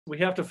We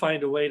have to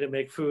find a way to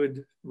make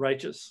food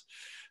righteous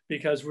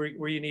because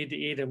we need to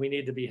eat and we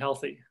need to be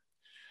healthy.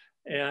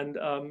 And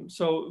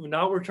so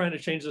now we're trying to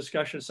change the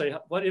discussion and say,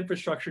 what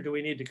infrastructure do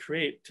we need to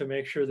create to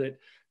make sure that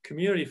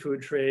community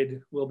food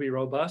trade will be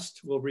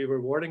robust, will be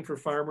rewarding for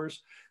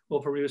farmers,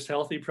 will produce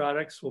healthy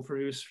products, will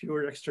produce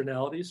fewer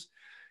externalities.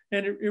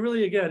 And it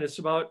really, again, it's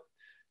about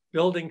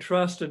building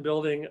trust and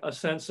building a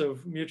sense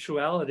of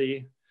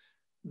mutuality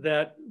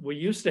that we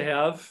used to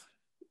have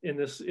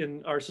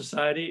in our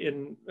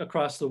society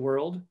across the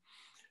world.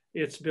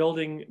 It's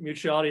building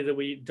mutuality that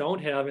we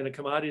don't have in a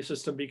commodity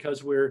system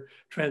because we're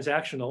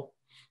transactional.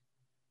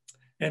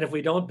 And if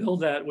we don't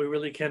build that, we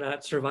really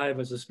cannot survive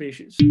as a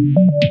species.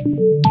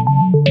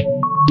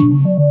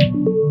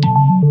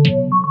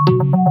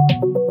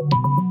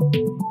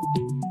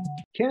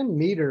 Ken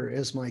Meter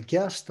is my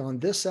guest on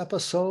this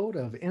episode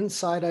of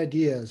Inside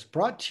Ideas,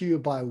 brought to you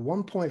by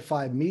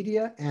 1.5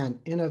 Media and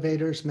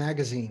Innovators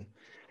magazine.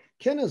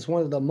 Ken is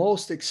one of the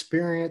most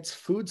experienced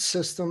food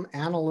system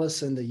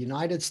analysts in the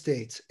United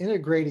States,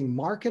 integrating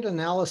market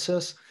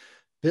analysis,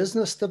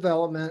 business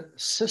development,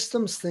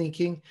 systems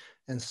thinking,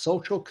 and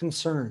social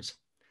concerns.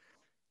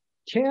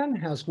 Ken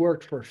has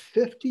worked for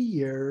 50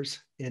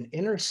 years in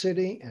inner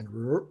city and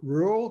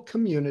rural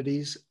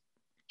communities,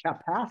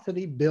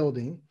 capacity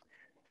building.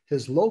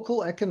 His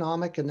local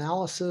economic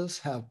analysis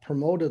have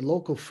promoted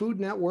local food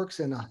networks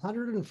in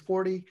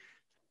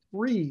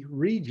 143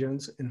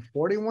 regions in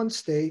 41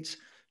 states,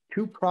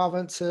 2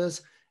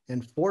 provinces,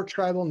 and 4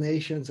 tribal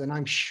nations. And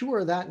I'm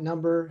sure that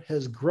number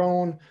has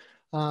grown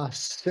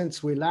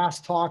since we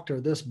last talked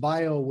or this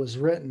bio was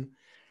written.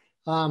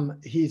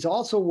 He's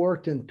also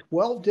worked in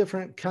 12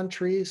 different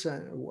countries,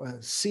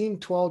 seen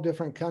 12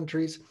 different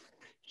countries.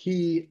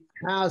 He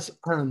has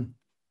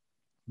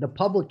the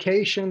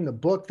publication, the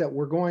book that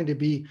we're going to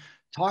be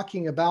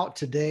talking about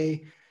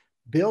today,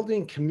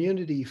 Building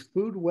Community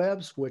Food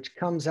Webs, which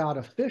comes out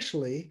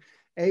officially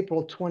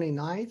April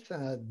 29th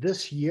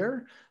this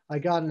year. I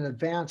got an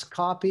advance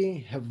copy,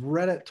 have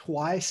read it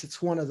twice.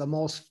 It's one of the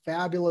most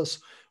fabulous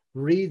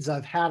reads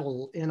I've had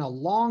in a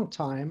long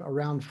time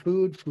around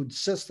food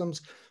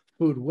systems,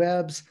 food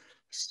webs,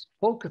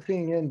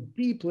 focusing in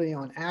deeply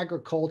on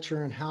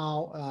agriculture and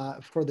how,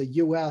 for the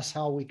US,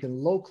 how we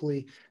can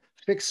locally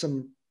fix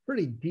some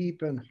pretty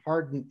deep and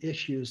hardened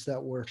issues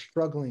that we're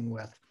struggling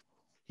with.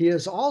 He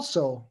is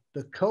also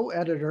the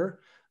co-editor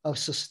of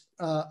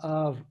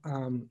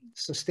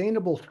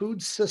Sustainable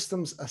Food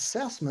Systems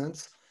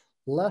Assessments,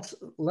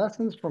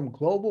 Lessons from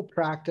Global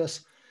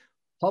Practice,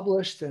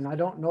 published, and I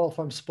don't know if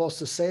I'm supposed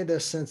to say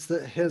this since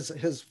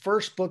his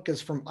first book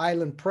is from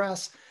Island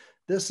Press.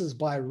 This is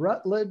by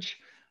Routledge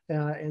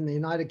in the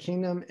United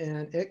Kingdom,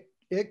 and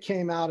it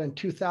came out in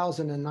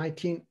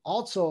 2019.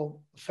 Also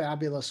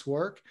fabulous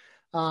work.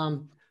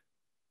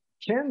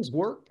 Ken's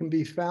work can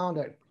be found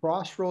at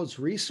Crossroads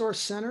Resource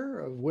Center,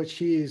 of which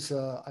he's,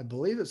 I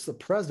believe it's the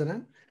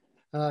president,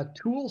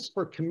 Tools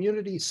for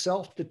Community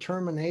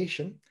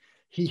Self-Determination.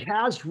 He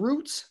has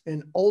roots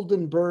in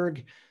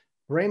Oldenburg,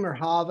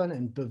 Bremerhaven,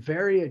 and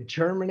Bavaria,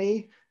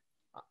 Germany.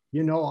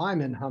 You know, I'm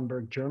in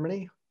Hamburg,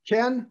 Germany.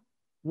 Ken,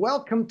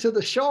 welcome to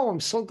the show. I'm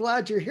so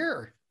glad you're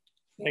here.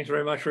 Thanks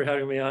very much for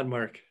having me on,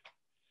 Mark.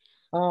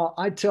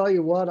 I tell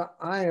you what,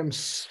 I am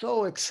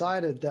so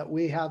excited that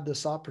we have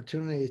this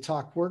opportunity to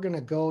talk. We're going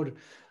to go,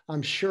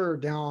 I'm sure,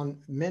 down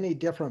many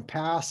different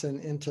paths and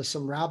into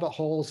some rabbit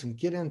holes and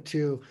get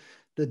into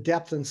the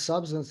depth and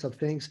substance of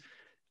things.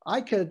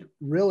 I could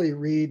really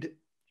read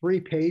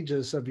 3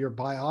 pages of your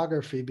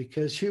biography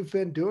because you've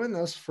been doing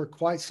this for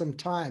quite some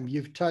time.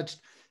 You've touched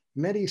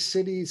many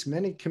cities,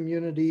 many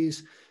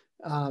communities,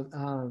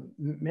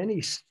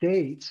 many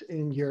states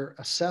in your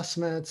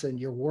assessments, and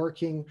you're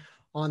working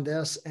on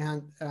this.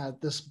 And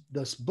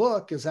this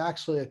book is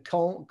actually a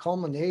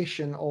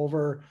culmination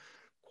over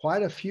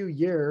quite a few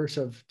years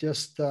of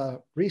just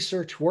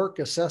research work,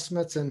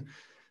 assessments, and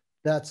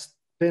that's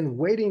been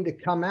waiting to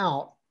come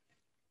out.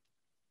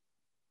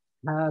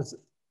 As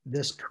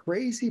this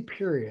crazy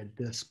period,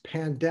 this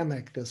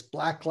pandemic, this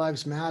Black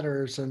Lives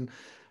Matters and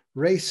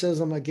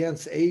racism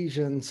against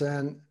Asians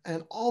and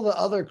all the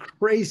other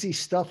crazy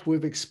stuff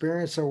we've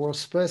experienced, or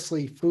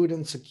especially food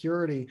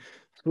insecurity,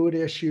 food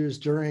issues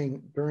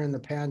during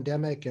the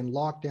pandemic and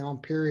lockdown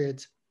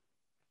periods,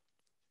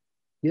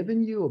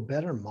 given you a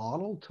better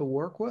model to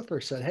work with,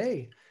 or said,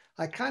 hey,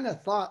 I kind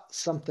of thought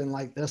something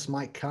like this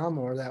might come,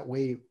 or that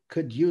we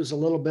could use a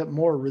little bit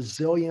more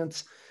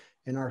resilience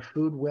in our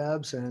food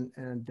webs.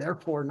 And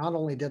therefore, not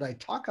only did I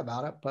talk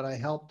about it, but I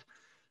helped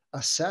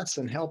assess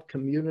and help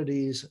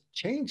communities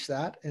change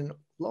that. And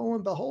lo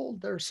and behold,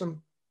 there's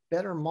some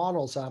better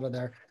models out of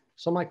there.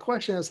 So my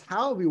question is,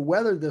 how have you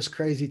weathered this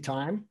crazy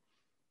time?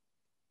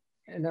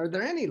 And are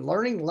there any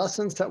learning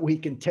lessons that we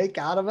can take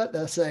out of it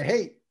that say,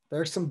 hey,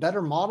 there's some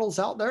better models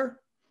out there?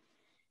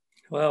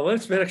 Well,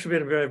 it's actually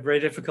been a very, very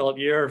difficult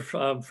year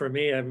for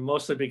me, and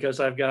mostly because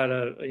I've got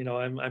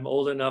I'm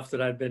old enough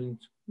that I've been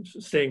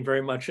staying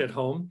very much at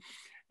home,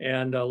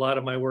 and a lot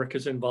of my work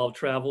has involved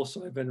travel.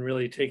 So I've been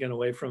really taken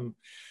away from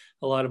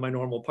a lot of my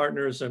normal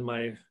partners and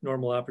my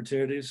normal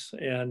opportunities.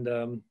 And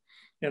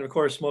of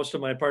course, most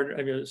of my partners,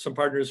 I mean, some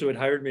partners who had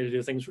hired me to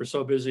do things were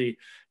so busy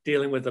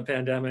dealing with the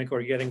pandemic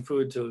or getting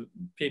food to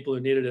people who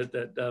needed it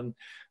that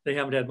they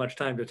haven't had much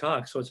time to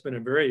talk. So it's been a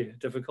very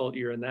difficult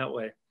year in that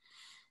way.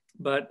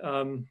 But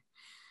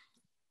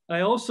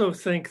I also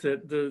think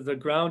that the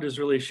ground is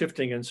really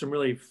shifting in some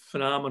really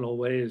phenomenal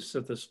ways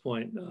at this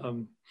point.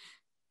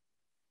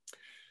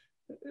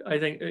 I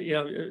think, you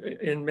know,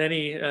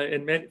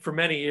 for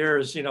many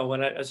years, you know,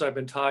 as I've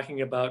been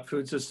talking about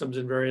food systems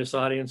in various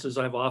audiences,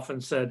 I've often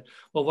said,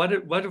 well,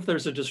 what if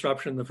there's a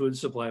disruption in the food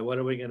supply? What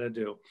are we going to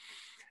do?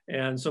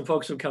 And some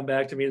folks have come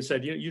back to me and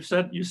said, you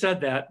said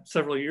that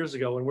several years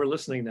ago, and we're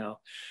listening now.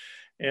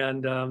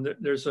 And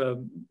there's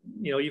you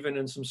know, even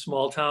in some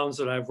small towns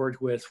that I've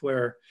worked with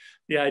where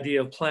the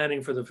idea of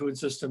planning for the food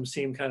system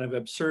seemed kind of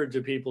absurd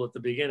to people at the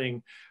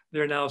beginning,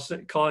 they're now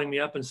calling me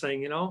up and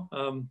saying, you know,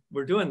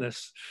 we're doing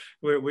this.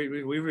 We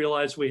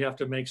realize we have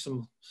to make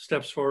some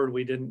steps forward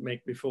we didn't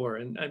make before.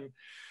 And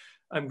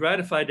I'm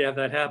gratified to have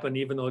that happen,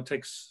 even though it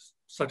takes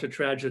such a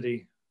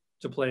tragedy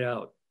to play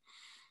out.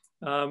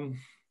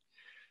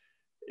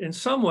 In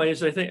some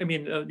ways, I think, I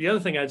mean, the other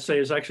thing I'd say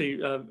is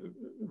actually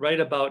right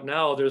about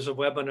now, there's a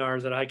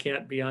webinar that I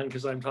can't be on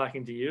because I'm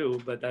talking to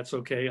you, but that's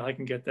okay. I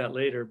can get that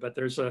later. But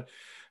there's a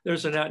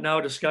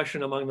now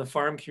discussion among the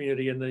farm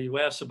community in the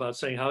US about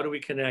saying, how do we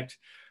connect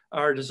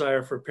our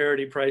desire for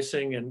parity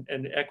pricing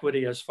and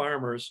equity as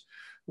farmers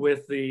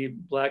with the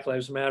Black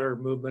Lives Matter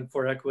movement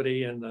for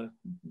equity and the,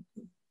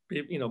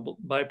 you know,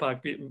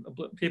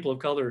 BIPOC people of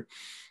color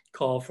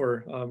call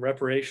for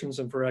reparations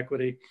and for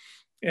equity.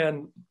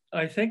 And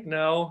I think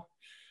now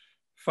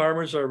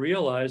farmers are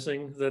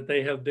realizing that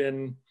they have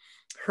been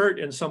hurt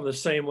in some of the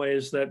same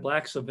ways that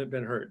Blacks have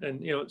been hurt.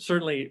 And, you know,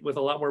 certainly with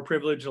a lot more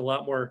privilege, a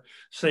lot more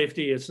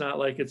safety, it's not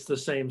like it's the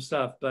same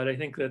stuff. But I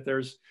think that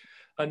there's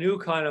a new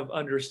kind of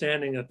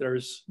understanding that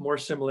there's more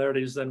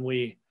similarities than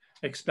we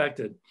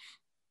expected.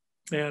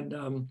 And,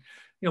 you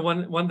know,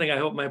 one thing I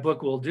hope my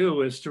book will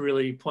do is to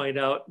really point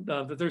out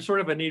that there's sort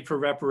of a need for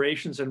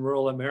reparations in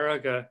rural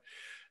America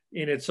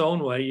in its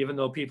own way. Even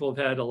though people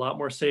have had a lot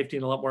more safety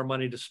and a lot more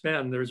money to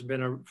spend, there's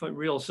been a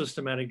real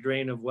systematic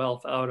drain of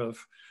wealth out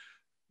of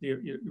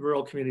the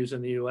rural communities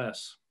in the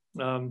US,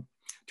 to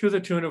the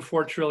tune of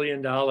 $4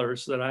 trillion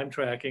that I'm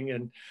tracking.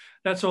 And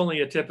that's only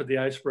a tip of the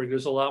iceberg.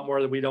 There's a lot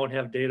more that we don't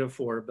have data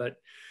for, but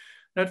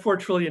that $4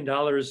 trillion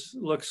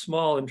looks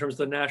small in terms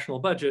of the national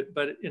budget,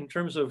 but in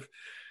terms of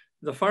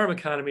the farm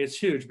economy, it's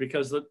huge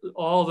because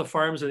all the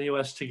farms in the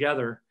US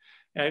together,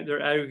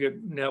 their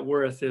aggregate net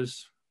worth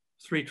is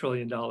 $3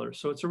 trillion.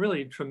 So it's a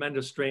really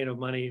tremendous drain of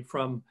money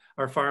from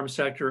our farm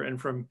sector and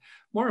from,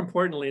 more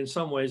importantly, in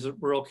some ways,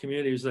 rural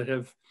communities that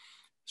have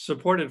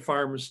supported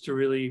farmers to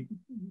really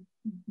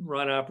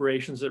run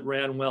operations that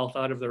ran wealth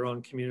out of their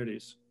own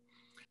communities.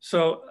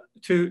 So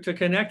to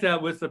connect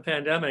that with the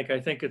pandemic, I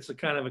think it's a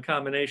kind of a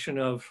combination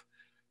of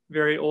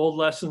very old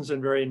lessons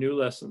and very new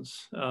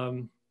lessons.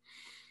 I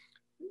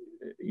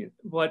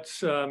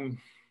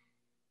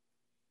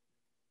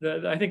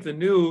think the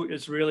new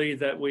is really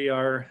that we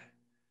are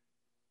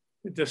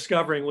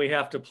discovering we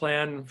have to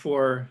plan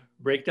for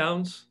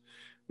breakdowns.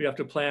 We have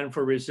to plan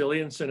for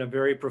resilience in a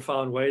very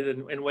profound way,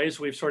 that in ways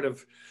we've sort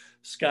of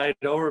skied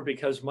over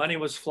because money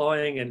was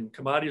flowing and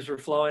commodities were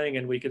flowing,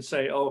 and we could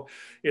say, oh,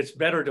 it's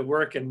better to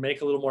work and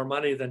make a little more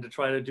money than to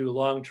try to do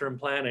long-term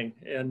planning.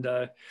 And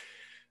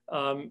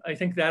I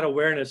think that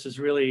awareness is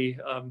really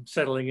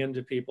settling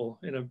into people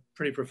in a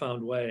pretty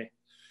profound way.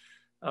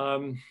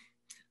 Some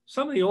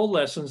of the old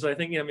lessons, I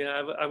think, I mean,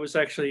 I was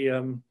actually,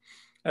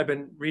 I've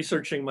been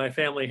researching my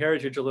family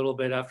heritage a little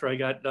bit after I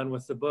got done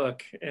with the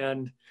book.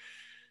 And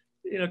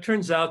you know, it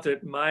turns out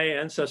that my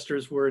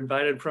ancestors were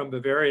invited from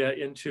Bavaria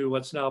into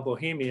what's now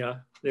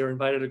Bohemia. They were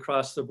invited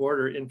across the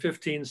border in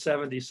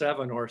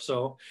 1577 or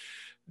so,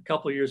 a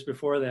couple of years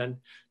before then,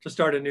 to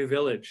start a new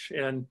village.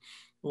 And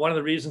one of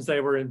the reasons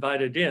they were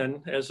invited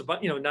in, as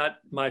you know, not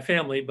my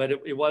family, but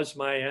it was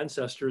my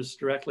ancestors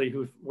directly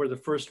who were the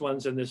first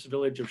ones in this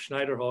village of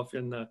Schneiderhof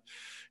in the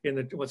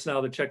what's now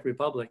the Czech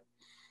Republic.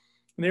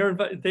 And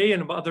they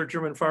and other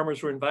German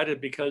farmers were invited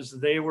because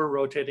they were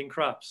rotating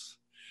crops.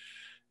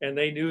 And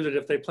they knew that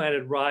if they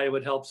planted rye, it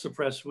would help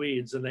suppress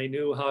weeds. And they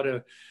knew how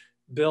to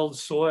build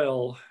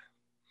soil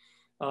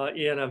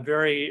in a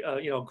very,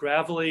 you know,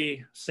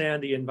 gravelly,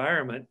 sandy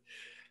environment.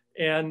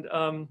 And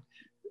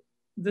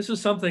this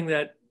is something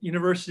that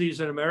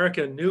universities in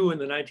America knew in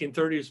the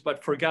 1930s,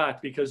 but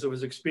forgot because it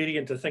was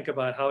expedient to think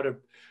about how to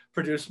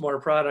produce more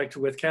product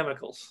with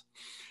chemicals.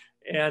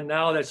 And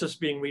now that's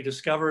just being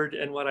rediscovered.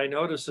 And what I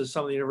notice is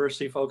some of the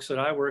university folks that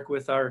I work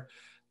with are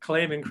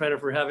claiming credit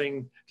for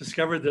having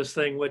discovered this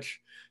thing, which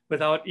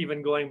without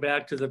even going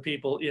back to the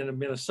people in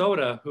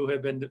Minnesota who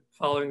have been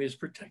following these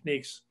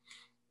techniques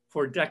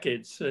for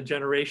decades,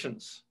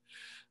 generations.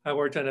 I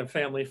worked on a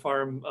family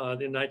farm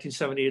in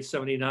 1978,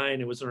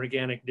 79. It was an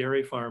organic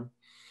dairy farm.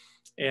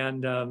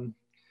 And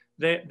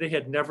they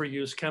had never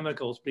used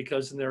chemicals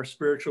because in their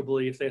spiritual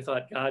belief, they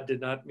thought God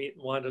did not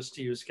want us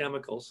to use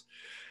chemicals.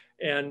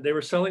 and they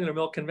were selling their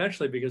milk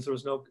conventionally because there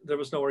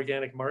was no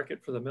organic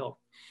market for the milk.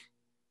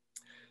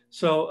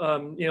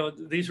 So you know,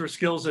 these were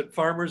skills that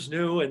farmers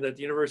knew, and that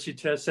the university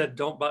test said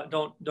don't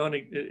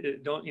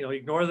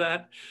ignore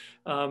that.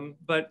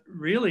 But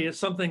really, it's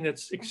something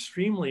that's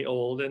extremely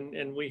old,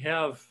 and we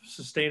have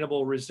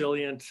sustainable,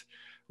 resilient,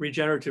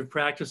 regenerative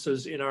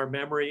practices in our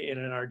memory and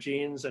in our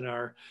genes and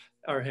our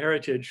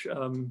heritage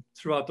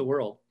throughout the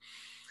world.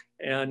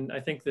 And I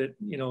think that,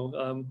 you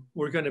know,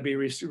 we're going to be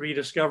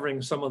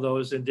rediscovering some of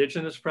those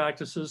indigenous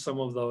practices, some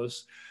of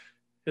those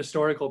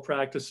historical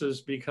practices,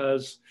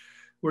 because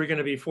we're going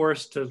to be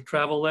forced to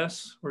travel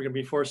less. We're going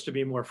to be forced to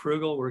be more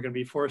frugal. We're going to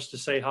be forced to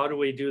say, how do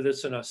we do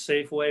this in a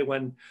safe way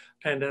when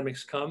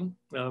pandemics come?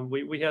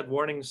 We had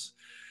warnings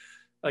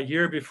a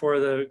year before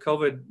the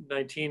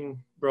COVID-19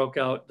 broke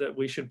out that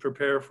we should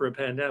prepare for a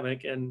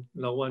pandemic, and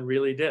no one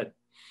really did.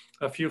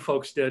 A few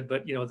folks did,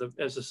 but you know,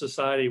 as a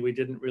society, we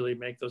didn't really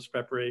make those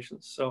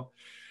preparations. So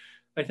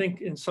I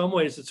think in some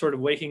ways it's sort of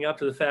waking up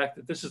to the fact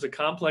that this is a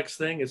complex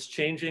thing. It's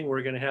changing.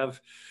 We're going to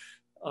have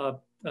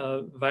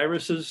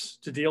viruses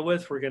to deal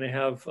with. We're going to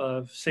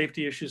have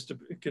safety issues to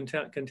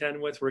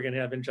contend with. We're going to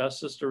have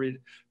injustice to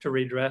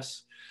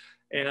redress,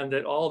 and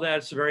that all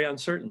that's very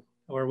uncertain,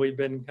 or we've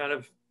been kind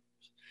of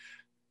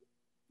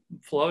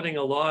floating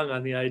along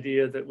on the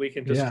idea that we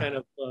can just kind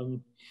of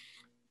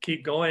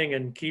keep going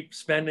and keep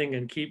spending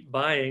and keep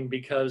buying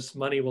because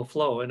money will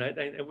flow. And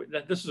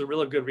this is a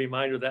really good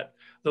reminder that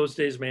those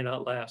days may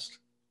not last.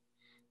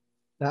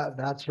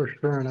 That's for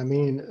sure. And I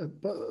mean,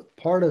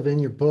 part of in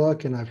your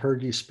book, and I've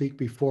heard you speak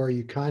before,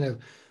 you kind of,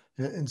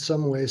 in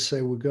some ways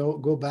say, well,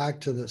 go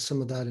back to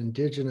some of that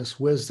indigenous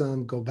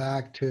wisdom, go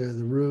back to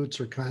the roots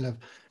or kind of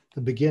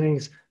the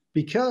beginnings,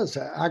 because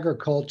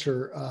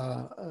agriculture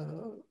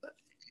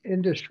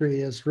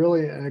industry is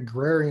really an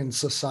agrarian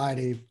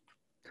society,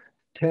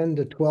 10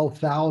 to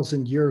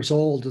 12,000 years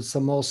old. It's the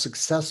most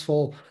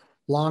successful,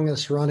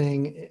 longest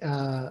running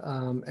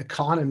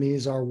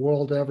economies our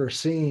world ever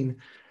seen.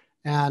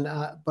 And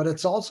but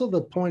it's also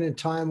the point in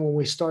time when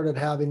we started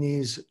having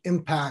these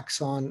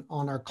impacts on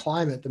our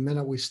climate. The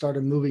minute we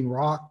started moving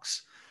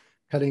rocks,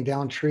 cutting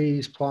down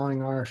trees,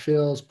 plowing our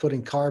fields,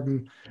 putting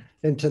carbon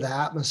into the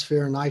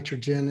atmosphere,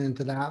 nitrogen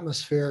into the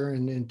atmosphere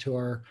and into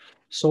our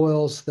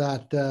soils,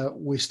 that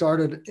we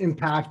started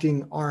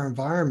impacting our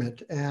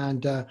environment.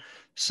 And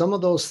some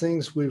of those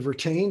things we've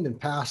retained and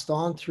passed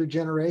on through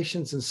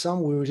generations, and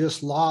some we were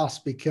just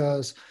lost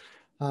because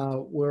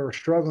we're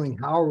struggling.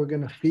 How are we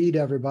going to feed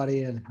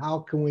everybody, and how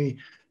can we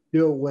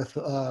do it with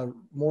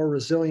more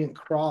resilient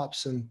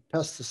crops and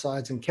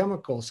pesticides and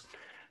chemicals?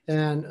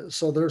 And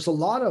so there's a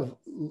lot of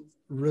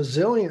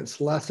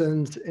resilience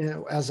lessons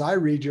as I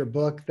read your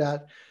book,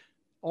 that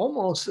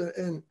almost,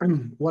 and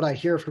what I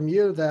hear from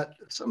you, that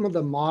some of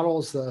the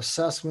models, the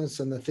assessments,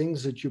 and the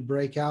things that you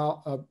bring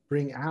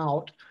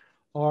out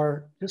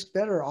are just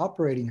better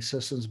operating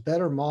systems,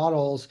 better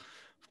models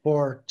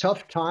for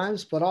tough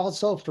times, but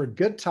also for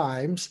good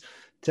times,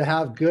 to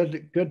have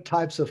good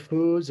types of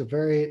foods,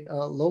 very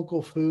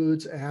local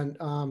foods, and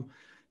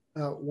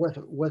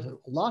with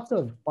lots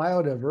of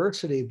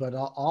biodiversity, but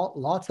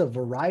lots of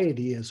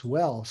variety as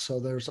well. So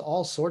there's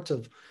all sorts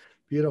of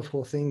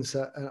beautiful things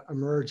that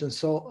emerge. And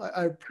so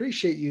I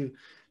appreciate you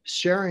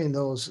sharing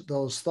those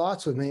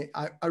thoughts with me.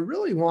 I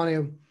really want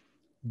to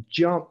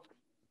jump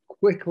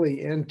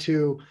quickly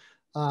into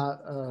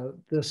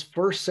this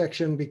first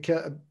section,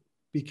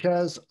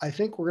 because I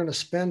think we're going to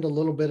spend a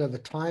little bit of a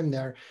time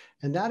there,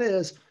 and that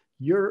is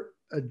your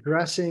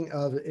addressing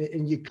of,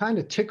 and you kind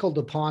of tickled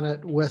upon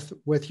it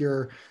with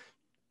your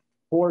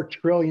 $4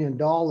 trillion,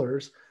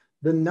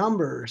 the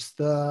numbers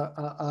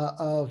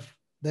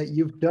that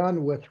you've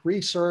done with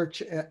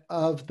research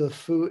of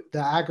the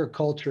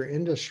agriculture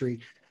industry.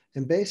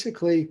 And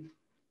basically,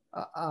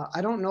 I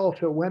don't know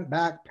if it went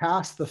back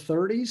past the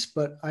 30s,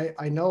 but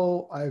I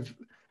know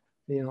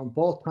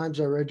both times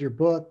I read your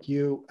book,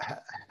 you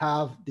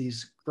have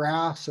these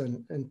graphs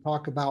and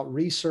talk about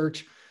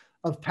research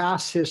of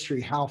past history,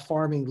 how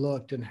farming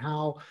looked and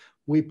how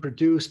we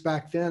produced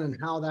back then and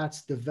how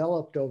that's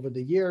developed over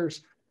the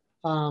years,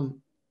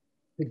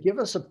 to give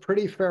us a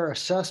pretty fair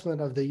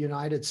assessment of the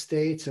United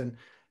States and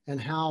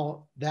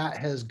how that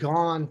has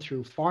gone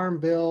through farm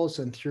bills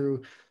and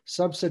through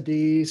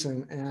subsidies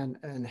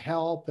and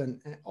help and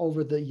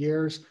over the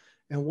years,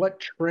 and what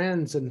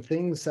trends and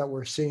things that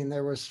we're seeing.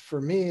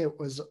 For me, it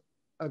was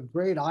a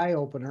great eye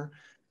opener.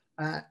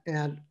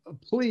 And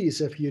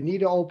please, if you need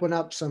to open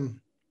up some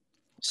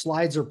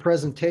slides or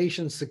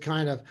presentations to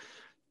kind of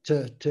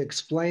to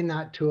explain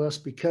that to us,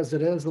 because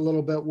it is a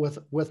little bit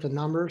with the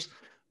numbers,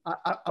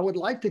 I would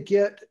like to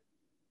get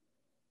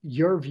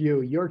your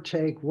view, your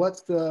take.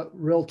 What's the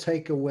real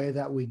takeaway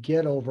that we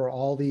get over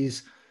all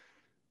these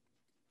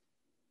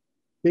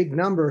big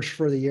numbers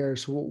for the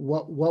years?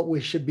 What we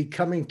should be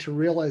coming to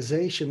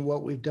realization,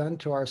 what we've done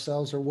to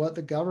ourselves, or what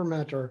the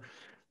government or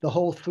the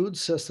whole food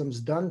system's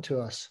done to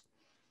us?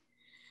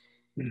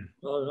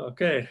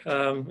 Okay,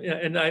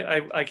 and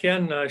I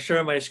can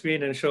share my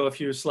screen and show a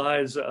few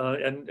slides,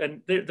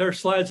 and there are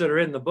slides that are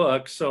in the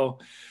book. So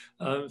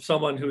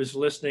someone who is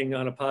listening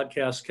on a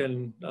podcast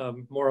can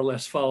more or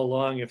less follow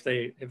along if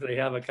they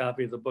have a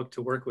copy of the book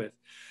to work with.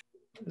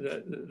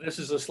 This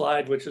is a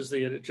slide which is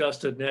the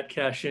adjusted net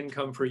cash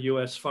income for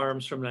U.S.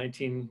 farms from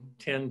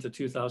 1910 to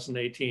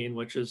 2018,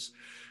 which is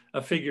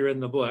a figure in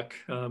the book.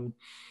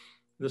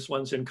 This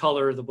one's in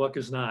color, the book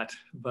is not,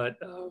 but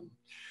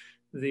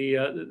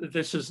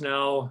this is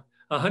now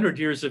 100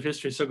 years of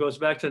history. So it goes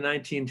back to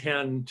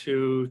 1910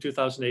 to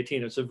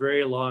 2018. It's a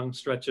very long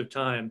stretch of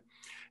time.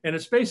 And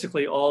it's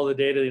basically all the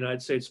data the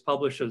United States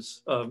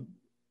publishes,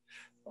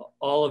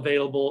 all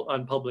available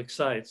on public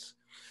sites,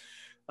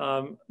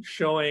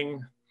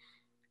 showing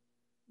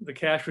the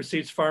cash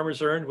receipts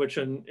farmers earned, which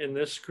in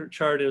this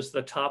chart is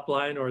the top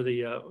line or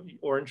the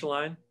orange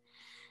line.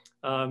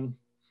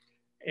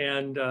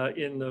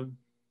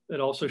 It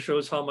also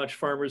shows how much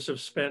farmers have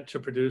spent to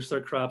produce their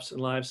crops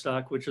and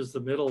livestock, which is the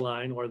middle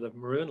line or the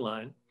maroon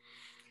line.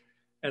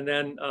 And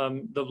then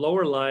the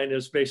lower line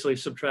is basically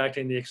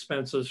subtracting the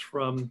expenses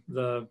from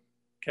the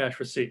cash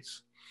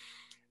receipts.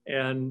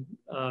 And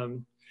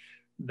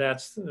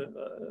that's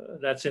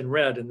in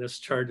red in this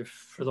chart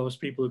for those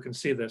people who can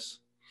see this.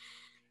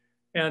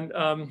 And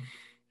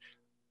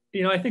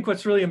you know, I think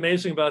what's really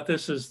amazing about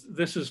this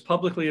is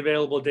publicly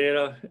available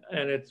data,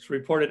 and it's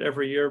reported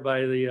every year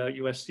by the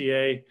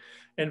USDA.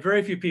 And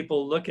very few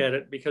people look at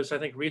it because I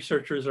think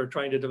researchers are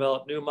trying to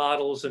develop new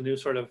models and new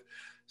sort of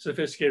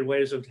sophisticated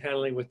ways of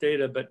handling with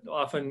data, but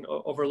often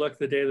overlook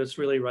the data that's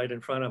really right in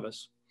front of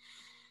us.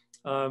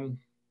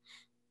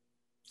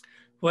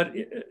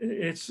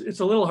 It's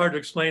a little hard to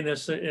explain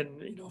this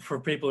for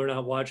people who are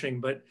not watching,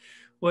 but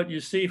what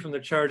you see from the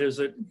chart is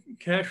that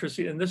cash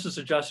receipt, and this is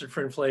adjusted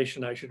for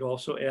inflation, I should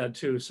also add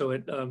too. So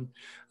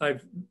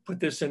I've put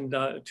this in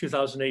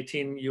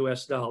 2018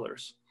 US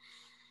dollars.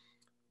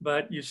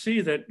 But you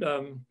see that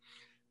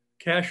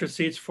cash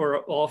receipts for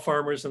all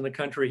farmers in the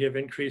country have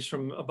increased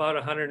from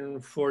about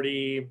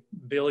 $140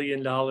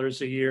 billion a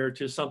year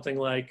to something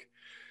like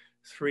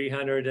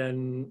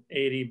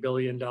 $380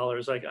 billion.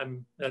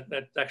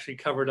 That's actually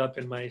covered up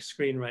in my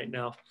screen right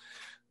now.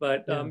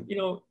 But you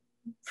know,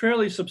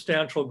 fairly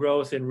substantial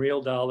growth in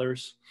real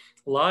dollars,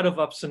 a lot of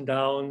ups and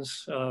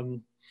downs.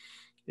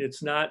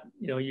 It's not,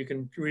 you know, you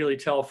can really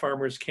tell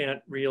farmers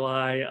can't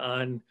rely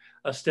on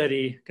a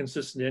steady,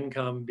 consistent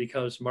income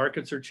because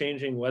markets are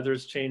changing,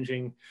 weather's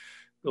changing,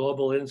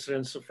 global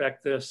incidents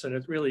affect this, and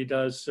it really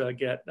does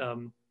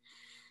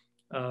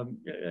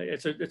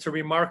it's a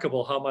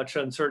remarkable how much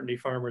uncertainty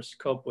farmers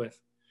cope with.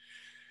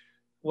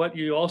 What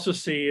you also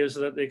see is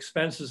that the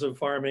expenses of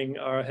farming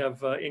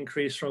have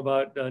increased from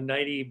about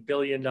 $90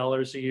 billion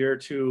a year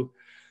to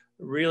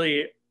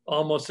really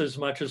almost as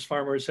much as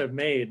farmers have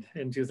made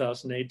in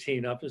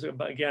 2018, up to,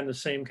 again, the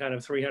same kind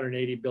of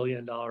 $380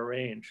 billion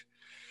range.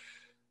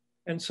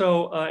 And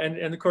so,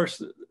 and of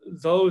course,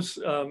 those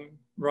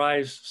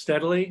rise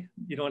steadily.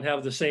 You don't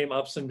have the same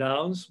ups and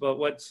downs, but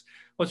what's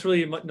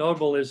really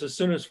notable is as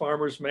soon as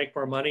farmers make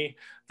more money,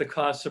 the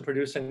costs of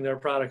producing their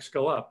products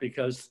go up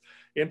because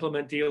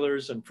implement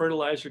dealers and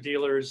fertilizer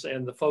dealers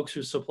and the folks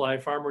who supply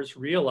farmers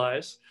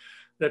realize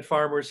that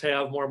farmers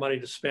have more money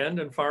to spend,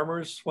 and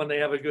farmers, when they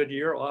have a good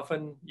year,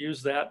 often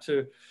use that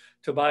to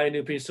buy a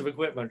new piece of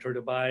equipment or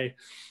to buy,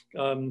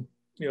 you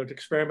know, to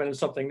experiment in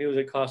something new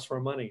that costs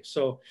more money.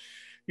 So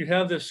you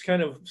have this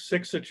kind of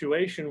sick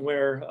situation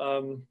where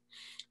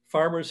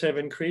farmers have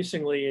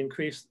increasingly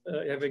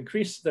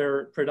increased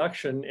their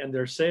production and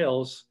their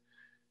sales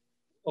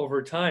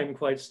over time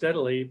quite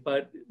steadily,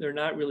 but they're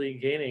not really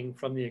gaining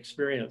from the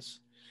experience.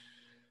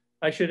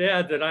 I should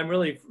add that I'm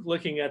really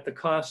looking at the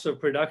costs of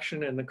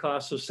production and the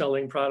costs of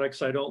selling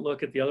products. I don't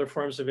look at the other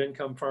forms of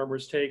income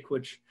farmers take,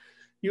 which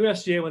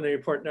USDA, when they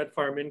report net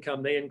farm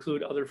income, they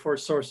include other four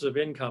sources of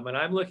income. And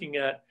I'm looking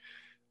at,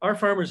 are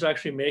farmers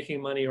actually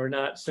making money or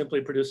not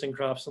simply producing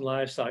crops and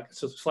livestock?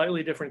 It's a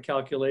slightly different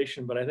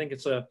calculation, but I think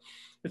it's an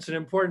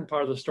important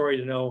part of the story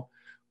to know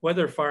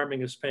whether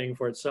farming is paying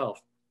for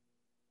itself.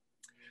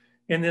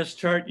 In this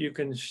chart, you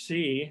can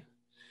see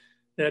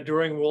that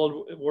during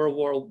World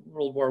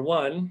War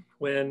I,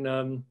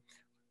 when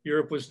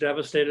Europe was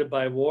devastated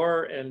by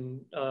war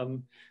and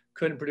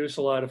couldn't produce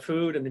a lot of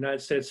food, and the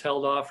United States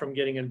held off from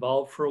getting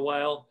involved for a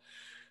while,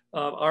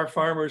 our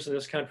farmers in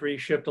this country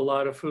shipped a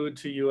lot of food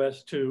to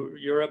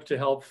Europe to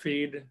help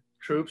feed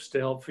troops, to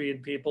help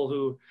feed people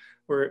who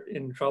were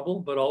in trouble,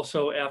 but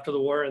also after the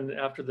war and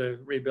after the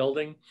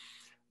rebuilding,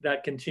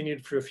 that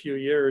continued for a few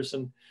years.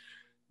 And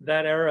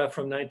that era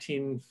from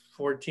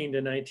 1914 to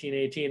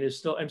 1918 is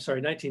still,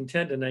 1910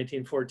 to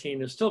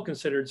 1914 is still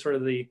considered sort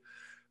of the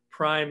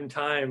prime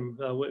time.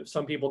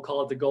 Some people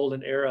call it the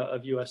golden era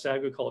of US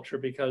agriculture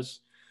because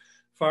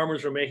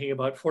farmers were making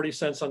about 40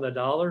 cents on the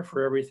dollar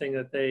for everything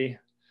that they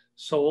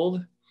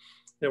sold.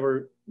 There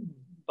were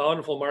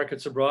bountiful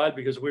markets abroad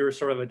because we were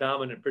sort of a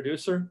dominant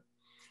producer.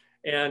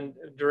 And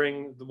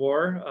during the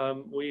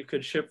war, we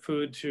could ship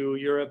food to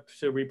Europe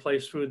to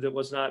replace food that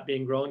was not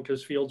being grown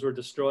because fields were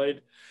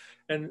destroyed.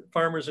 And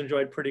farmers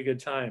enjoyed pretty good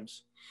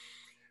times.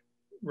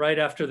 right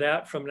after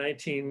that, from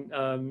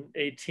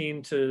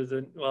 1918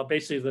 to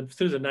basically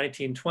through the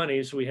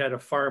 1920s, we had a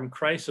farm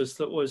crisis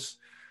that was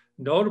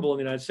notable in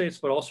the United States,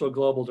 but also a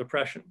global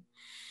depression.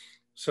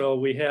 So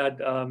we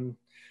had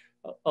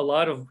a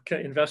lot of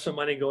investment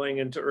money going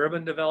into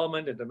urban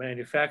development, into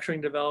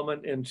manufacturing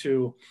development,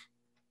 into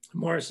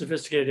more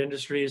sophisticated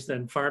industries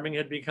than farming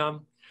had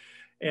become.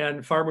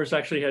 And farmers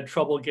actually had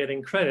trouble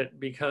getting credit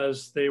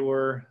because they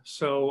were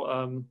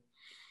so,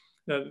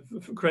 the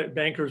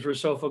bankers were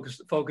so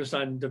focused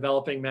on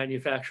developing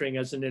manufacturing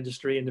as an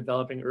industry and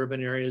developing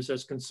urban areas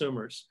as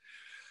consumers.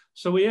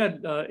 So we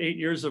had 8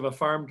 years of a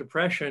farm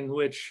depression,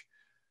 which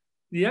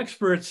the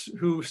experts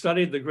who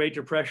studied the Great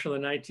Depression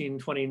of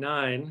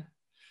 1929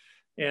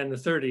 and the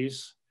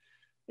 30s,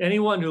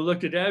 anyone who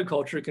looked at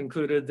agriculture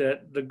concluded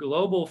that the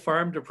global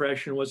farm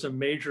depression was a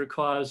major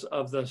cause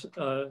of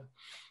the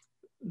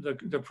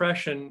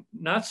depression,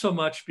 not so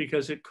much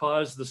because it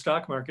caused the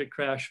stock market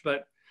crash,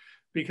 but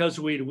because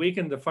we'd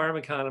weakened the farm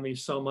economy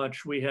so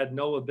much, we had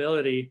no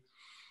ability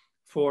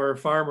for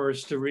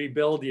farmers to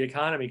rebuild the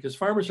economy, because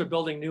farmers are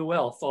building new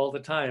wealth all the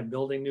time,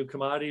 building new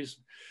commodities,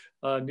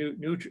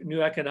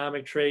 new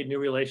economic trade, new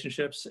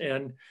relationships.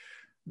 And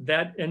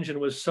that engine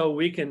was so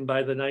weakened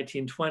by the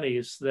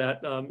 1920s that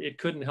it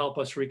couldn't help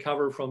us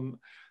recover from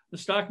the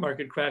stock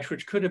market crash,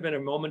 which could have been a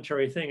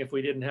momentary thing if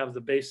we didn't have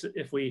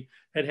if we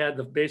had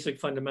the basic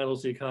fundamentals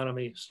of the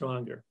economy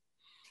stronger.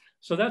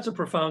 So that's a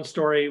profound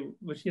story,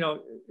 which,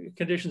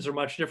 conditions are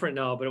much different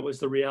now, but it was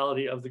the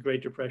reality of the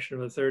Great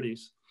Depression of the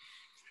 30s.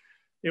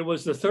 It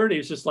was the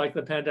 30s, just like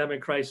the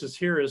pandemic crisis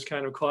here, has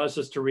kind of caused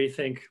us to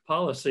rethink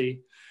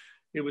policy.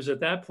 It was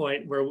at that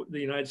point where the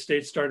United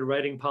States started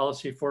writing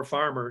policy for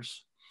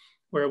farmers,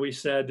 where we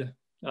said,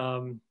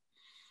 we're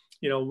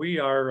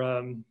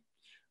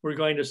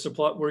going to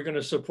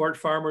support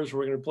farmers.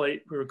 We're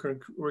going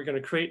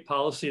to create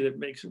policy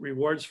that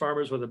rewards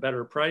farmers with a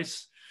better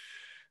price.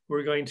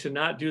 We're going to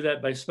not do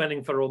that by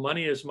spending federal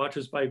money as much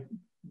as by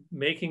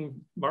making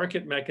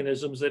market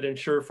mechanisms that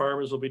ensure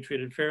farmers will be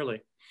treated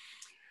fairly.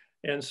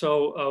 And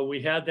so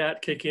we had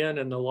that kick in,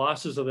 and the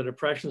losses of the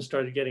Depression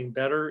started getting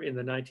better in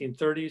the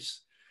 1930s.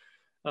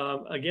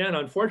 Again,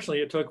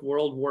 unfortunately, it took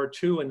World War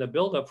II and the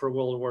buildup for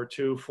World War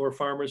II for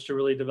farmers to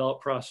really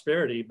develop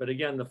prosperity. But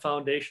again, the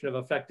foundation of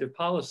effective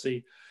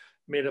policy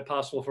made it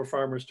possible for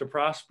farmers to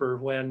prosper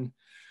when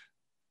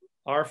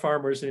our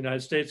farmers in the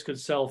United States could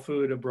sell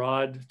food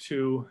abroad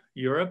to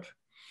Europe,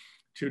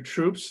 to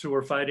troops who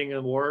were fighting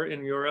a war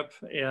in Europe,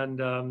 and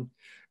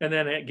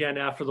then again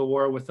after the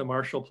war with the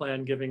Marshall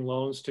Plan giving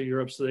loans to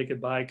Europe so they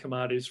could buy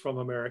commodities from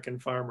American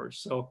farmers.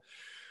 So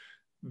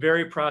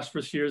very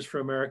prosperous years for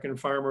American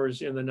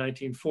farmers in the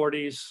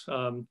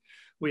 1940s.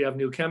 We have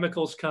new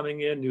chemicals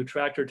coming in, new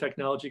tractor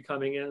technology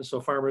coming in, so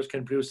farmers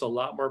can produce a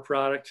lot more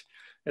product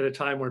at a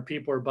time when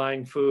people are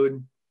buying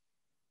food.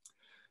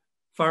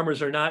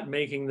 Farmers are not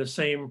making the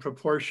same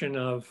proportion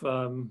of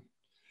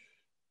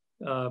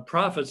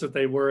profits that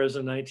they were as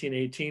in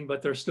 1918,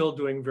 but they're still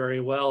doing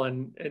very well.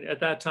 And at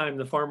that time,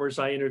 the farmers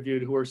I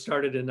interviewed who were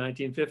started in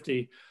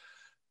 1950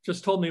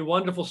 just told me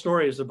wonderful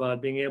stories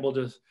about being able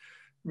to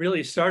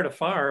really start a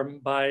farm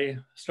by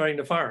starting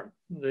to farm.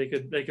 They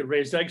could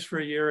raise eggs for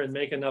a year and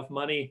make enough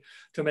money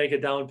to make a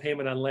down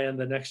payment on land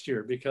the next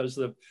year because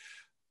the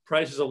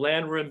prices of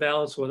land were in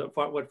balance with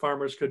what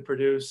farmers could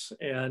produce.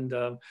 And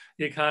the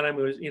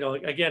economy was,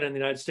 again, in the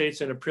United States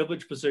in a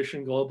privileged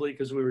position globally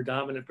because we were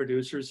dominant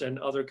producers and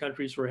other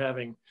countries were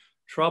having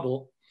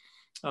trouble.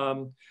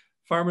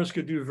 Farmers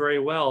could do very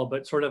well,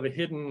 but sort of a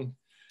hidden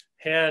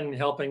hand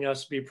helping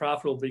us be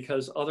profitable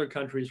because other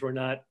countries were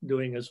not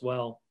doing as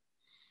well.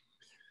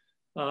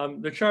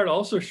 The chart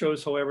also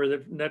shows, however,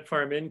 that net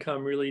farm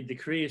income really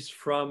decreased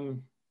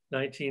from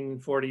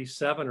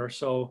 1947 or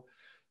so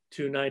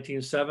to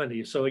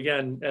 1970. So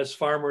again, as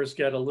farmers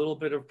get a little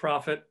bit of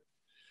profit,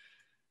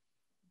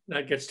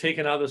 that gets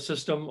taken out of the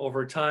system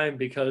over time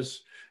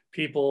because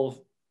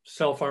people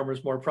sell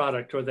farmers more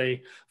product or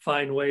they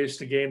find ways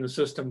to game the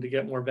system to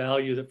get more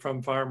value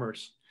from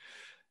farmers.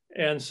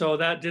 And so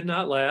that did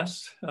not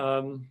last.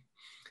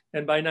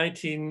 And by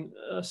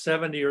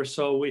 1970 or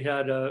so, we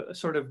had a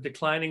sort of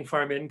declining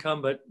farm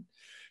income, but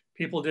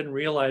people didn't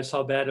realize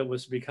how bad it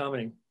was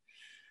becoming.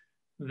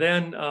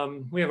 Then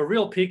we have a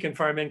real peak in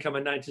farm income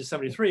in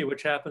 1973,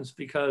 which happens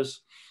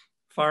because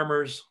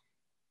farmers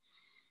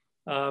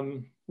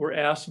were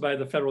asked by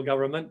the federal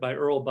government, by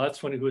Earl Butz,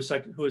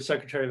 who was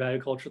Secretary of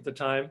Agriculture at the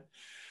time,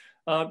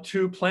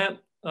 to plant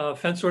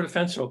fence row to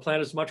fence row, plant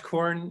as much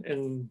corn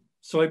and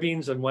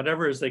soybeans and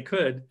whatever as they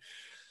could,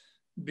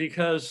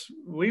 because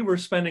we were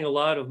spending a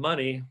lot of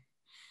money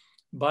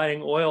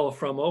buying oil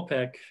from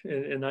OPEC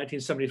in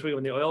 1973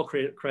 when the oil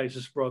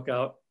crisis broke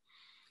out.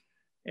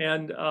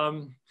 And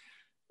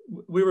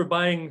we were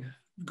buying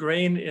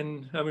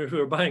we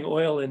were buying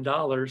oil in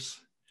dollars,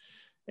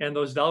 and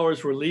those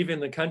dollars were leaving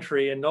the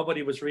country and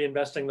nobody was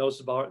reinvesting those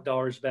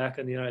dollars back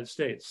in the United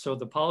States. So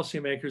the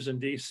policymakers in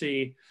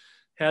DC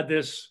had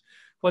this,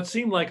 what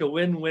seemed like a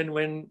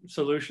win-win-win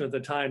solution at the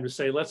time to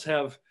say, let's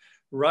have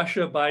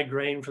Russia buy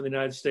grain from the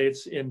United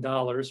States in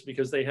dollars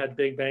because they had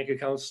big bank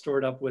accounts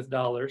stored up with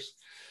dollars.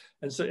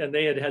 And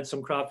they had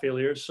some crop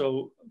failures.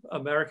 So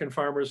American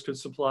farmers could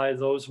supply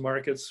those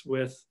markets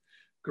with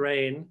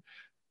grain.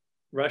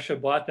 Russia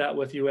bought that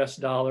with US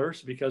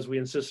dollars because we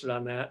insisted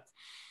on that.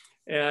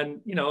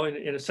 And, you know,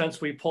 in a sense,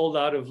 we pulled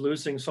out of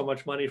losing so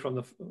much money from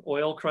the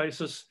oil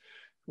crisis.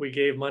 We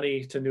gave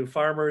money to new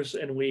farmers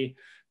and we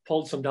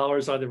pulled some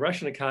dollars out of the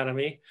Russian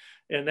economy.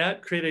 And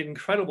that created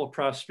incredible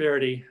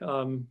prosperity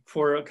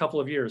for a couple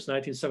of years,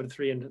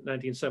 1973 and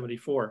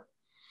 1974.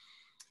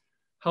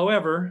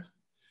 However,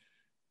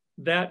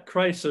 that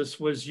crisis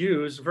was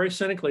used very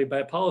cynically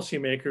by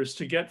policymakers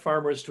to get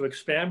farmers to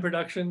expand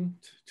production,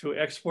 to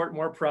export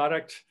more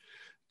product,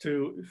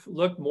 to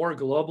look more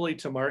globally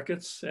to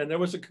markets. And there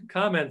was a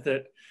comment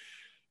that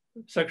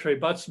Secretary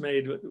Butts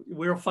made,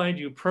 we'll find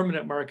you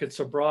permanent markets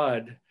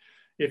abroad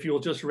if you'll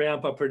just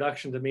ramp up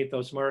production to meet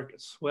those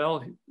markets.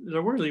 Well,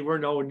 there really were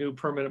no new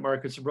permanent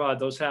markets abroad.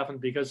 Those happened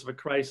because of a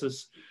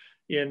crisis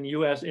in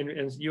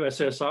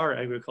USSR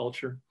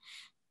agriculture.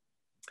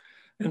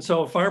 And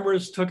so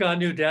farmers took on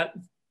new debt,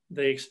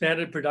 they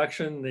expanded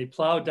production, they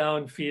plowed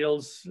down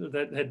fields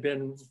that had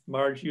been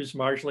used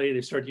marginally,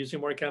 they started using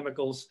more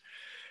chemicals.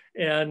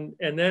 And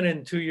then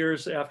in 2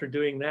 years after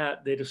doing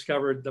that, they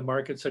discovered the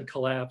markets had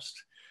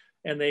collapsed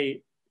and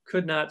they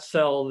could not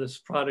sell this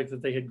product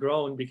that they had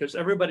grown because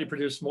everybody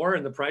produced more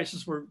and the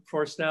prices were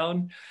forced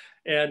down.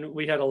 And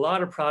we had a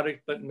lot of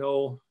product, but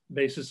no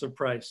basis of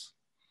price.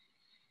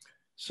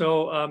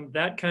 So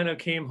that kind of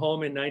came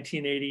home in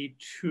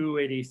 1982,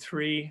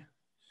 83.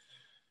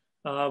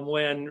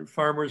 When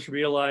farmers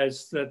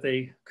realized that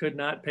they could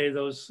not pay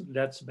those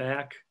debts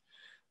back.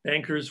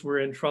 Bankers were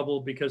in trouble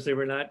because they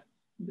were not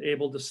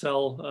able to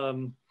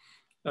sell,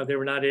 they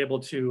were not able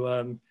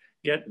to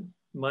get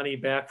money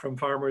back from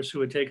farmers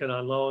who had taken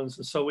on loans.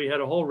 And so we had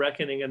a whole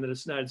reckoning in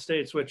the United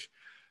States, which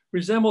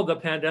resembled the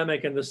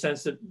pandemic in the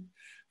sense that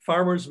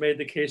farmers made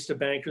the case to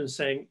bankers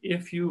saying,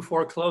 if you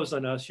foreclose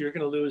on us, you're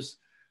going to lose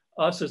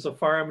us as a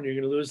farm and you're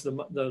going to lose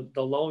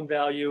the loan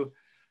value.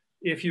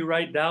 If you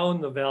write down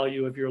the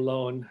value of your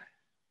loan,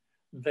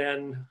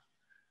 then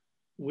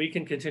we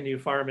can continue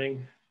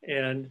farming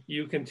and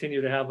you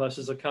continue to have us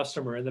as a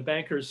customer. And the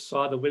bankers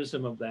saw the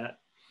wisdom of that.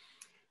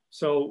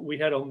 So we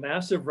had a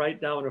massive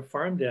write down of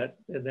farm debt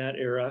in that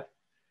era,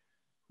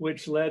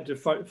 which led to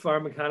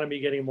farm economy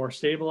getting more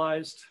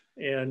stabilized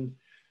and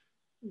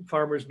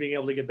farmers being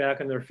able to get back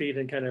on their feet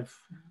and kind of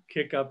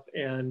kick up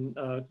and,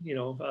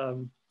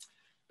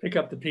 pick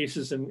up the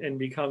pieces and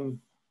become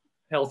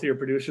healthier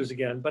producers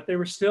again, but they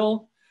were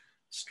still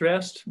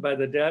stressed by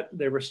the debt.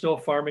 They were still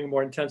farming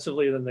more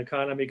intensively than the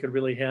economy could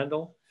really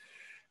handle.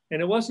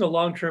 And it wasn't a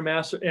long-term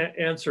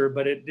answer,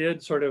 but it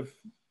did sort of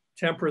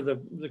temper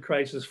the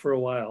crisis for a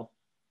while.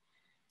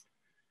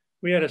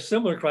 We had a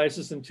similar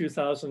crisis in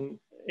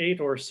 2008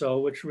 or so,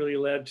 which really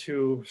led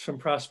to some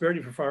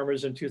prosperity for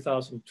farmers in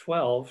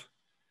 2012,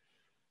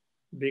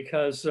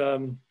 because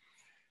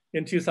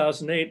in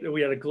 2008,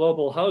 we had a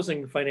global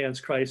housing finance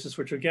crisis,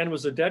 which again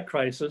was a debt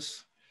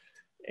crisis.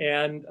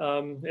 And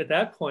at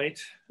that point,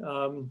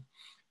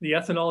 the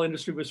ethanol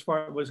industry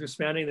was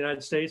expanding in the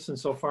United States. And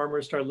so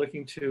farmers started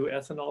looking to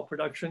ethanol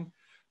production.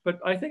 But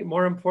I think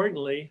more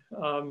importantly,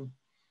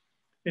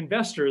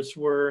 investors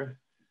were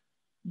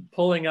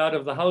pulling out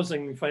of the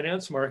housing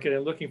finance market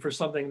and looking for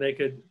something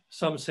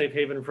some safe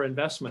haven for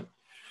investment.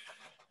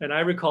 And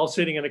I recall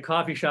sitting in a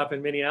coffee shop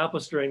in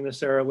Minneapolis during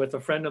this era with a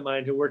friend of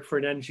mine who worked for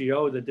an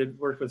NGO that did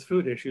work with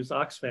food issues,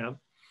 Oxfam.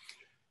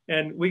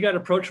 And we got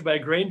approached by a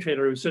grain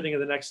trader who was sitting at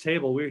the next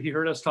table. He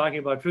heard us talking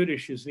about food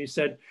issues and he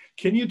said,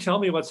 can you tell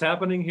me what's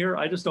happening here?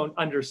 I just don't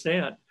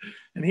understand.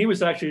 And he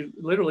was actually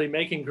literally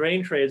making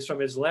grain trades from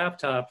his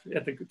laptop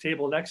at the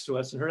table next to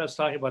us and heard us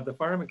talking about the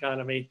farm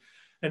economy.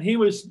 And he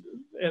was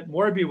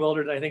more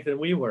bewildered, I think, than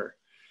we were.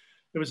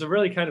 It was a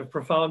really kind of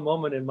profound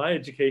moment in my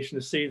education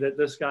to see that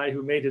this guy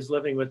who made his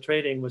living with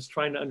trading was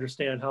trying to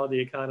understand how the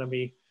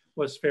economy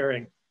was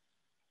faring.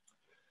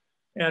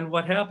 And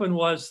what happened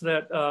was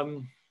that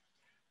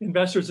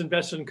investors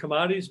invested in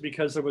commodities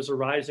because there was a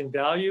rising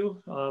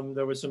value.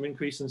 There was some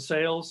increase in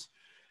sales.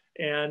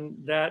 And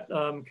that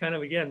kind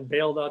of, again,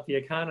 bailed out the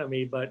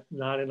economy, but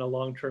not in a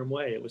long-term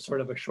way. It was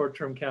sort of a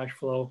short-term cash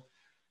flow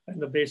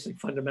and the basic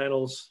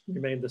fundamentals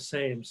remained the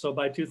same. So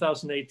by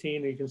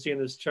 2018, you can see in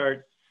this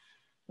chart,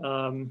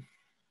 farm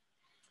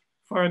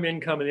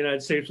income in the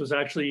United States was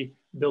actually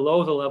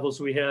below the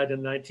levels we had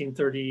in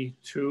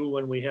 1932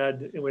 when we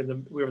were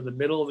in the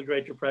middle of the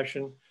Great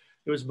Depression.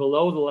 It was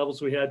below the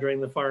levels we had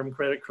during the farm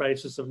credit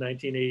crisis of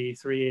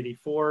 1983,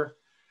 84.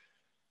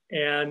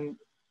 And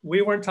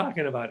we weren't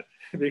talking about it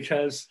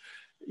because,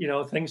 you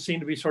know, things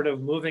seemed to be sort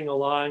of moving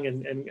along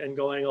and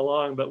going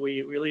along, but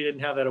we really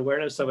didn't have that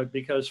awareness of it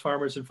because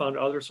farmers had found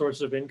other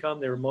sources of income.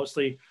 They were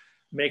mostly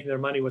making their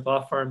money with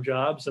off-farm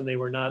jobs and they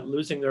were not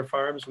losing their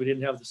farms. We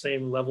didn't have the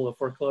same level of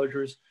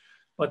foreclosures,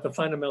 but the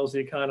fundamentals of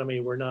the economy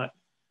were not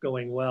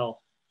going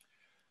well.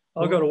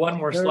 I'll go to one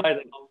more slide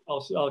and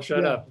I'll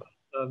shut up.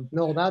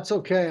 No, that's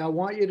okay. I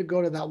want you to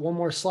go to that one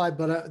more slide,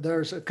 but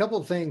there's a couple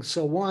of things.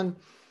 So one,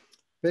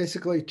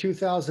 basically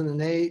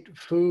 2008,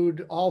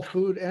 food, all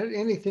food,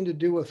 anything to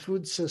do with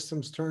food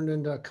systems turned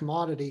into a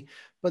commodity.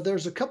 But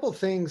there's a couple of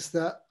things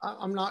that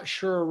I'm not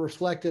sure are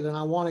reflected, and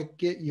I want to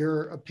get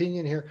your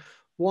opinion here.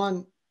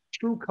 One,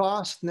 true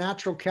cost,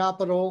 natural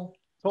capital,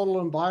 total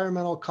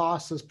environmental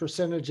costs as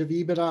percentage of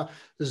EBITDA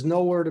is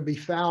nowhere to be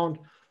found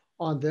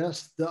on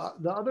this. The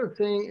other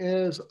thing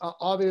is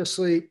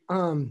obviously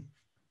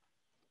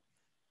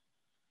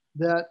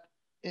that,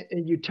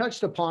 and you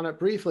touched upon it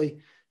briefly,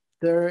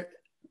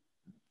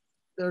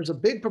 there's a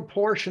big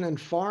proportion in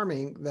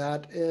farming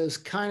that is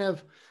kind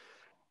of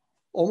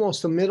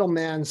almost a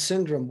middleman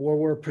syndrome where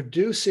we're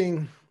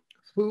producing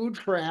food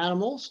for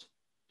animals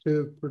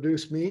to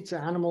produce meats,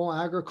 animal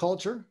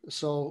agriculture,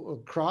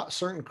 so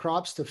certain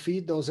crops to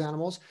feed those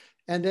animals.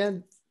 And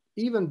then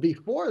even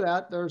before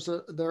that, there's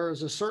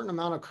a certain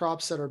amount of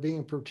crops that are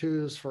being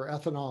produced for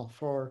ethanol,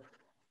 for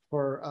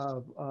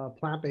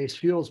plant-based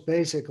fuels,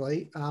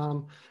 basically,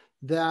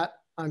 that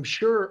I'm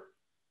sure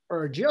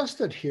are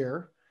adjusted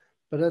here,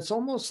 but it's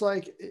almost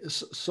like,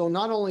 so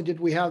not only did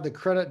we have the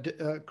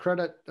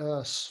credit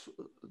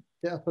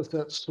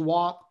deficit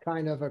swap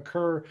kind of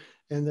occur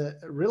in the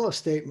real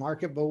estate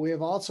market, but we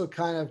have also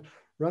kind of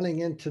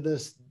running into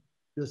this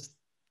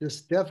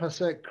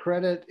deficit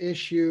credit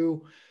issue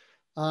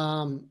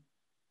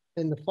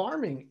in the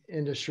farming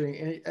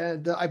industry.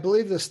 And I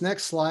believe this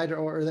next slide,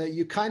 or that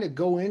you kind of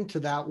go into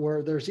that,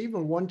 where there's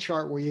even one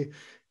chart where you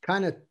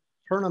kind of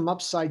turn them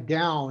upside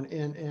down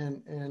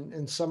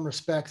in some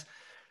respects.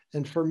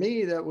 And for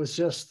me, that was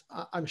just,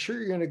 I'm sure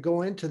you're going to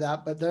go into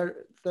that, but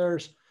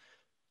there's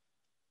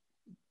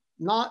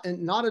not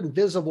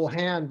invisible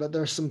hand, but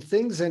there's some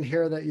things in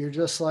here that you're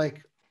just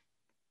like,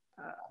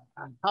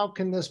 how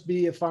can this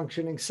be a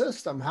functioning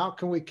system? How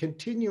can we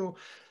continue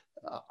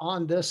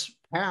on this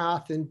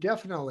path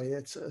indefinitely?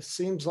 It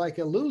seems like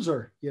a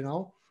loser, you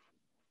know?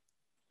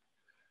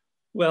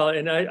 Well,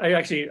 and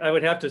I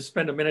would have to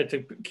spend a minute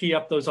to key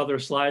up those other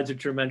slides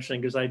that you're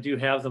mentioning, because I do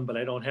have them, but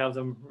I don't have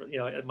them,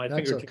 at my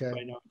fingertips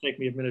right now. It'll take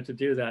me a minute to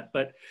do that.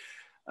 But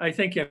I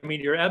think, I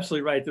mean, you're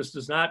absolutely right. This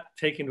does not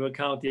take into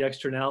account the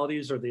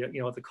externalities or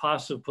the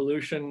costs of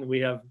pollution. We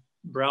have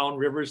brown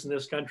rivers in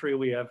this country.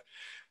 We have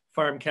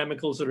farm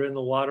chemicals that are in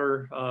the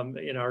water,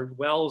 in our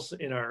wells,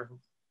 in our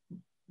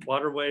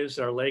waterways,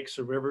 our lakes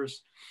or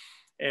rivers.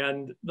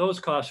 And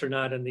those costs are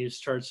not in these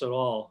charts at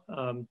all.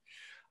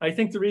 I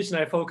think the reason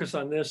I focus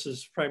on this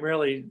is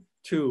primarily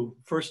two.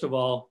 First of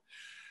all,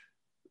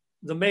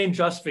 the main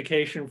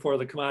justification for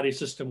the commodity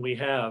system we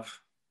have.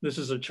 This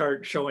is a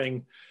chart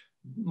showing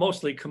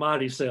mostly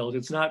commodity sales.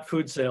 It's not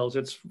food sales.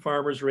 It's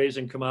farmers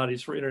raising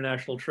commodities for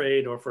international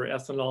trade or for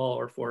ethanol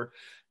or for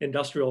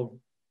industrial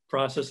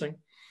processing.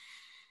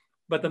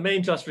 But the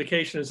main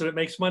justification is that it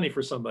makes money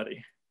for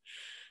somebody.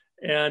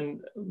 And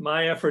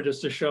my effort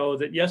is to show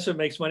that, yes, it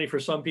makes money for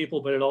some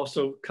people, but it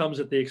also comes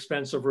at the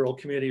expense of rural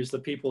communities, the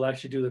people who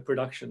actually do the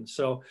production.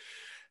 So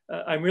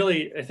I'm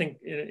really, I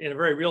think, in a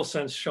very real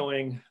sense,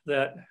 showing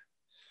that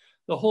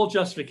the whole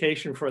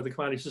justification for the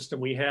commodity system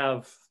we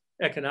have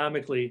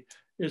economically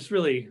is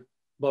really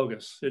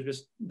bogus. It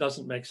just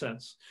doesn't make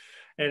sense.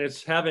 And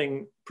it's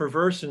having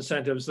perverse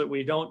incentives that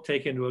we don't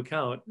take into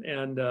account.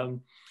 And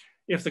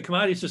if the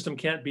commodity system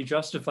can't be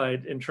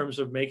justified in terms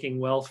of making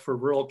wealth for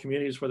rural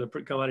communities where the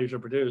commodities are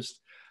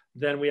produced,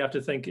 then we have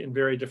to think in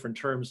very different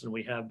terms than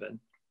we have been.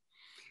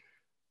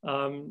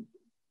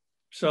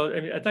 So I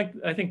mean,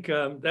 I think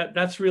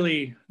that's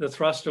really the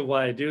thrust of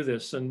why I do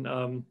this.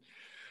 And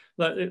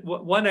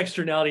one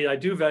externality I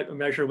do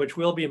measure, which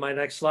will be my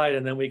next slide,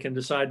 and then we can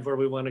decide where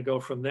we want to go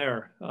from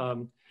there,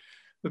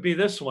 would be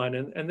this one.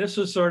 And this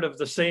is sort of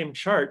the same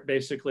chart,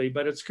 basically,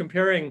 but it's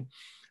comparing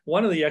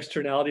one of the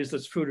externalities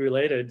that's food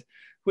related,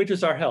 which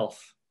is our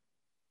health.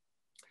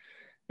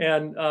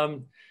 And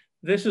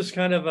this is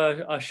kind of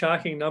a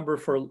shocking number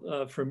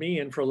for me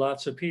and for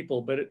lots of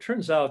people, but it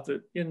turns out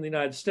that in the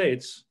United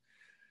States,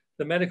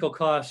 the medical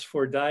costs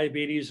for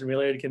diabetes and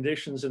related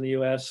conditions in the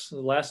US,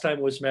 the last time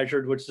it was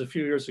measured, which is a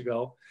few years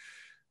ago,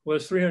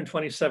 was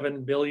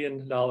 $327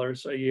 billion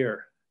a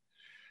year.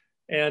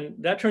 And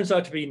that turns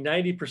out to be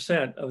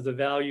 90% of the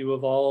value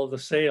of all the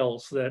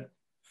sales that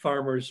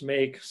farmers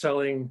make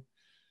selling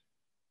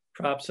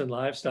crops and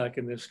livestock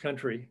in this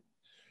country.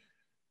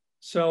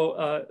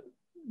 So,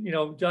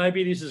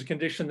 diabetes is a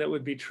condition that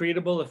would be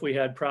treatable if we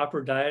had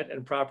proper diet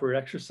and proper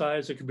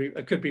exercise.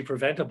 It could be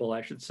preventable,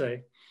 I should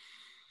say.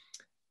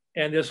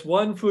 And this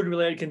one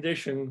food-related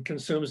condition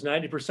consumes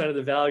 90% of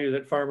the value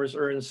that farmers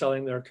earn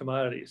selling their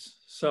commodities.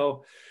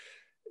 So,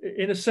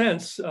 in a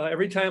sense,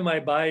 every time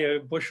I buy a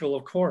bushel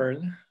of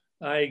corn,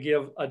 I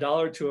give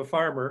 $1 to a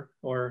farmer,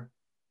 or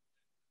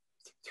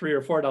 $3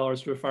 or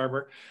 $4 to a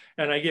farmer,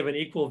 and I give an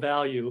equal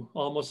value,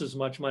 almost as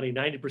much money,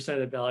 90% of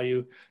the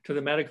value, to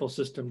the medical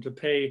system to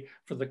pay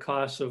for the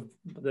costs of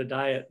the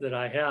diet that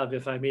I have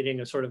if I'm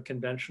eating a sort of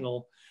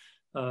conventional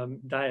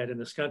diet in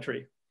this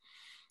country.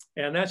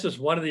 And that's just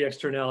one of the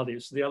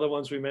externalities. The other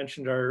ones we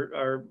mentioned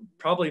are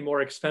probably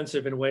more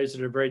expensive in ways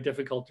that are very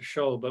difficult to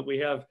show, but we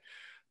have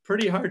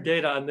pretty hard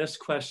data on this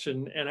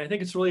question. And I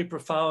think it's really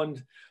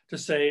profound to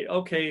say,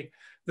 okay,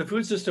 the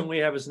food system we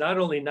have is not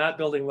only not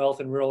building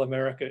wealth in rural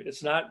America,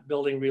 it's not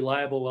building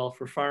reliable wealth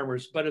for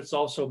farmers, but it's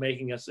also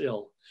making us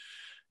ill.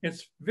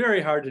 It's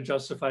very hard to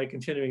justify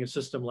continuing a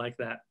system like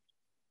that.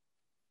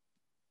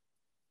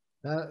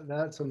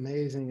 That's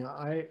amazing.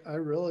 I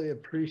really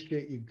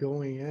appreciate you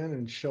going in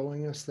and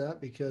showing us that,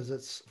 because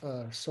it's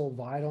so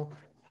vital.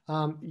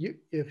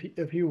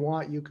 If you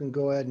want, you can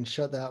go ahead and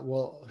shut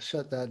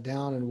that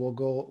down, and we'll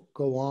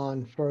go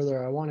on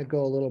further. I want to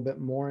go a little bit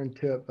more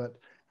into it, but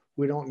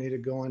we don't need to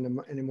go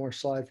into any more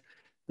slides.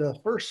 The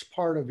first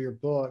part of your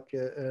book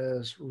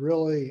is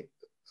really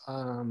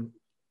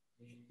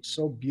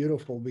so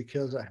beautiful,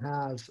 because it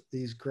has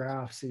these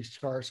graphs, these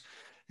charts.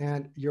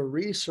 And your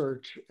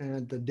research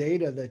and the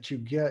data that you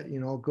get,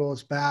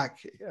 goes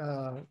back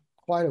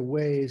quite a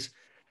ways.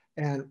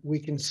 And we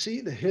can see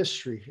the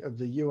history of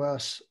the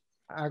U.S.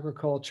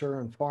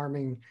 agriculture and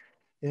farming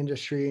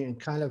industry, and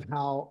kind of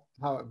how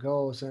it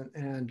goes.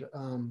 And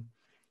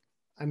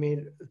I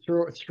mean,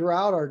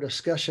 throughout our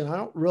discussion, I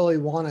don't really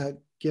want to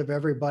give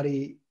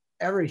everybody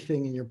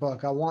everything in your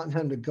book. I want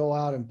them to go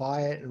out and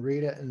buy it and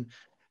read it and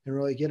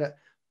really get it.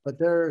 But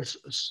there's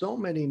so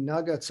many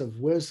nuggets of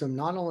wisdom,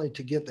 not only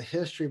to get the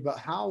history, but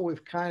how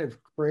we've kind of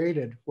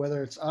created,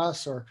 whether it's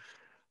us or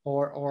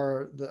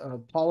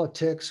the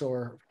politics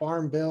or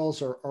farm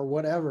bills or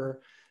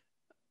whatever,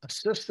 a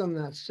system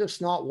that's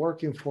just not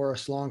working for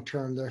us long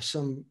term. There's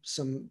some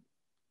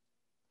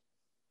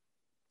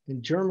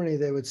in Germany,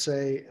 they would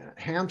say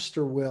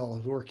hamster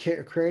wheel. We're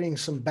creating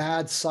some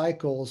bad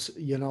cycles,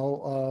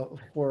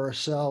 for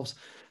ourselves,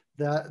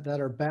 that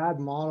are bad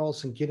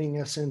models and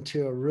getting us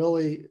into a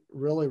really,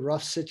 really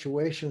rough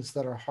situations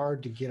that are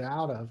hard to get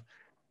out of.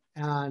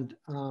 And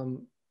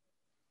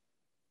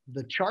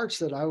the charts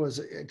that I was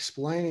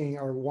explaining,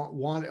 or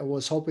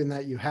was hoping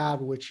that you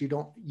had, which you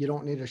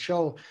don't need to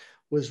show,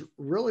 was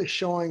really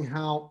showing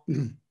how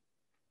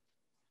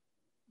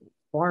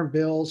farm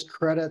bills,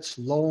 credits,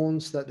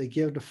 loans that they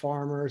give to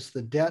farmers,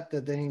 the debt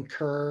that they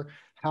incur,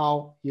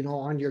 how,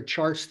 on your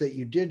charts that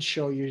you did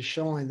show, you're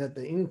showing that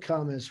the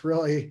income is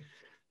really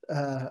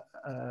the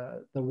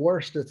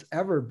worst it's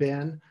ever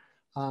been.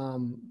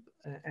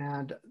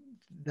 And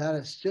that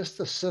is just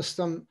a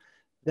system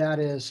that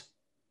is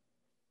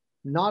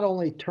not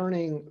only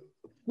turning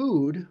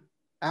food,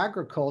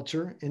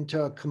 agriculture,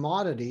 into a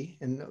commodity.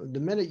 And the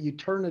minute you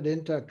turn it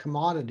into a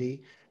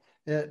commodity,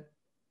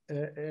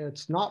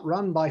 it's not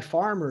run by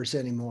farmers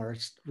anymore.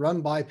 It's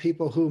run by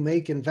people who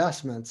make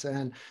investments,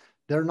 and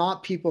they're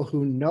not people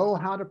who know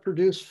how to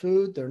produce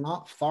food. They're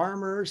not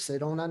farmers. They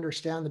don't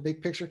understand the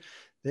big picture.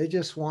 They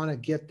just want to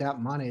get that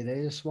money.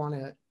 They just want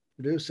to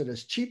produce it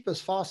as cheap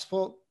as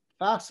possible,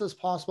 fast as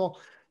possible.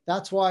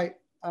 That's why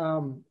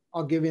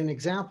I'll give you an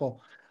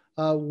example.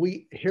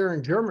 We here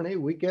in Germany,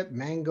 we get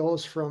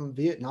mangoes from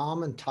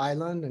Vietnam and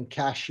Thailand, and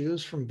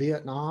cashews from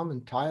Vietnam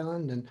and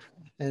Thailand,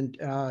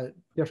 and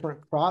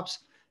different crops.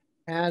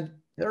 And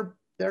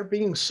they're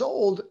being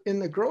sold in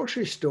the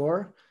grocery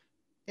store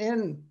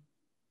in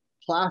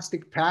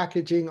plastic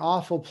packaging,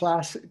 awful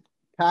plastic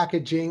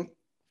packaging,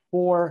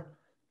 for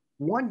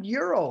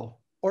 €1,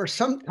 or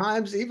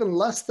sometimes even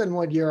less than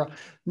 €1.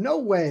 No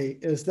way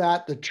is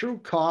that the true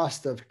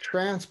cost of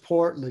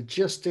transport,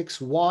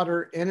 logistics,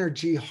 water,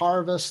 energy,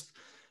 harvest,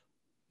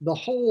 the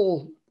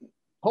whole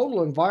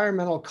total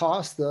environmental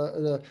cost,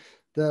 the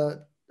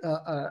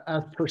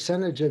as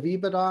percentage of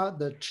EBITDA,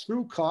 the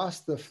true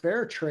cost, the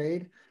fair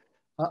trade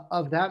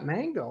of that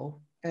mango.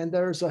 And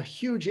there's a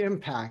huge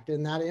impact,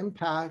 and that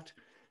impact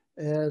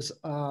is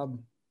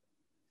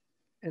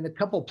in a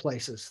couple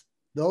places: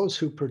 those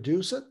who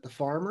produce it, the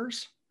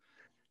farmers,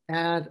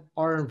 and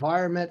our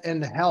environment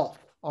and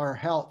our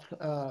health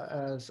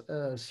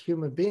as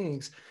human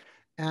beings.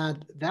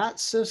 And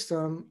that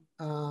system,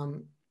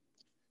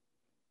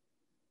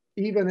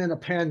 even in a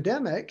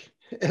pandemic,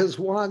 is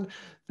one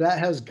that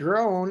has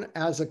grown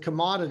as a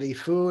commodity.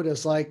 Food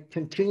is like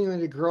continuing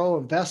to grow.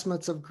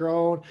 Investments have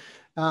grown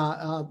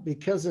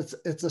because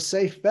it's a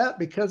safe bet,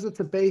 because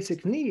it's a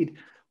basic need.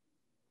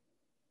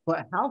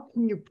 But how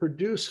can you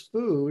produce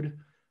food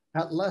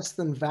at less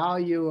than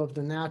value of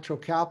the natural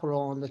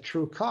capital and the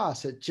true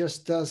cost? It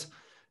just does.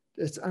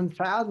 It's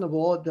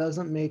unfathomable. It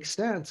doesn't make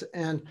sense.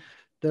 And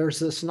there's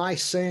this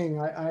nice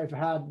saying. I've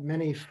had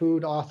many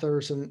food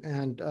authors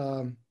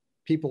and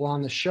people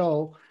on the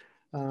show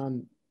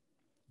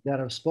that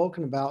have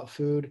spoken about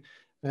food,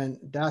 and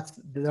that's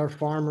their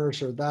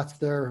farmers, or that's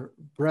their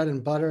bread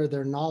and butter,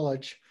 their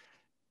knowledge.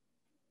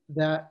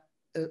 That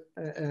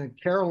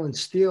Carolyn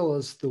Steele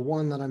is the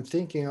one that I'm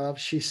thinking of.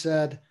 She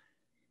said,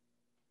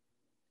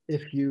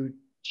 if you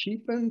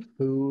cheapen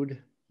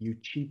food, you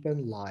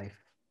cheapen life.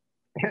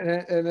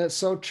 And it's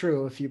so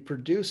true. If you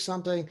produce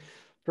something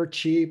for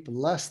cheap,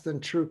 less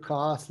than true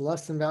cost,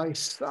 less than value,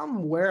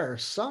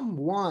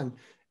 someone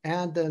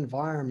and the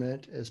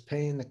environment is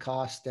paying the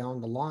cost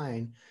down the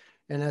line.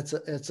 and it's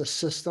a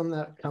system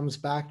that comes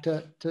back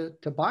to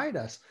bite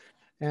us.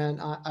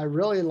 And I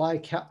really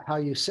like how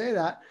you say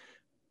that,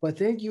 but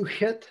then you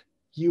hit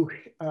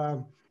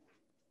the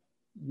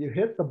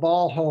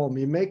ball home,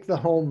 you make the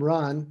home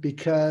run,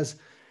 because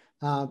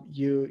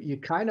you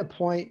kind of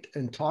point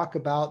and talk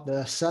about the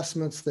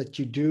assessments that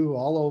you do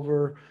all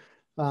over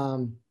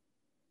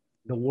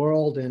the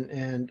world,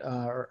 and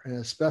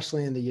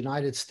especially in the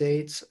United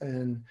States.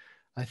 And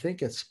I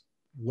think it's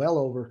well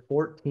over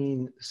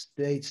 14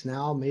 states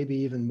now, maybe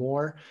even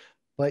more.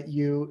 But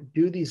you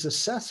do these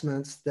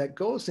assessments that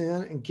goes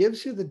in and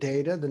gives you the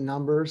data, the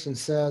numbers, and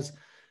says,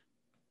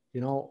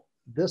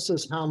 this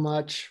is how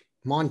much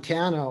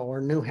Montana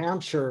or New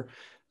Hampshire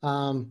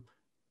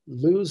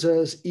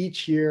loses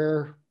each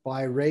year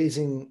by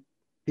raising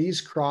these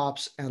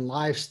crops and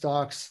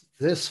livestock,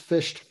 this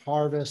fish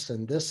harvest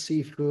and this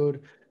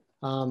seafood.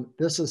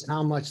 This is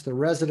how much the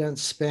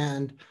residents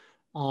spend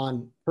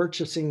on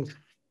purchasing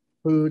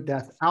food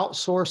that's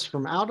outsourced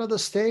from out of the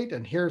state.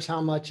 And here's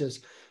how much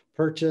is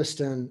purchased,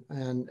 and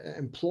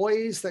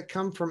employees that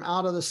come from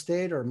out of the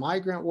state, or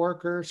migrant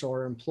workers,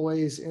 or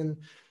employees in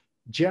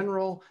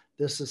general.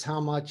 This is how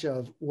much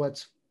of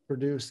what's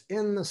produced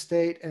in the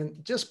state, and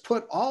just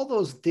put all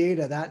those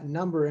data, that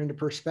number, into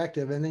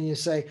perspective. And then you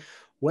say,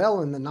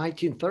 well, in the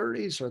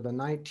 1930s or the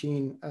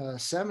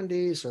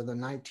 1970s or the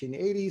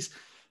 1980s,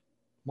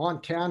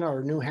 Montana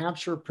or New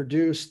Hampshire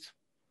produced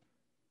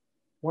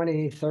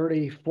 20,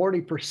 30,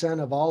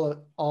 40% of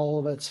all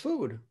of its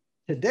food.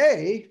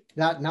 Today,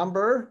 that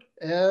number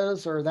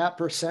is, or that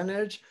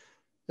percentage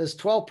is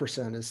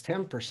 12%, is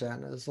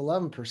 10%, is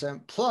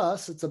 11%.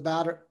 Plus, it's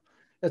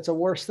a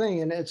worse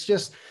thing. And it's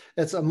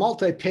a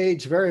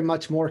multi-page, very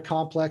much more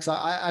complex.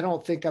 I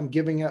don't think I'm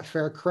giving it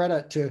fair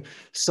credit to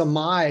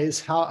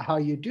surmise how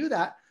you do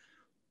that.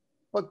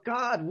 But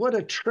God, what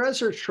a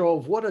treasure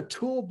trove, what a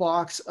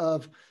toolbox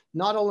of,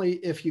 not only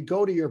if you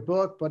go to your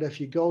book, but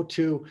if you go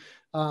to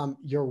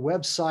your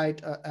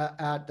website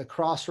at the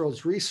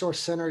Crossroads Resource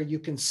Center, you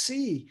can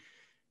see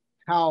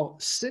how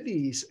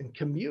cities and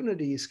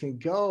communities can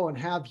go and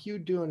have you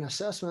do an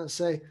assessment and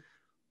say,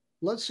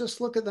 let's just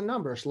look at the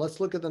numbers. Let's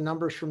look at the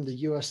numbers from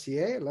the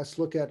USDA. Let's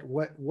look at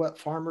what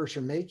farmers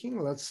are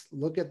making. Let's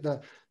look at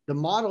the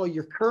model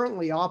you're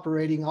currently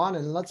operating on,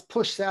 and let's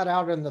push that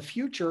out in the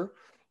future,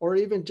 or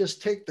even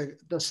just take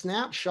the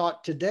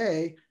snapshot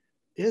today.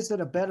 Is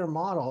it a better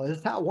model?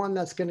 Is that one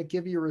that's going to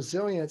give you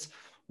resilience?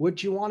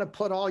 Would you want to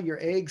put all your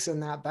eggs in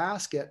that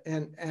basket?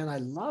 And I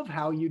love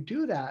how you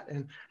do that.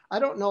 And I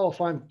don't know if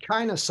I'm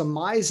kind of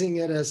surmising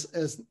it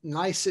as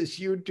nice as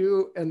you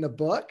do in the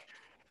book,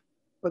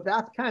 but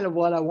that's kind of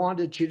what I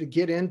wanted you to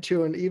get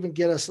into, and even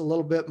get us a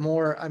little bit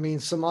more. I mean,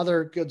 some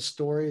other good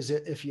stories,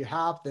 if you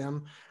have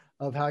them,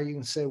 of how you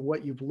can say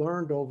what you've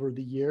learned over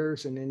the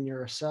years and in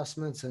your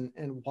assessments,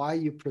 and why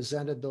you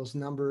presented those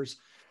numbers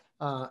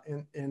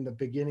in the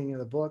beginning of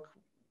the book.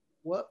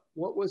 What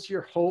was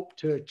your hope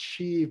to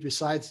achieve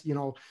besides,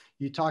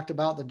 you talked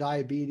about the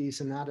diabetes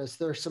and that? Is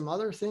there some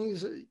other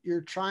things that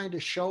you're trying to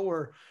show,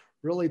 or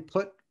really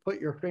put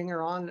your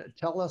finger on,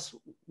 tell us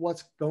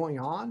what's going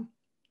on?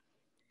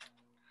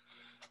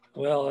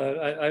 Well,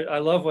 I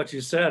love what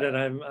you said,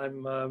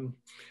 and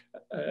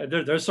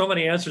there's so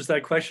many answers to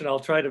that question. I'll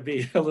try to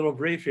be a little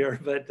brief here,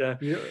 but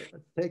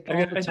take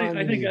all the time.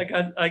 I think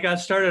I got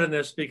started on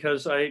this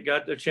because I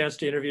got a chance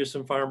to interview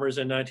some farmers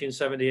in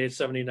 1978,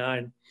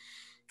 79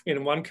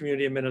 in one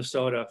community in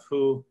Minnesota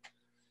who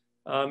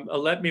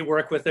let me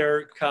work with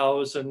their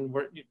cows and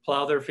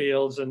plow their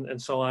fields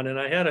and so on. And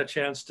I had a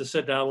chance to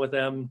sit down with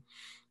them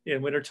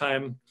in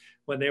wintertime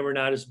when they were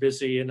not as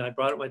busy, and I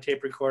brought up my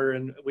tape recorder,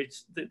 and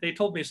they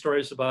told me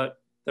stories about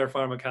their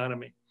farm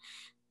economy.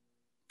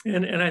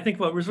 And I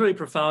think what was really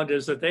profound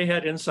is that they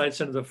had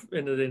insights into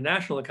the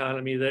national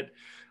economy that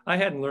I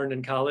hadn't learned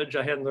in college.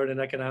 I hadn't learned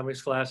in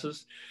economics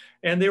classes,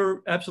 and they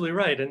were absolutely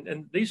right.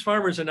 And these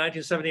farmers in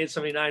 1978,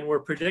 79 were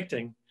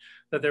predicting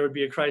that there would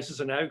be a crisis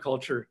in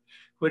agriculture,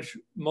 which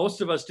most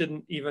of us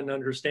didn't even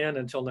understand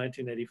until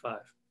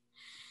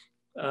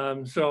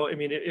 1985. So, I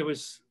mean, it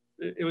was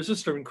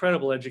just an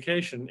incredible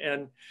education.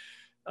 And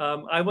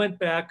I went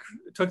back,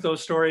 took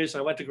those stories,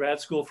 I went to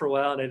grad school for a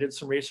while, and I did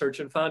some research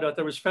and found out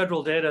there was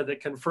federal data that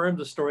confirmed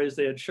the stories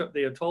they had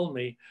told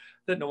me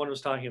that no one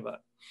was talking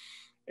about.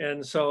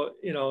 And so,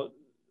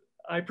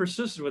 I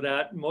persisted with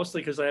that,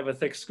 mostly because I have a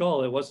thick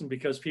skull. It wasn't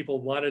because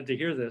people wanted to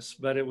hear this,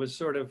 but it was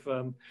sort of,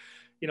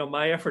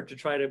 my effort to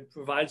try to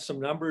provide some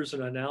numbers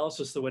and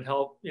analysis that would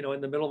help,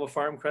 in the middle of a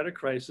farm credit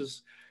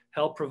crisis,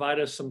 help provide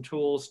us some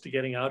tools to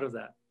getting out of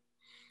that.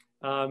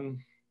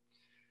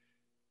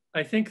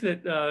 I think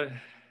that,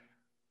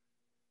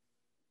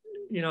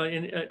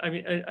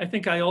 I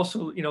think I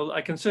also,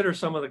 I consider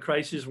some of the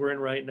crises we're in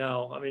right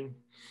now. I mean,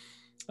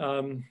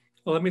 well,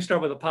 let me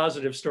start with a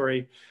positive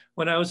story.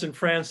 When I was in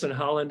France and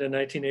Holland in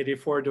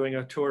 1984 doing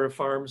a tour of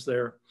farms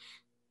there,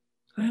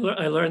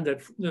 I learned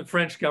that the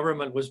French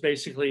government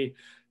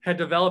had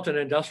developed an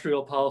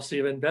industrial policy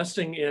of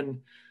investing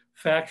in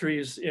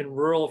factories in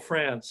rural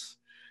France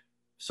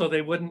so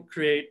they wouldn't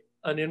create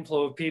an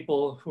inflow of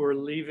people who are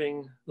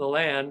leaving the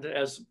land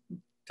as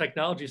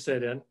technology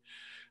set in.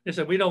 They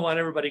said, we don't want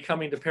everybody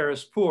coming to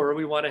Paris poor.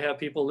 We want to have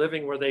people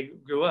living where they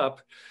grew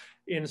up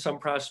in some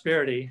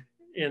prosperity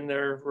in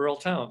their rural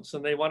towns.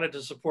 And they wanted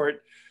to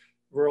support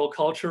rural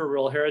culture,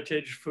 rural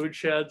heritage, food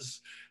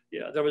sheds.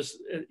 Yeah, there was,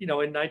 in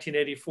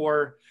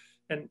 1984,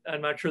 and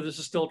I'm not sure this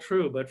is still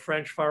true, but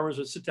French farmers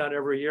would sit down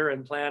every year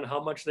and plan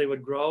how much they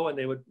would grow, and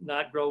they would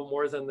not grow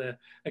more than the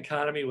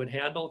economy would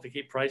handle to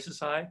keep prices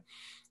high.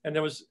 And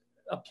there was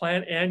a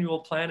annual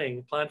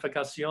planning,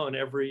 planification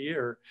every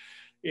year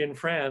in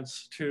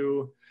France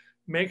to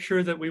make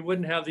sure that we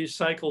wouldn't have these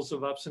cycles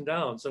of ups and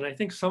downs. And I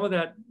think some of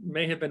that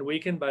may have been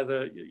weakened by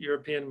the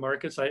European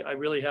markets. I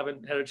really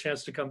haven't had a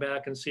chance to come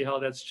back and see how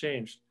that's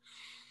changed.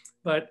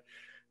 But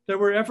there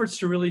were efforts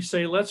to really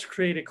say, let's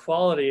create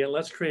equality and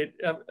let's create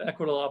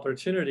equitable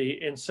opportunity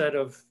instead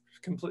of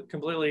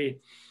completely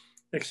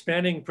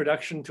expanding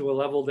production to a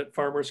level that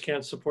farmers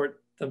can't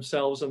support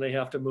themselves and they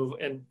have to move,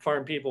 and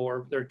farm people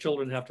or their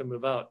children have to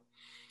move out.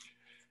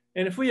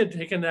 And if we had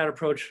taken that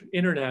approach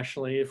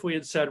internationally, if we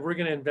had said, we're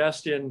going to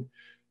invest in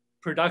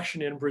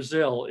production in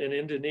Brazil, in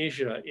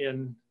Indonesia,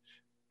 in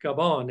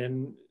Gabon,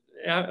 and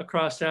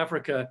across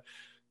Africa,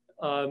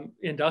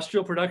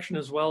 industrial production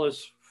as well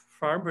as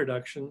farm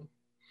production,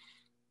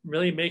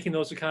 really making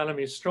those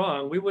economies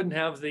strong, we wouldn't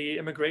have the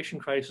immigration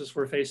crisis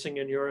we're facing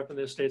in Europe and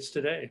the States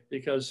today,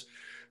 because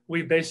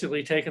we've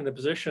basically taken the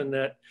position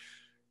that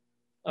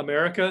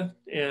America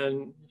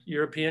and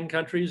European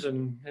countries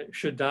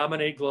should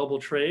dominate global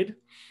trade,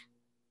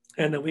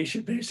 and that we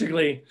should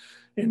basically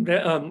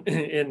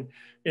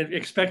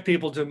expect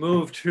people to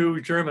move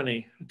to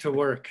Germany to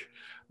work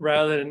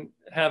rather than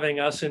having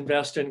us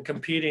invest in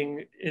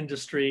competing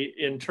industry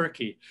in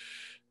Turkey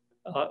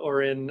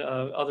or in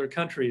other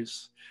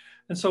countries.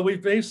 And so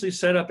we've basically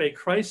set up a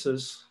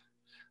crisis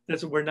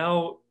that we're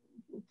now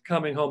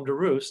coming home to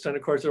roost. And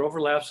of course, it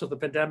overlaps with the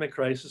pandemic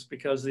crisis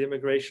because the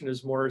immigration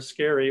is more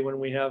scary when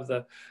we have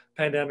the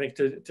pandemic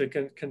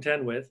to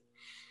contend with.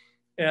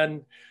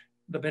 And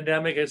the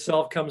pandemic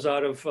itself comes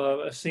out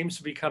of, seems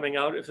to be coming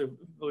out, if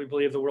we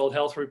believe the World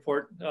Health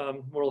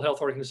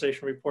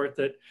Organization report,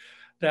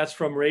 that's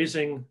from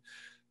raising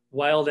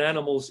wild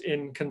animals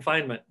in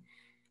confinement.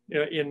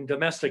 In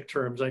domestic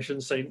terms, I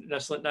shouldn't say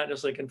not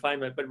necessarily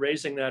confinement, but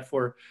raising that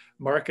for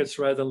markets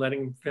rather than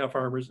letting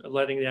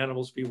the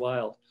animals be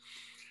wild.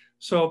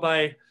 So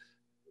by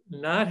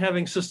not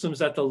having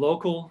systems at the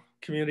local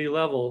community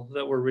level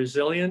that were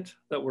resilient,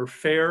 that were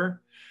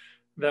fair,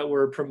 that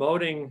were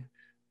promoting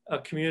a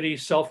community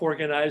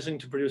self-organizing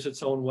to produce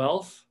its own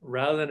wealth,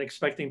 rather than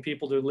expecting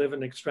people to live in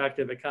an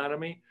extractive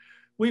economy,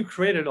 we've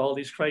created all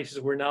these crises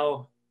we're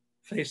now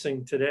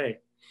facing today.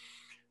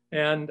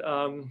 And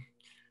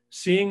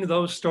seeing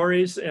those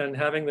stories and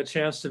having the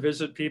chance to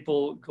visit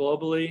people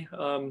globally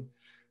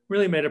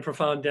really made a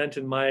profound dent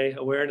in my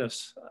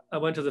awareness. I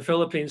went to the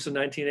Philippines in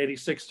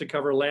 1986 to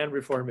cover land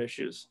reform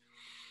issues.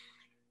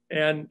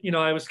 And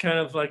I was kind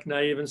of like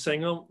naive and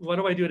saying, oh, what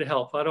do I do to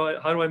help? How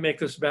do I make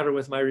this better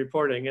with my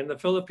reporting? And the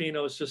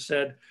Filipinos just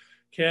said,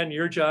 Ken,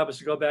 your job is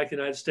to go back to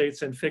the United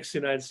States and fix the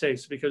United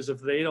States, because if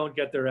they don't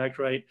get their act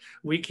right,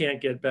 we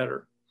can't get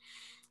better.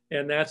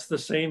 And that's the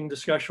same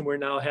discussion we're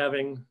now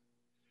having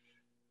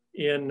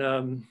in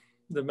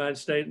the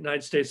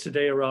United States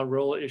today around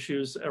rural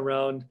issues,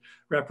 around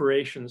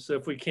reparations. So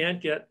if we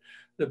can't get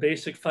the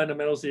basic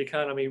fundamentals of the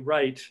economy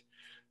right,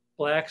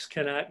 Blacks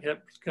cannot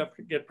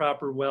get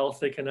proper wealth.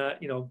 They cannot,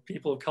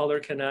 people of color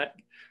cannot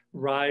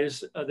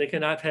rise. They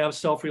cannot have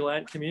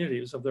self-reliant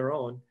communities of their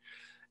own.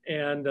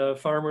 And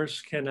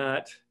farmers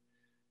cannot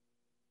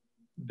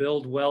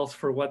build wealth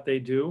for what they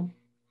do.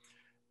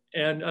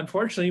 And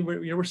unfortunately,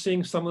 we're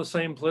seeing some of the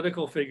same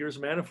political figures.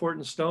 Manafort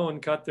and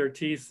Stone cut their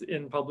teeth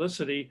in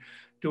publicity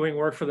doing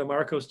work for the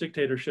Marcos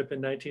dictatorship in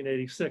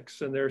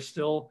 1986. And they're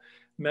still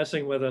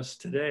messing with us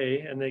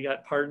today. And they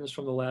got pardons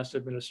from the last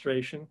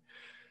administration.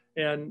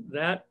 And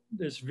that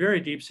is very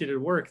deep-seated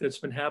work that's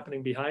been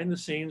happening behind the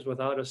scenes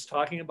without us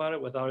talking about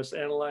it, without us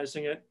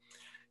analyzing it,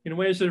 in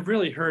ways that have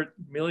really hurt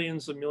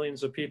millions and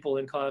millions of people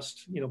and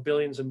cost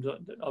billions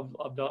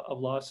of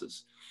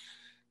losses.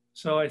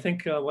 So I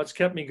think what's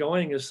kept me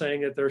going is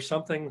saying that there's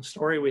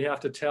story we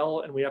have to tell,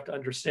 and we have to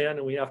understand,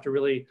 and we have to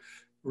really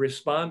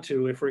respond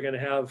to if we're going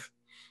to have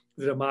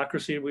the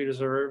democracy we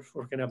deserve, if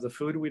we're going to have the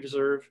food we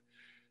deserve,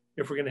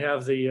 if we're going to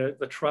have the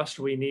trust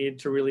we need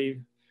to really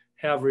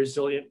have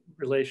resilient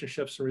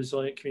relationships and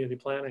resilient community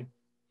planning.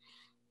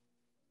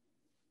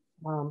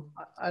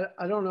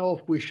 I don't know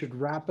if we should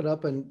wrap it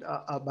up and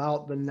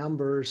about the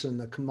numbers and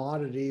the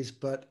commodities,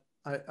 but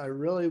I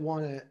really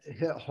want to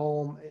hit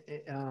home.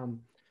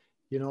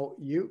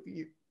 You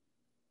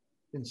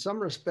in some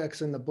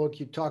respects in the book,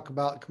 you talk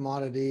about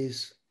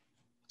commodities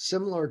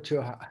similar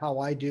to how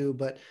I do,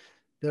 but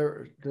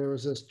there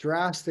was this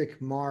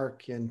drastic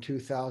mark in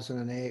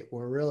 2008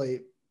 where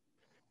really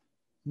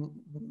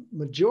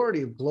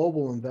majority of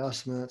global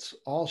investments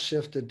all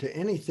shifted to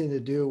anything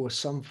to do with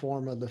some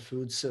form of the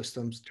food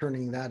systems,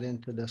 turning that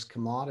into this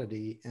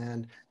commodity.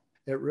 And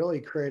it really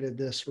created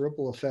this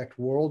ripple effect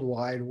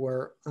worldwide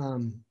where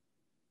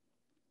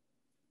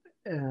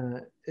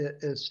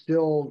it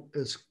still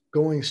is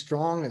going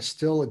strong. It's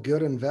still a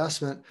good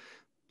investment,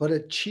 but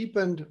it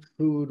cheapened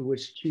food,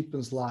 which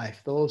cheapens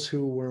life. Those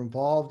who were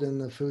involved in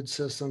the food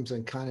systems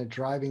and kind of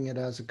driving it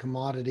as a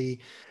commodity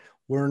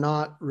were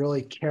not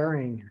really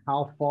caring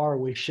how far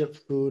we shipped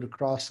food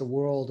across the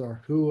world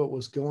or who it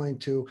was going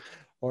to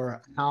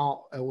or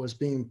how it was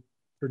being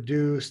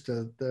produced,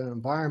 the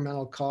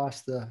environmental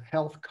costs, the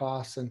health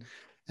costs, and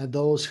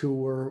those who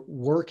were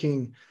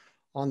working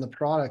on the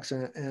products.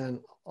 And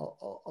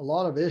a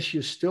lot of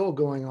issues still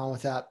going on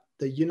with that.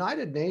 The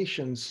United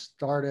Nations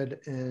started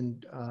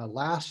in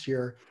last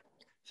year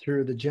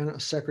through the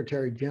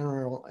Secretary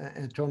General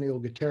Antonio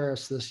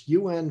Guterres, this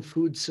UN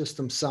Food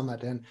System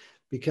Summit. And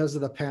because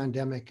of the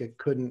pandemic, it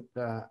couldn't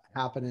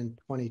happen in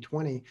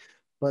 2020.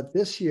 But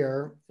this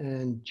year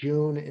in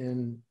June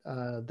in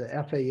the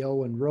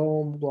FAO in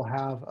Rome, we'll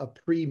have a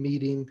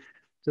pre-meeting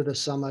to the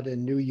summit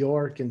in New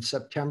York. In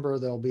September,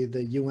 there'll be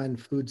the UN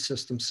Food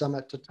System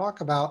Summit to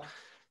talk about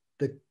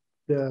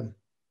the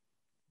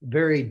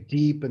very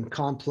deep and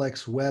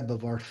complex web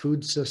of our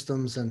food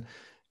systems and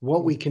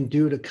what we can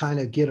do to kind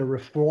of get a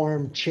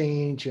reform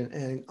change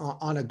and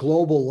on a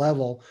global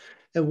level,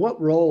 and what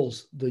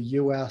roles the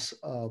U.S.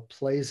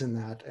 plays in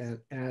that.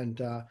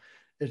 And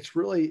it's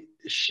really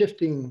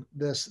shifting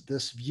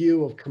this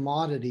view of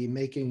commodity,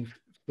 making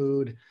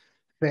food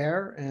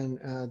fair, and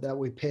that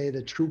we pay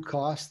the true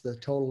cost, the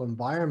total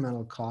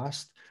environmental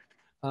cost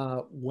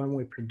when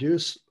we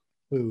produce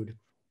food.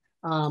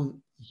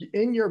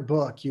 In your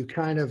book, you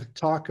kind of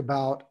talk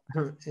about,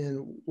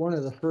 in one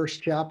of the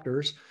first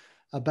chapters,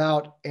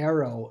 about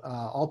AERO,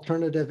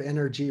 Alternative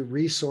Energy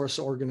Resource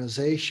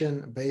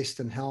Organization,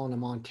 based in Helena,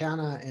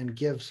 Montana, and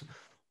gives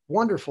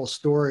wonderful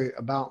story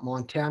about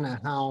Montana,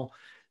 how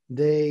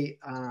they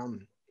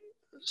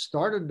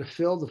started to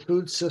fill the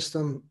food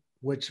system,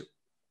 which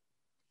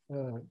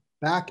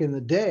back in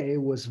the day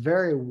was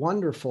very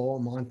wonderful.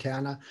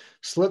 Montana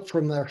slipped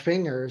from their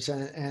fingers,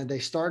 and they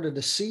started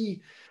to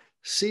see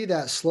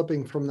that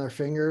slipping from their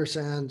fingers,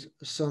 and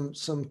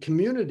some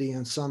community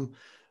and some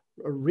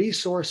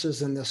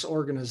resources in this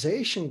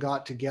organization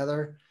got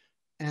together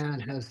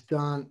and has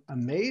done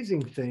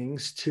amazing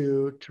things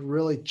to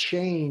really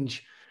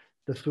change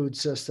the food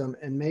system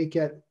and make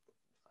it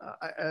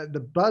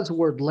the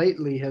buzzword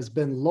lately has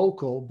been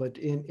local, but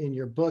in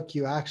your book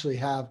you actually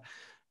have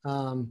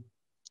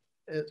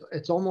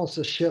it's almost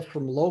a shift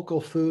from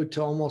local food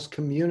to almost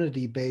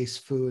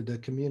community-based food, the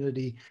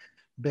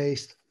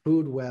community-based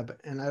food web.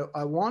 And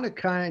I want to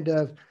kind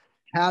of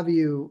have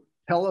you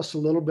tell us a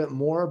little bit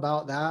more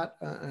about that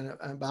and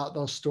about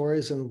those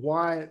stories and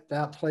why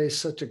that plays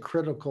such a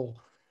critical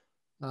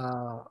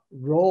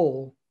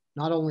role,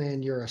 not only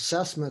in your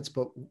assessments,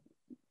 but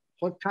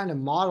what kind of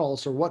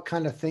models or what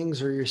kind of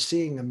things are you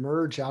seeing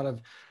emerge out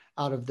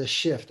of this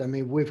shift? I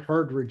mean, we've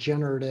heard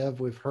regenerative,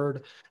 we've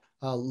heard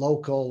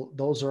local,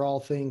 those are all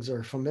things that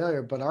are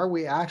familiar, but are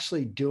we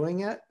actually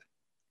doing it?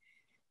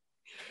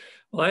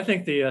 Well, I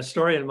think the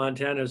story in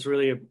Montana is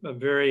really a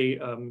very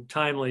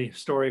timely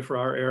story for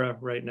our era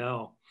right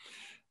now.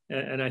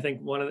 And I think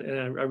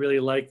and I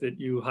really like that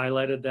you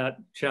highlighted that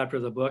chapter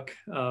of the book.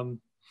 And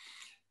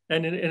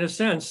in a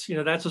sense,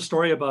 that's a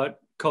story about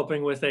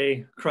coping with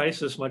a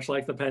crisis, much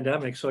like the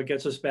pandemic. So it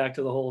gets us back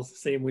to the whole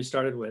theme we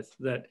started with,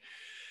 that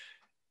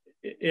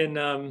in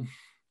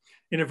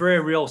a very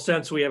real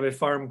sense, we have a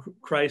farm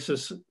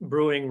crisis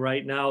brewing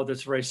right now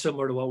that's very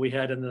similar to what we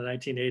had in the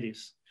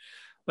 1980s.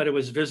 But it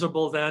was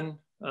visible then.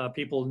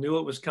 People knew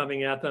it was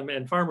coming at them,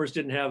 and farmers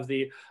didn't have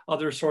the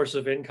other source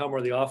of income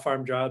or the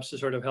off-farm jobs to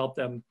sort of help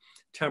them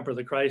temper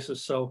the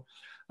crisis. So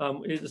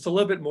it's a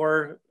little bit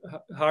more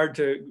hard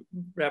to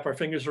wrap our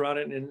fingers around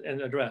it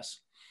and address.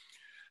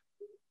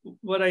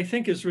 What I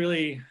think is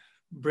really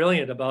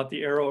brilliant about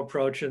the AERO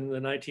approach in the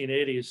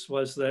 1980s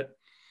was that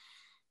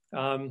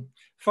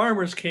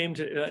farmers came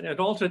to an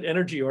alternate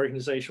energy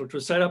organization, which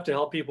was set up to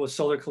help people with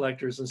solar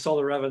collectors and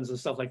solar ovens and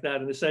stuff like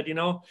that. And they said,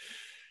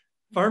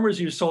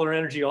 farmers use solar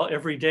energy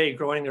every day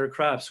growing their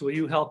crops. Will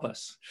you help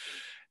us?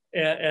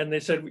 And they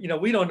said,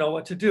 we don't know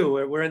what to do.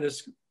 We're in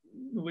this,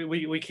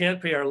 we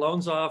can't pay our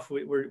loans off.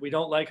 We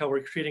don't like how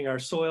we're treating our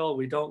soil.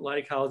 We don't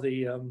like how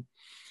the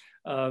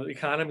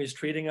economy is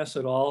treating us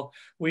at all.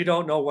 We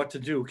don't know what to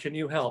do. Can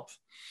you help?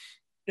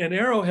 And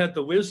AERO had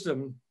the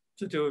wisdom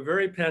to do a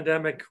very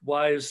pandemic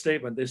wise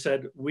statement. They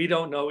said, we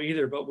don't know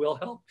either, but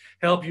we'll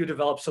help you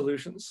develop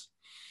solutions.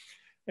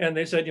 And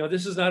they said,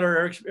 this is not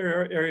our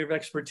area of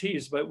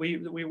expertise, but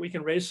we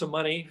can raise some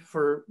money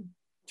for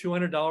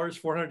 $200,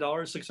 $400,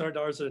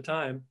 $600 at a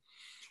time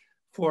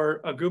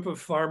for a group of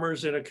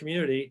farmers in a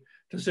community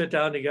to sit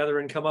down together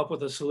and come up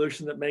with a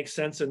solution that makes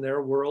sense in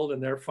their world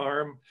and their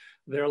farm,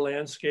 their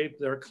landscape,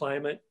 their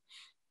climate.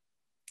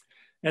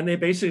 And they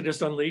basically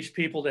just unleashed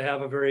people to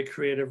have a very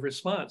creative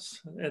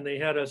response. And they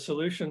had a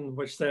solution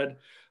which said,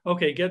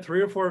 okay, get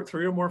three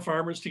or more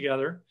farmers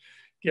together,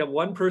 get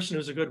one person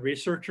who's a good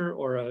researcher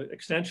or an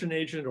extension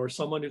agent or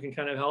someone who can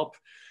kind of help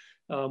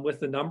with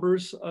the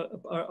numbers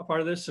a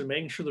part of this, and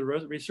making sure the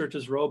research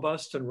is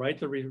robust and write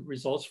the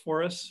results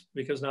for us,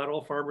 because not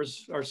all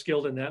farmers are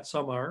skilled in that.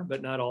 Some are,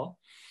 but not all.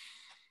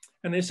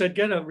 And they said,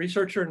 get a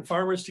researcher and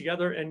farmers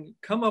together and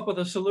come up with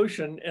a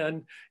solution.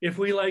 And if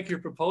we like your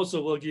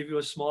proposal, we'll give you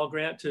a small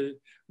grant to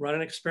run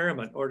an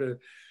experiment or to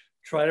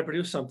try to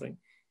produce something.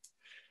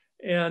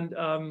 And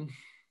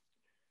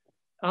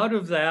out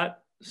of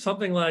that,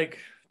 something like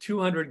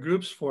 200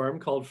 groups formed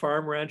called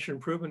Farm Ranch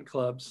Improvement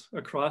Clubs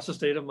across the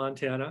state of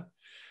Montana,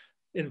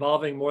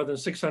 involving more than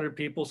 600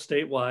 people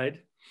statewide.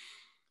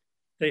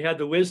 They had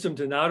the wisdom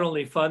to not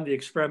only fund the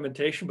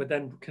experimentation, but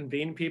then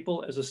convene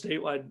people as a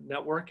statewide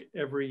network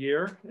every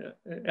year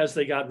as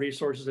they got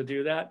resources to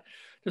do that,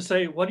 to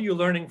say, what are you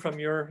learning from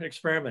your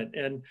experiment?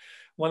 And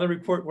one of the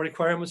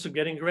requirements of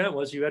getting a grant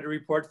was you had to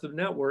report to the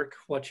network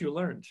what you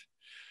learned.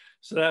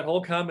 So that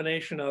whole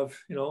combination of,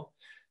 you know,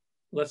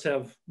 let's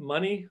have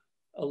money,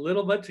 a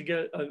little bit to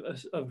get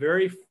a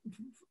very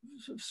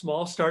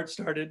small start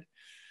started.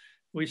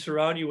 We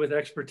surround you with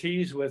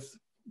expertise, with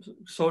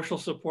social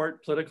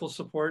support, political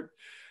support,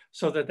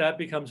 so that that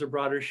becomes a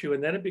broader issue.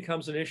 And then it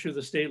becomes an issue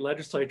the state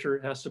legislature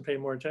has to pay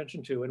more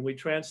attention to. And we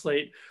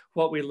translate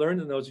what we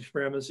learned in those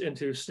experiments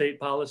into state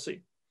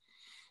policy.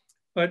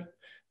 But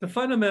the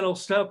fundamental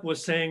step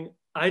was saying,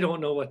 I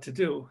don't know what to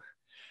do.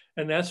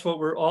 And that's what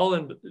we're all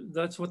in,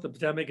 that's what the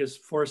pandemic has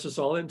forced us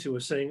all into,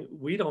 is saying,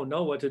 we don't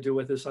know what to do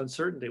with this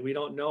uncertainty. We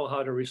don't know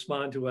how to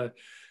respond to a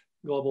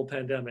global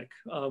pandemic.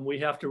 We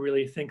have to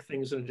really think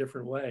things in a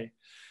different way.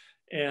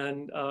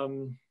 And I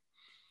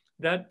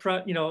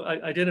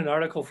did an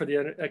article for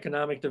the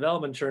Economic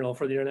Development Journal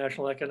for the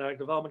International Economic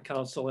Development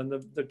Council. And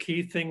the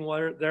key thing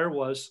there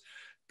was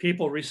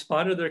people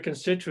responded to their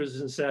constituents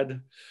and said,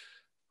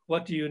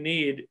 what do you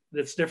need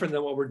that's different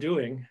than what we're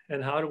doing?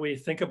 And how do we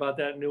think about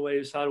that in new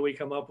ways? How do we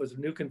come up with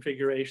new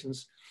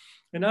configurations?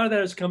 And out of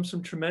that has come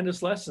some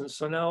tremendous lessons.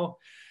 So now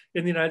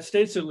in the United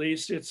States, at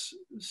least, it's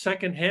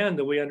secondhand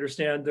that we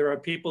understand there are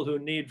people who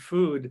need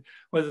food,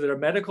 whether they're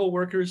medical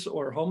workers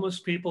or homeless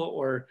people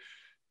or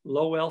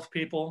low wealth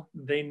people.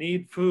 They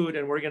need food,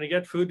 and we're going to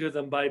get food to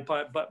them by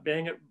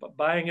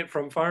buying it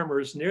from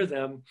farmers near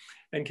them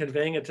and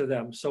conveying it to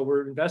them. So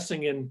we're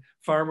investing in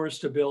farmers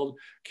to build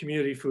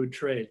community food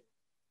trade.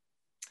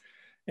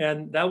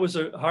 And that was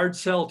a hard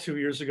sell 2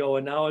 years ago.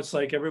 And now it's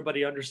like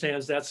everybody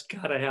understands that's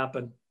got to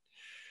happen.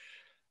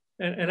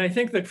 And I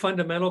think the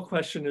fundamental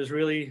question is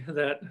really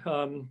that,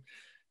 the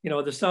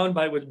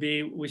soundbite would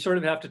be, we sort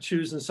of have to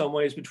choose in some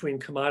ways between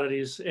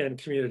commodities and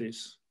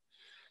communities.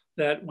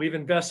 That we've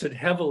invested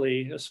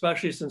heavily,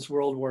 especially since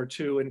World War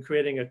II, in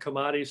creating a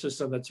commodity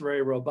system that's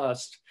very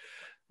robust,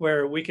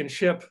 where we can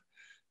ship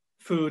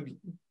food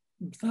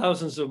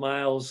thousands of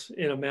miles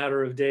in a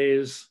matter of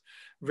days,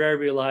 very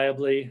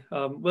reliably.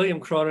 William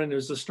Cronin,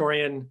 who's a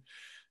historian,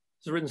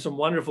 has written some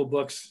wonderful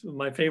books.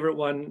 My favorite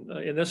one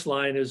in this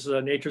line is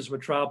Nature's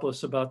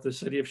Metropolis, about the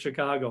city of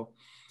Chicago,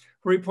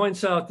 where he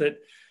points out that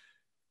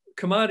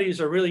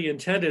commodities are really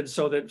intended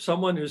so that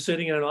someone who's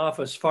sitting in an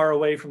office far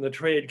away from the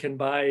trade can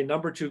buy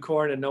number 2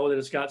 corn and know that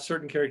it's got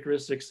certain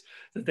characteristics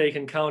that they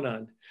can count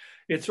on.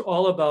 It's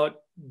all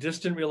about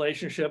distant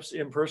relationships,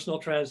 impersonal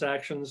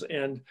transactions,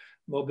 and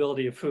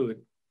mobility of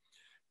food.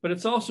 But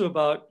it's also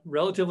about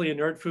relatively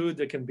inert food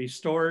that can be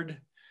stored,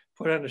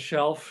 put on a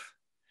shelf,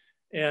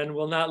 and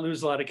will not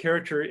lose a lot of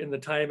character in the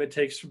time it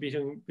takes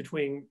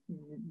between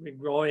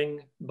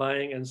growing,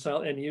 buying,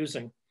 and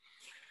using.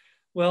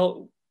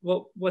 Well,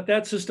 what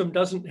that system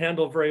doesn't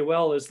handle very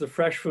well is the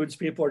fresh foods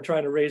people are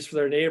trying to raise for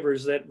their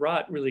neighbors that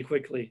rot really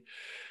quickly.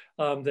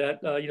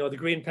 The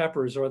green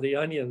peppers or the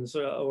onions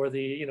or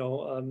the,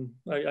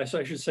 I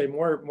should say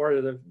more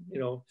of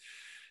the,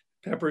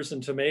 peppers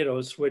and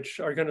tomatoes,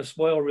 which are going to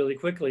spoil really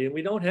quickly. And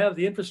we don't have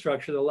the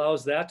infrastructure that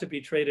allows that to be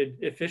traded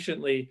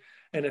efficiently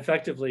and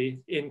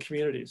effectively in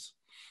communities.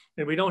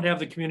 And we don't have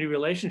the community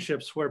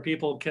relationships where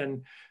people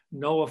can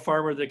know a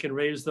farmer that can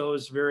raise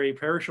those very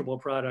perishable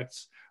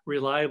products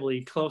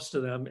reliably close to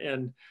them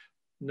and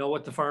know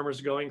what the farmer's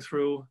going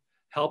through,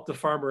 help the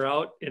farmer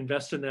out,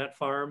 invest in that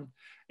farm,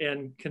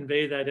 and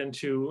convey that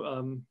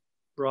into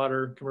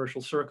broader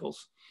commercial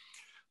circles.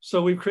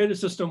 So we've created a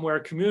system where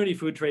community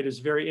food trade is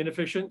very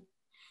inefficient.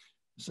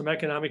 Some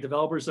economic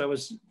developers I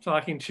was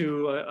talking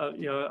to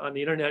on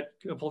the internet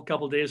a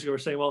couple of days ago were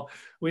saying, well,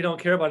 we don't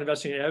care about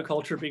investing in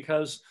agriculture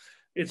because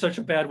it's such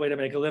a bad way to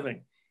make a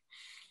living.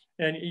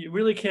 And you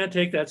really can't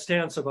take that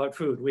stance about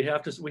food. We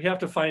have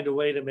to find a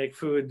way to make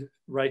food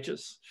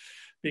righteous,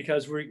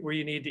 because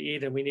we need to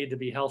eat and we need to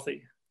be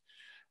healthy.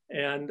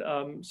 And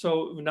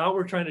so now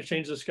we're trying to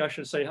change the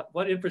discussion and say,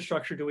 what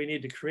infrastructure do we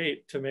need to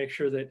create to make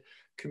sure that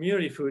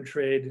community food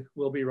trade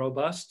will be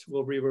robust,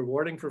 will be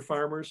rewarding for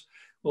farmers,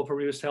 will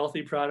produce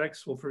healthy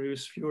products, will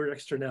produce fewer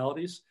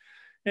externalities.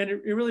 And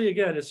it really,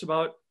 again, it's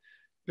about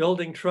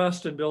building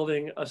trust and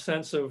building a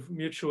sense of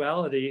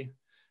mutuality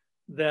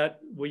that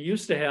we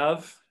used to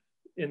have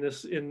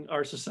in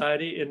our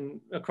society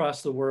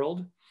across the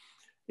world.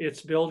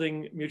 It's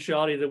building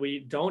mutuality that we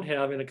don't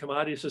have in a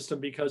commodity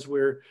system because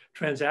we're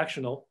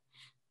transactional.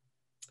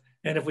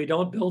 And if we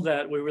don't build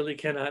that, we really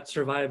cannot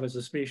survive as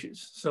a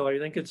species. So I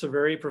think it's a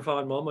very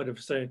profound moment of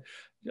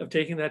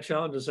taking that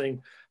challenge and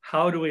saying,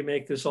 how do we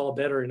make this all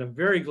better in a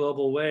very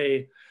global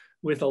way,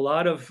 with a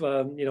lot of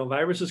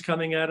viruses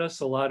coming at us,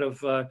 a lot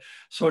of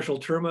social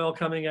turmoil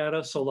coming at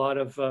us, a lot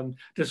of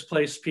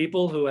displaced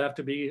people who have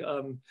to be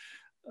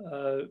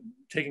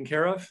taken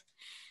care of,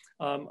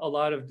 a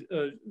lot of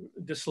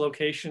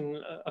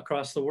dislocation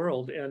across the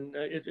world. And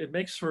it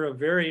makes for a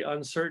very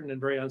uncertain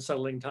and very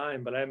unsettling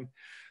time. But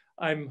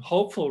I'm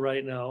hopeful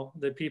right now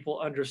that people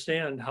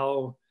understand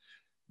how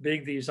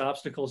big these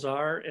obstacles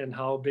are and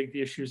how big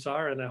the issues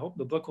are. And I hope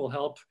the book will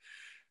help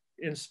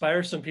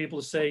inspire some people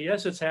to say,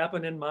 yes, it's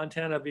happened in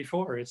Montana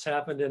before. It's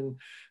happened in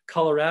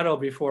Colorado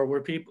before,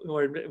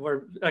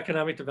 where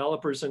economic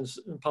developers and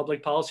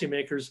public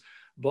policymakers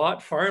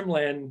bought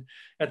farmland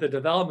at the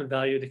development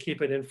value to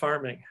keep it in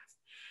farming.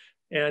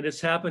 And it's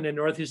happened in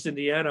Northeast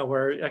Indiana,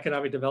 where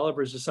economic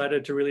developers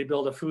decided to really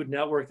build a food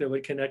network that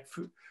would connect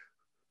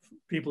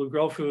people who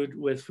grow food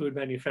with food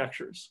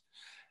manufacturers.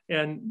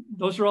 And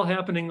those are all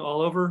happening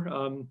all over.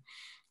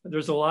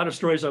 There's a lot of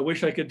stories I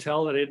wish I could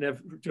tell that I didn't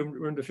have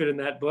room to fit in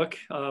that book.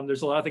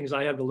 There's a lot of things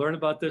I have to learn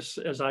about this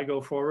as I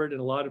go forward,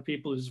 and a lot of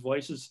people whose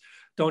voices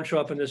don't show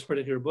up in this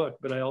particular book.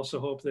 But I also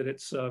hope that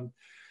it's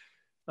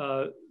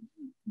the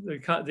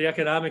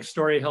economic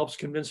story helps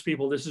convince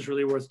people this is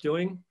really worth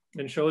doing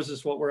and shows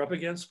us what we're up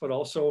against, but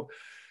also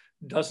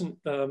doesn't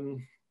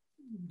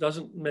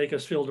make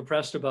us feel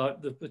depressed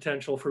about the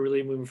potential for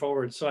really moving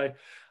forward. So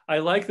I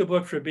like the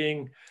book for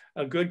being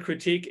a good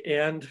critique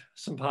and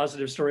some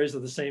positive stories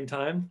at the same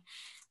time.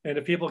 And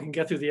if people can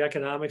get through the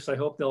economics, I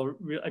hope they'll,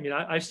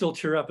 I still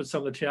tear up at some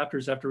of the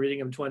chapters after reading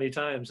them 20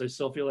 times. I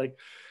still feel like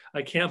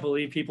I can't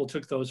believe people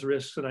took those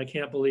risks, and I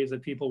can't believe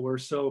that people were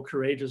so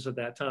courageous at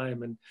that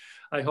time. And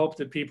I hope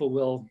that people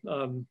will,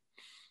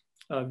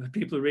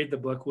 people who read the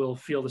book will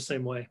feel the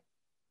same way.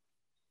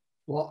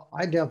 Well,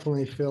 I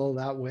definitely feel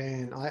that way,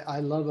 and I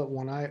love it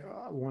when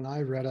I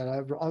read it.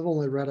 I've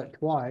only read it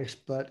twice,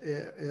 but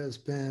it has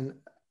been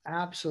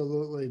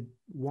absolutely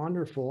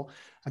wonderful.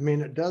 I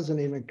mean, it doesn't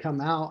even come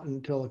out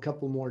until a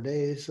couple more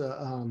days,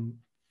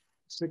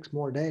 6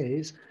 more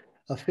days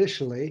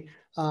officially.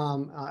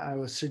 I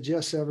would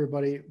suggest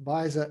everybody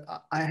buys it.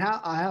 I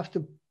have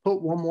to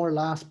put one more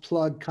last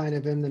plug kind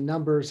of in the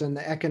numbers and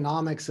the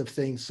economics of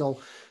things. So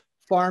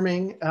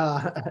farming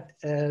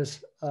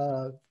is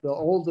the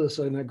oldest,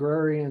 an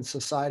agrarian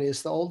society,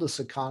 is the oldest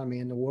economy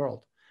in the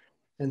world.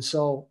 And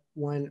so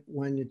when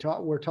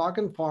we're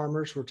talking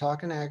farmers, we're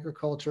talking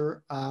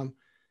agriculture,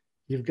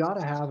 you've got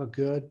to have a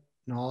good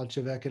knowledge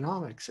of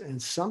economics,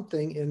 and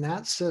something in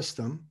that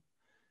system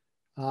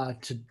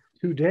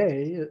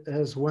today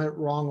has went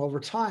wrong over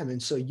time.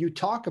 And so you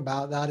talk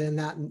about that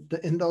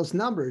in those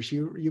numbers,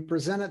 you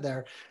present it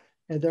there.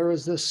 And there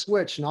was this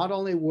switch, not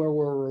only where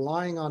we're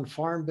relying on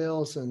farm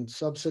bills and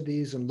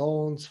subsidies and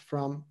loans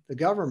from the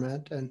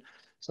government and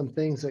some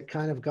things that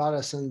kind of got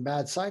us in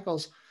bad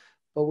cycles,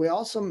 but we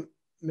also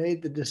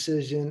made the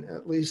decision,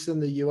 at least in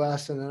the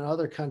US and in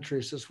other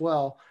countries as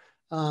well,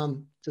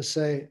 to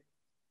say,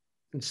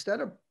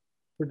 instead of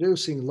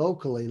producing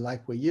locally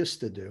like we used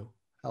to do,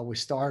 how we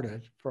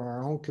started for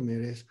our own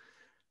communities,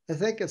 I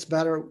think it's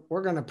better,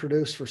 we're going to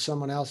produce for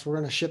someone else. We're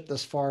going to ship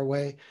this far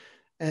away.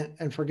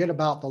 And forget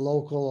about the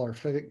local, or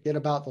forget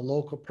about the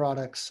local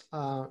products,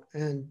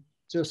 and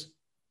just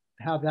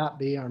have that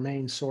be our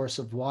main source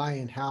of why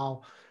and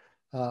how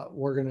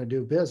we're going to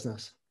do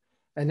business.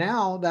 And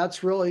now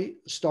that's really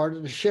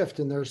started to shift,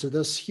 and there's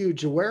this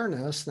huge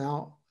awareness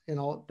now,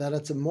 that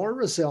it's a more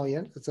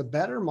resilient, it's a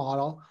better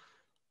model.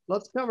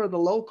 Let's cover the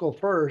local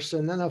first,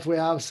 and then if we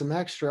have some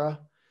extra,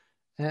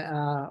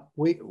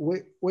 we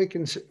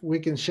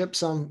can ship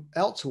some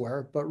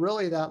elsewhere. But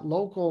really, that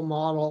local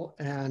model,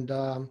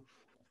 and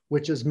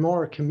which is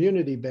more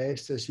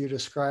community-based, as you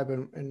describe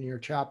in your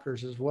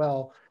chapters as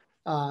well,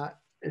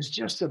 is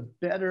just a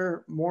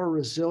better, more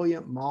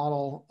resilient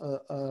model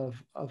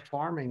of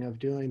farming, of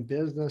doing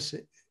business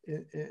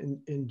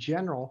in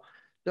general.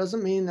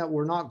 Doesn't mean that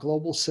we're not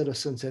global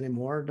citizens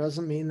anymore.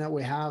 Doesn't mean that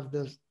we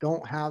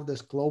don't have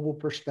this global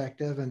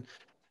perspective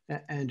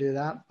and do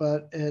that,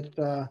 but it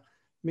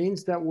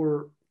means that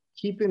we're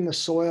keeping the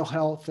soil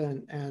health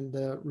and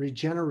the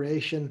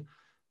regeneration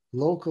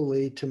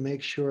locally to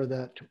make sure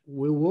that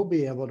we will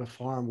be able to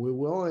farm, we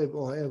will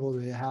able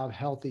to have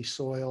healthy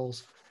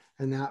soils,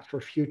 and that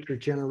for future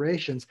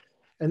generations.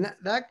 And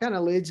that kind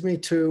of leads me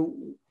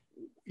to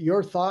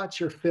your thoughts,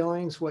 your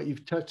feelings, what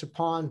you've touched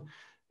upon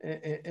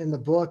in the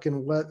book,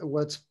 and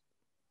what's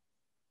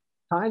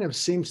kind of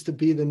seems to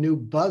be the new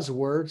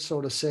buzzword, so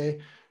to say,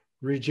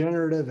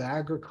 regenerative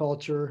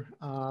agriculture.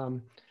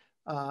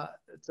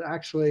 It's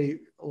actually,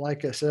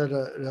 like I said,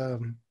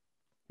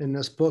 in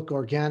this book,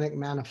 Organic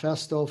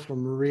Manifesto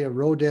from Maria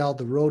Rodale,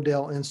 the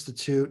Rodale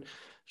Institute.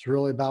 It's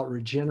really about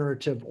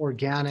regenerative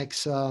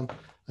organics.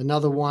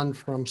 Another one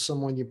from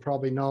someone you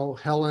probably know,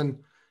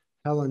 Helen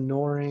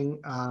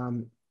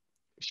Noring.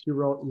 She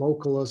wrote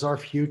Local is Our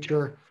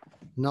Future.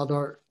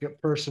 Another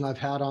person I've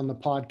had on the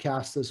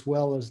podcast as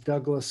well is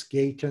Douglas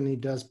Gayton. He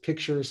does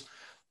pictures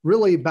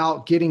really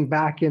about getting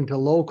back into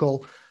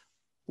local.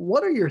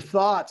 What are your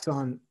thoughts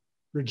on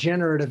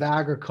regenerative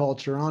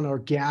agriculture, on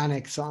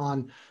organics,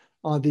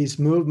 on these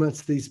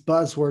movements, these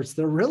buzzwords?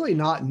 They're really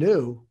not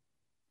new.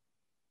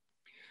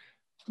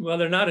 Well,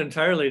 they're not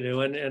entirely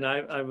new, and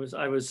I was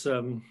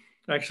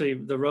actually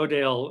the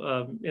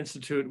Rodale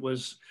Institute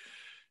was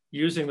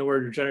using the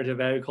word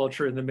regenerative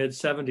agriculture in the mid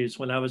 70s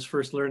when I was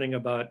first learning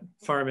about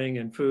farming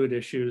and food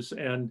issues,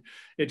 and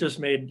it just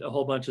made a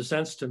whole bunch of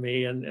sense to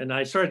me. And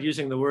I started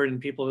using the word,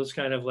 and people just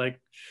kind of like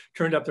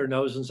turned up their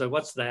nose and said,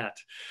 "What's that?"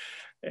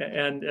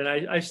 And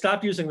I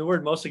stopped using the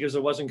word mostly because I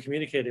wasn't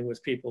communicating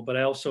with people, but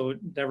I also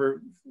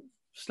never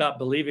stopped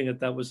believing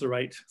that that was the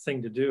right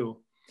thing to do.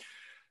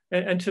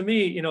 And to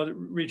me, you know,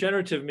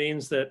 regenerative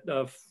means that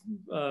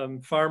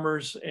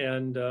farmers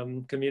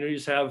and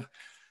communities have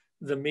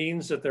the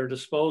means at their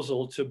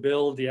disposal to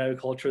build the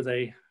agriculture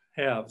they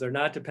have. They're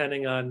not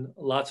depending on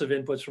lots of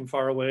inputs from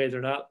far away.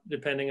 They're not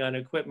depending on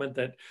equipment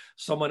that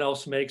someone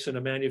else makes in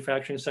a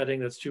manufacturing setting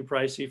that's too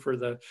pricey for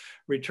the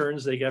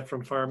returns they get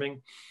from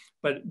farming.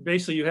 But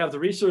basically you have the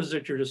resources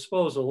at your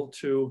disposal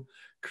to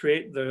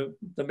create the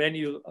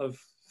menu of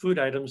food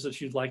items that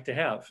you'd like to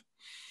have.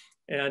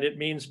 And it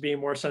means being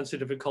more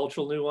sensitive to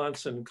cultural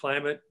nuance and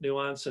climate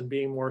nuance and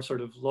being more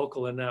sort of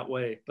local in that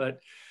way.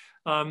 But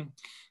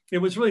it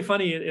was really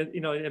funny,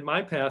 you know, in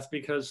my path,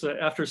 because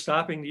after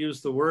stopping to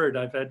use the word,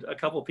 I've had a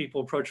couple of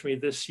people approach me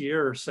this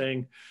year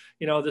saying,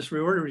 you know, this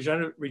word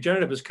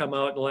regenerative has come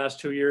out in the last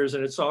 2 years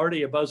and it's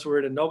already a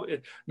buzzword and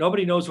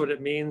nobody knows what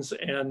it means.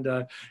 And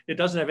it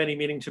doesn't have any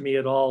meaning to me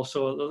at all.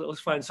 So let's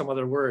find some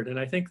other word. And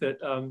I think that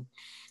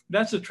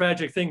that's a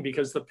tragic thing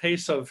because the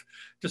pace of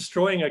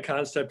destroying a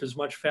concept is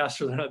much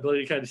faster than our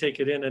ability to kind of take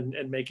it in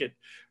and make it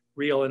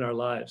real in our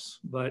lives.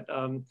 But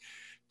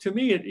to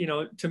me,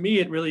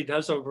 it really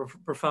does have a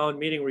profound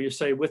meaning where you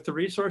say, with the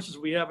resources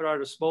we have at our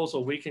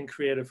disposal, we can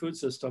create a food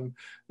system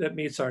that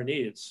meets our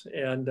needs.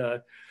 And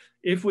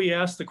if we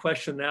ask the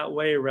question that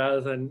way, rather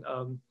than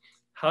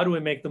how do we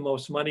make the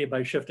most money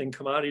by shifting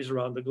commodities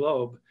around the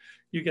globe,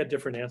 you get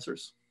different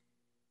answers.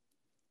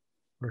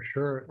 For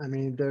sure. I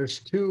mean, there's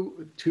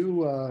two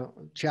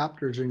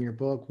chapters in your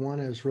book.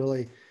 One is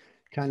really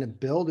kind of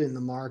building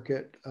the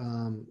market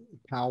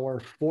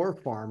power for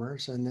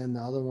farmers. And then the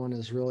other one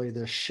is really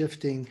the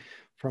shifting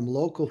from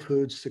local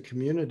foods to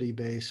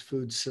community-based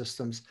food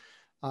systems.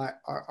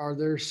 Are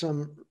there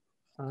some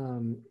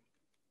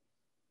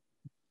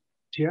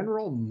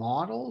general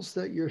models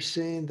that you're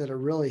seeing that are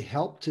really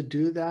help to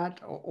do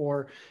that?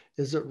 Or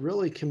is it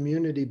really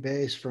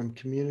community-based from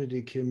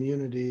community to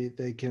community?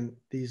 They can,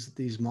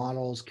 these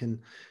models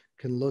can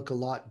look a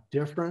lot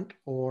different,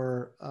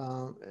 or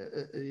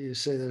you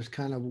say there's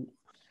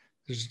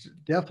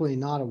definitely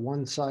not a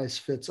one size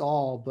fits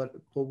all, but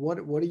what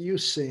are you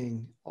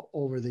seeing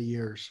over the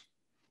years?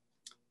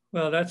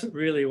 Well, that's a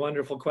really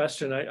wonderful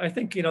question. I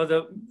think, you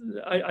know,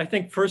 I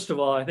think first of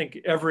all, I think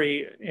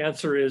every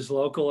answer is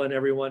local and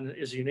everyone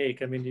is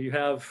unique. I mean, you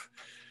have,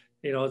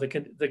 you know,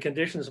 the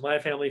conditions my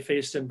family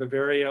faced in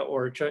Bavaria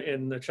or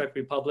in the Czech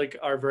Republic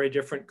are very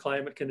different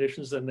climate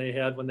conditions than they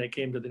had when they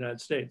came to the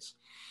United States.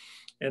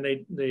 And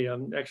they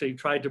actually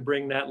tried to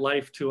bring that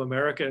life to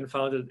America and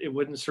found that it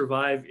wouldn't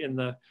survive in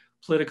the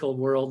political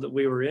world that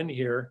we were in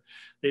here.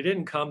 They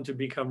didn't come to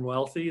become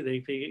wealthy. They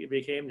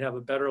became to have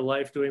a better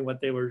life doing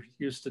what they were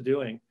used to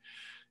doing.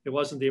 It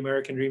wasn't the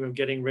American dream of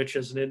getting rich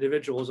as an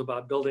individual. It was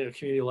about building a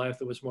community life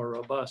that was more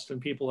robust. And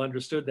people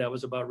understood that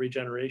was about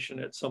regeneration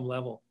at some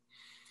level.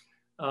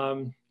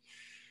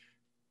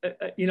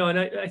 You know, and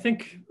I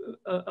think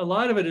a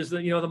lot of it is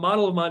that, you know, the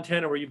model of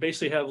Montana where you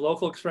basically have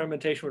local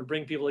experimentation would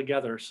bring people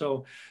together.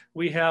 So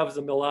we have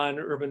the Milan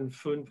Urban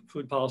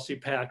Food Policy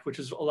Pact, which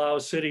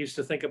allows cities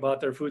to think about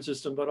their food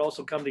system, but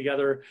also come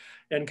together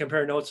and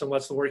compare notes on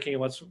what's working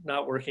and what's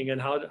not working, and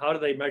how do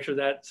they measure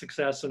that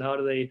success, and how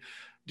do they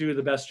do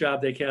the best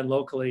job they can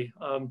locally.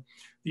 The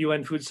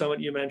UN Food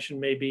Summit you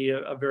mentioned may be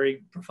a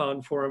very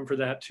profound forum for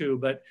that too,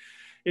 but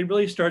it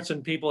really starts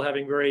in people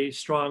having very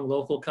strong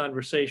local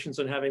conversations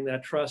and having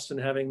that trust and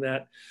having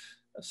that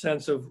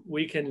sense of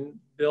we can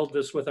build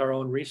this with our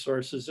own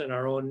resources and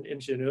our own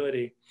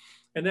ingenuity.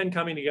 And then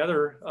coming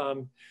together,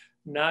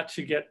 not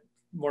to get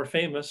more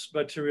famous,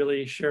 but to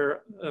really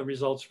share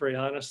results very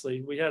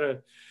honestly. We had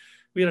a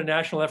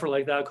national effort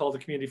like that called the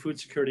Community Food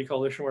Security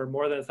Coalition, where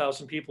more than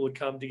 1,000 people would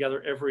come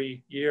together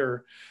every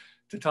year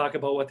to talk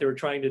about what they were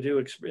trying to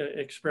do,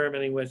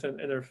 experimenting with in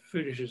their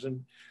food issues.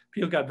 And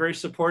people got very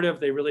supportive.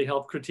 They really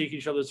helped critique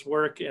each other's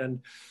work and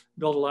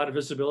build a lot of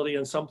visibility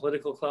and some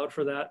political clout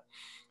for that.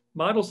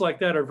 Models like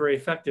that are very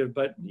effective,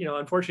 but, you know,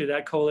 unfortunately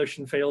that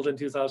coalition failed in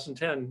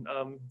 2010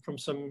 from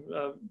some,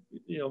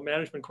 you know,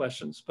 management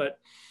questions. But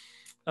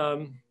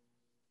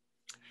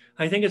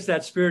I think it's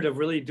that spirit of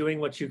really doing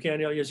what you can,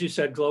 you know, as you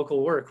said,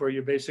 local work, where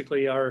you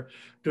basically are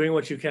doing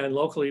what you can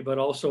locally, but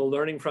also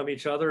learning from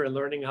each other and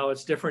learning how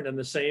it's different and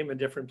the same in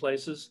different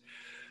places.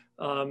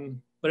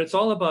 But it's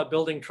all about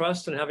building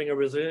trust and having a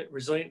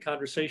resilient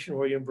conversation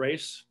where you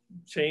embrace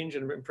change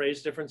and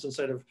embrace difference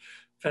instead of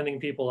fending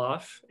people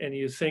off. And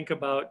you think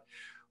about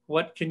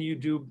what can you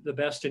do the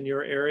best in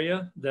your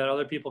area that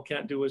other people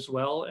can't do as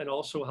well? And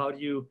also, how do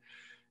you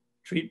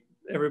treat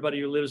everybody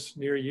who lives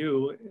near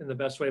you in the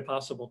best way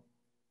possible?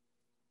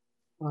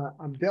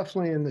 I'm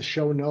definitely in the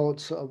show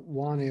notes.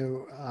 Want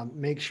to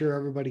make sure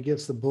everybody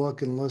gets the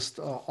book and list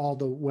all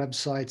the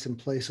websites and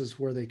places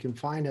where they can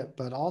find it,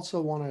 but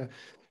also want to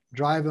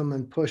drive them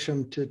and push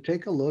them to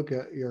take a look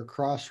at your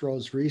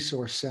Crossroads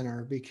Resource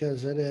Center,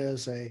 because it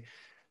is a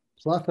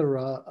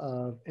plethora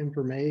of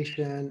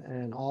information,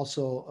 and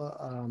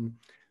also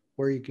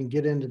where you can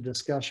get into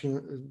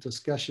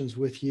discussions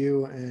with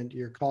you and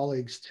your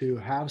colleagues to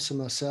have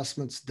some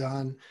assessments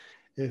done.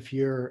 If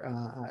you're,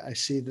 I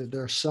see that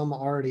there's some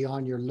already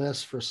on your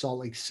list for Salt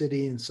Lake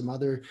City and some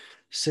other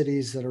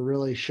cities that are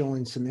really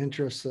showing some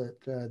interest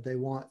that they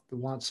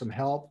want some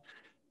help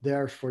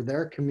there for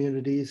their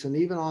communities. And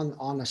even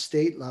on a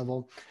state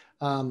level,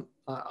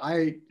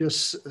 I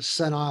just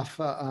sent off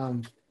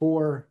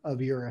 4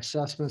 of your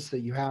assessments that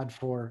you had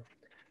for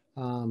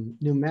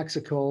New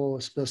Mexico,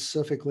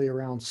 specifically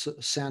around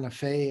Santa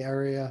Fe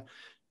area,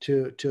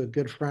 to a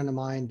good friend of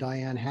mine,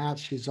 Diane Hatch.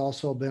 She's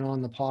also been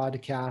on the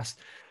podcast,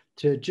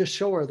 to just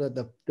show her that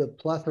the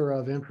plethora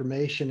of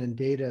information and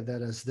data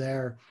that is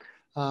there.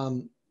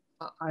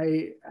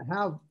 I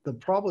have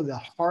probably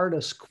the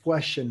hardest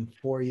question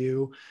for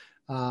you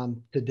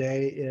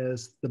today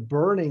is the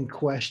burning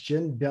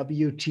question,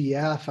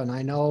 WTF. And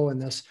I know in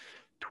this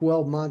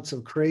 12 months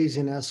of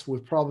craziness,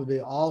 we've probably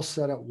all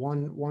said it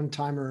one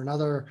time or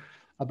another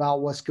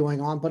about what's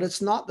going on, but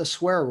it's not the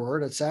swear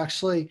word. It's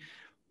actually,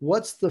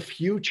 what's the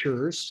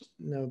futures,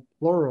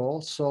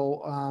 plural.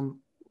 So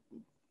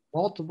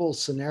multiple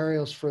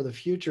scenarios for the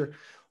future.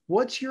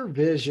 What's your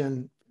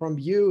vision from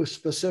you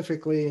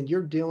specifically in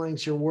your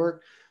dealings, your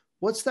work?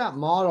 What's that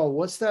model?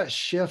 What's that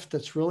shift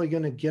that's really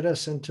going to get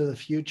us into the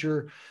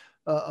future?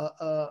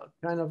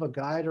 Kind of a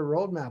guide or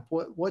roadmap.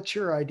 What's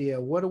your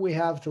idea? What do we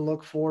have to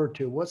look forward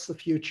to? What's the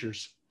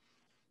futures?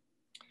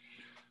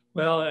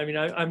 Well, I mean,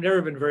 I've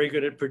never been very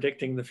good at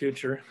predicting the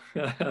future.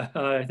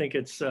 I think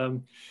it's,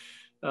 and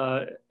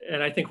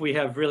I think we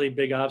have really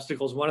big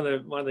obstacles. One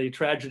of the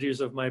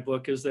tragedies of my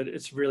book is that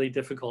it's really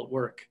difficult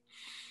work.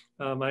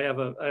 I have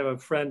a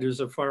friend who's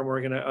a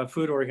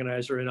food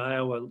organizer in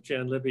Iowa,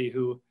 Jan Libby,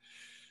 who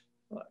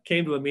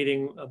came to a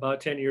meeting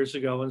about 10 years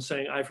ago and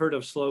saying, "I've heard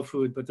of slow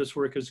food, but this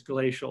work is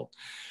glacial."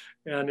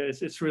 And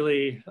it's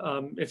really,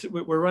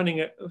 we're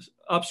running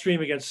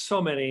upstream against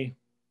so many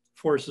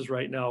forces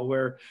right now,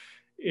 where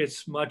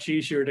it's much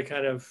easier to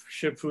kind of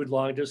ship food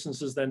long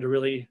distances than to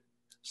really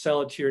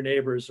sell it to your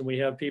neighbors. And we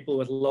have people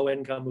with low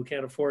income who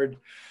can't afford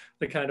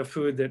the kind of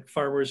food that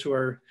farmers who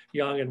are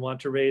young and want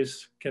to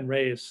raise can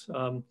raise,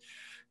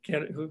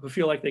 who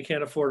feel like they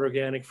can't afford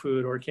organic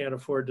food or can't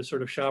afford to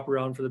sort of shop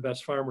around for the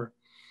best farmer.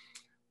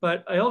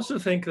 But I also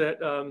think that,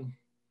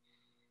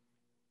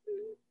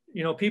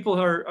 people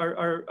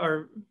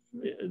the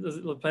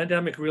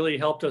pandemic really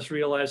helped us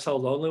realize how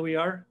lonely we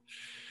are.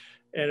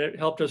 And it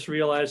helped us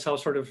realize how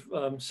sort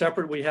of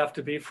separate we have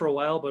to be for a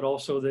while, but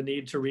also the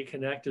need to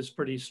reconnect is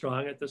pretty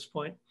strong at this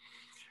point.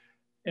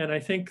 And I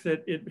think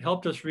that it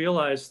helped us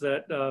realize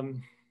that,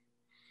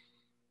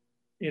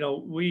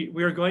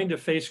 we are going to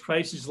face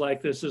crises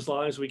like this as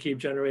long as we keep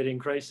generating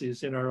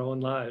crises in our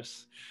own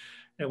lives.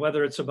 And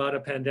whether it's about a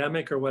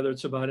pandemic or whether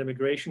it's about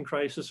immigration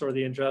crisis or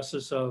the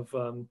injustice of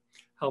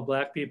how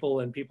Black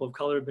people and people of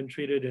color have been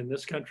treated in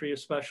this country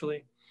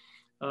especially,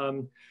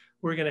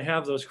 we're going to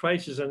have those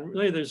crises. And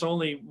really there's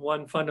only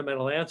one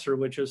fundamental answer,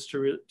 which is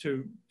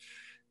to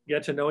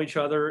get to know each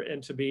other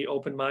and to be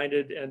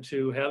open-minded and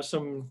to have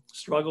some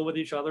struggle with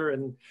each other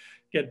and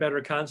get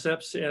better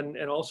concepts and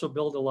also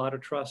build a lot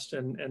of trust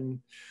and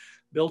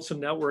build some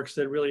networks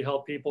that really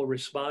help people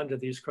respond to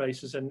these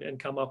crises and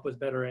come up with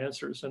better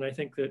answers. And I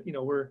think that,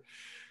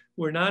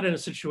 we're not in a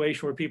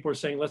situation where people are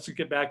saying, let's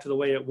get back to the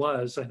way it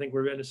was. I think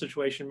we're in a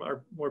situation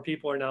where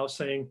people are now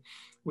saying,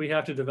 we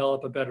have to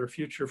develop a better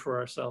future for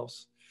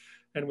ourselves.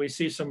 And we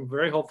see some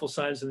very hopeful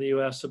signs in the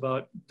US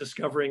about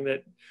discovering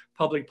that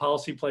public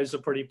policy plays a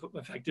pretty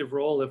effective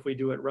role if we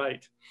do it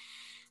right.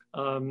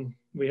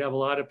 We have a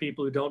lot of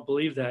people who don't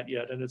believe that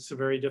yet, and it's a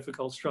very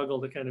difficult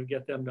struggle to kind of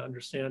get them to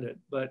understand it.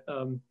 But,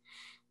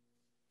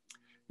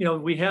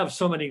 we have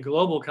so many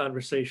global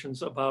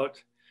conversations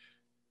about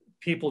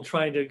people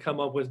trying to come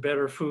up with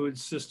better food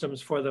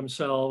systems for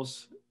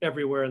themselves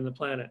everywhere on the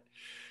planet.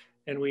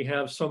 And we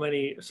have so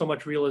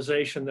much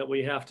realization that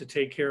we have to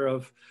take care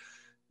of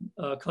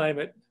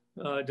climate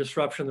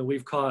disruption that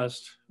we've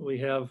caused. We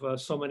have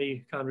so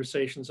many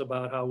conversations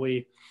about how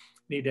we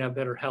need to have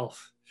better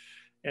health,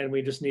 and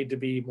we just need to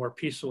be more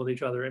peaceful with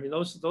each other. I mean,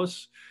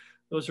 those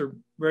are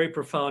very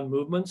profound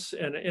movements,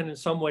 and in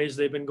some ways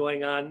they've been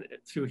going on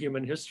through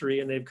human history,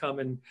 and they've come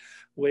in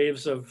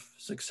waves of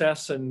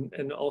success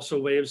and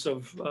also waves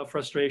of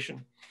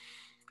frustration.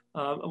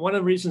 One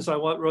of the reasons I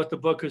wrote the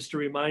book is to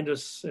remind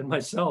us and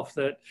myself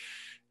that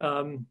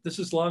this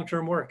is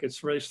long-term work.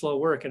 It's really slow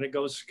work, and it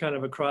goes kind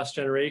of across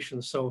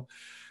generations. So,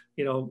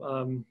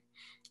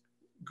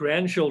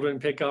 grandchildren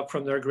pick up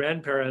from their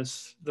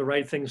grandparents the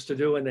right things to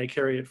do and they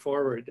carry it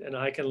forward. And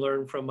I can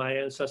learn from my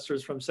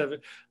ancestors from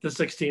the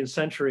 16th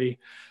century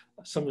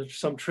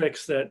some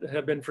tricks that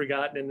have been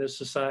forgotten in this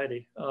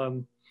society.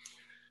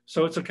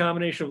 So it's a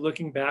combination of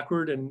looking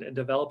backward and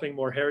developing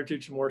more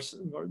heritage, more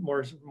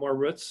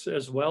roots,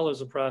 as well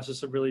as a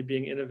process of really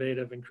being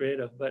innovative and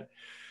creative. But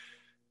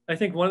I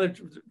think one of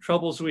the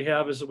troubles we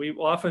have is that we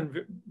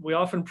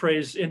often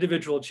praise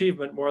individual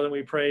achievement more than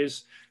we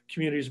praise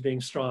communities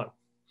being strong.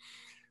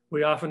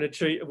 We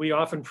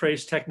often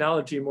praise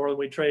technology more than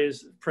we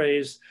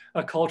praise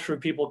a culture of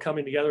people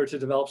coming together to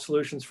develop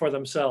solutions for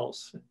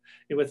themselves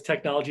with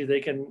technology they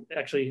can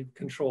actually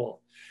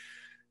control.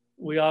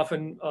 We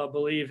often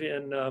believe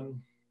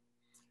in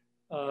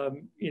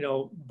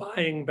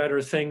buying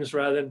better things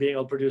rather than being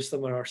able to produce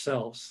them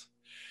ourselves.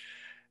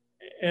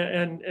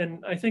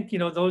 And I think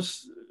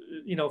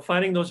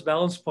finding those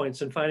balance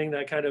points and finding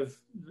that kind of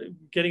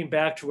getting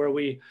back to where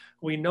we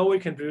know we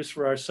can produce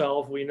for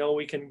ourselves, we know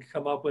we can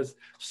come up with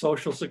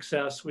social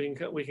success, we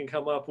can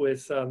come up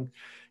with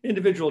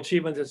individual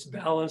achievement that's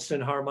balanced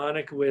and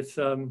harmonic with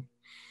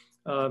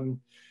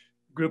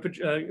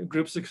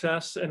group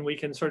success, and we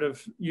can sort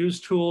of use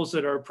tools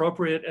that are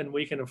appropriate and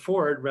we can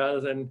afford rather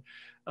than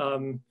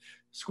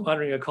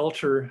squandering a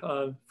culture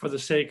for the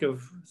sake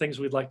of things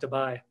we'd like to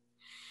buy.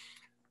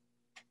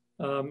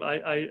 I'm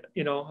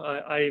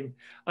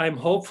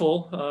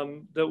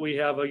hopeful that we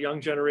have a young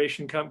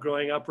generation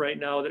growing up right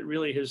now that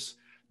really is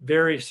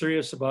very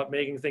serious about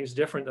making things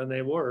different than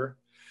they were.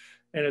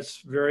 And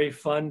it's very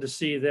fun to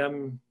see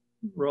them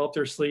roll up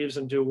their sleeves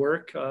and do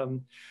work.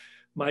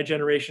 My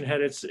generation had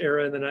its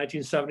era in the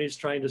 1970s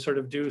trying to sort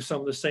of do some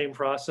of the same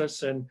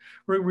process, and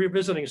we're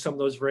revisiting some of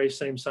those very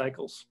same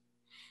cycles.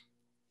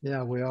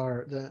 Yeah, we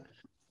are.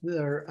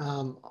 There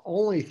are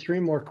only 3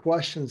 more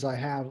questions I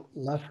have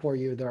left for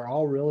you. They're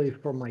all really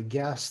for my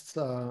guests,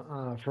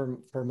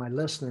 for my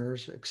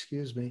listeners,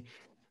 excuse me,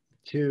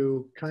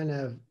 to kind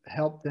of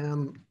help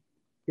them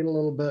get a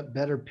little bit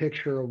better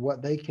picture of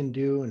what they can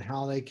do and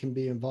how they can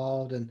be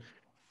involved and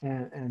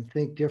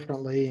think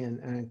differently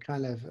and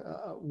kind of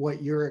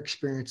what your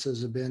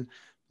experiences have been.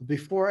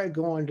 Before I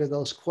go into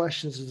those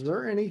questions, is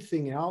there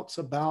anything else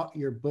about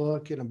your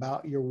book and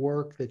about your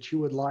work that you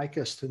would like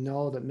us to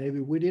know that maybe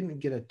we didn't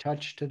get a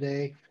touch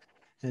today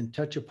and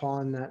touch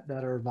upon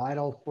that are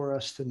vital for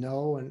us to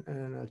know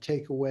and a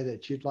takeaway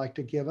that you'd like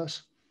to give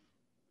us?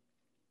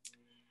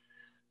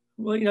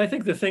 Well, I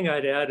think the thing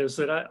I'd add is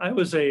that I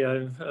was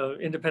a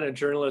independent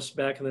journalist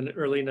back in the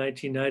early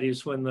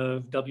 1990s when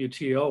the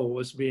WTO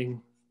was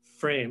being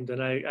framed.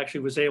 And I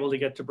actually was able to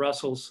get to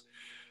Brussels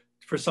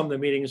for some of the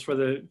meetings where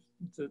the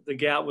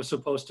GATT was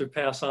supposed to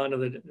pass on to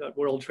the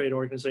World Trade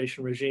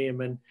Organization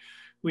regime. And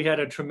we had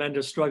a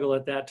tremendous struggle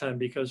at that time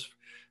because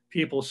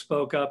people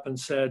spoke up and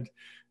said,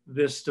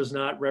 this does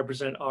not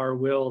represent our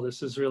will.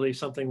 This is really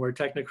something where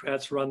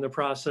technocrats run the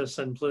process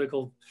and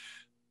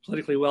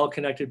politically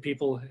well-connected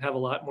people have a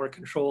lot more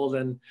control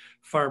than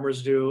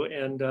farmers do.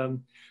 And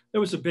there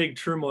was a big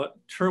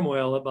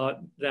turmoil about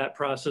that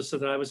process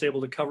that I was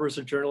able to cover as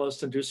a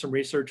journalist and do some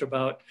research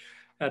about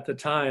at the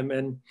time.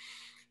 And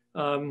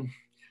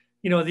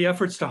the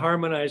efforts to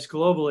harmonize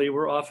globally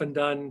were often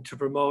done to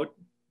promote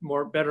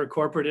better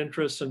corporate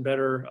interests and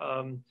better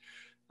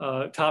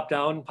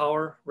top-down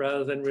power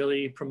rather than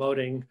really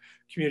promoting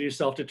community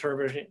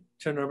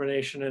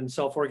self-determination and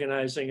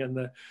self-organizing and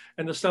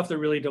the stuff that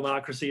really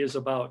democracy is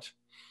about.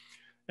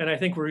 And I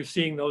think we're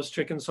seeing those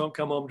chickens don't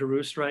come home to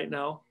roost right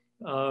now.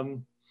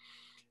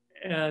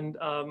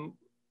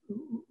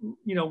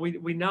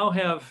 We now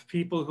have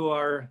people who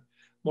are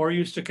more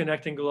used to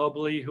connecting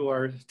globally, who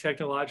are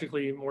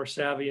technologically more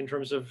savvy in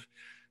terms of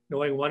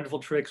knowing wonderful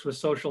tricks with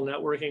social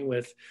networking,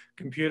 with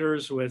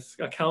computers, with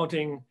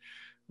accounting,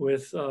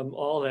 with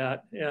all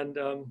that. And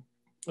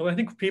I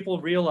think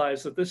people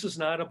realize that this is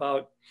not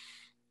about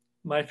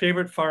my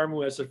favorite farm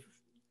who has a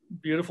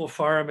beautiful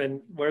farm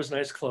and wears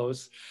nice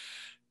clothes.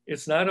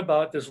 It's not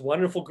about this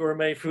wonderful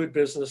gourmet food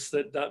business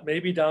that may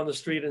be down the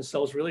street and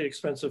sells really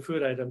expensive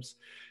food items.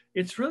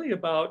 It's really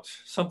about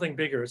something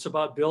bigger. It's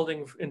about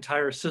building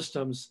entire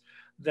systems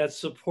that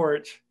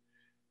support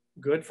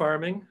good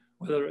farming,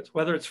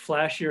 whether it's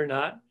flashy or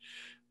not,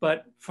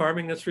 but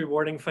farming that's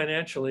rewarding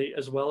financially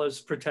as well as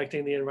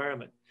protecting the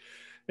environment.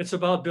 It's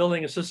about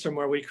building a system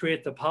where we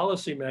create the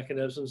policy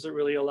mechanisms that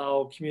really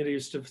allow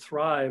communities to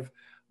thrive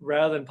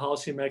rather than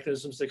policy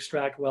mechanisms that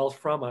extract wealth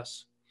from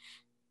us.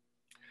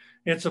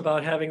 It's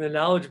about having the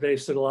knowledge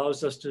base that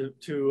allows us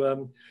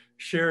to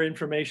share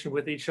information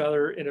with each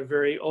other in a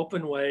very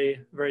open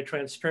way, very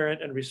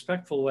transparent and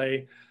respectful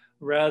way,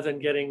 rather than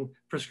getting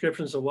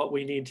prescriptions of what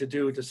we need to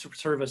do to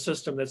serve a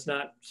system that's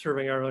not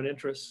serving our own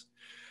interests.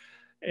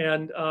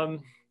 And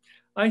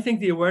I think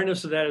the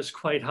awareness of that is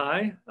quite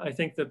high. I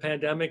think the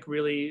pandemic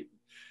really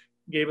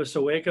gave us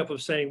a wake up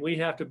of saying we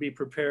have to be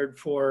prepared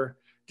for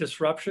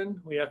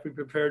disruption. We have to be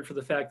prepared for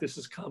the fact this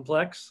is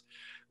complex.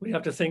 We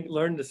have to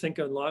learn to think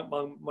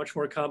along much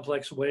more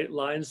complex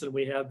lines than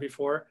we have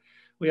before.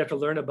 We have to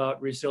learn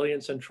about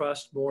resilience and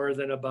trust more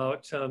than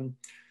about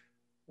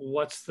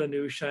what's the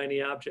new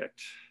shiny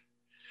object?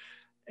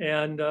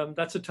 And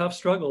that's a tough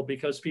struggle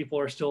because people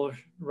are still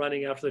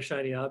running after the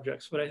shiny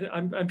objects. But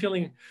I'm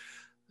feeling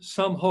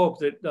some hope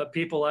that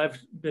people I've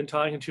been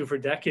talking to for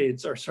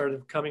decades are sort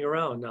of coming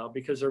around now,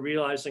 because they're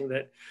realizing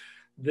that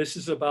this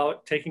is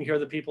about taking care of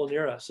the people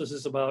near us. This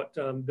is about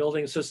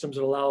building systems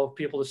that allow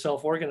people to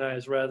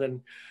self-organize rather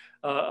than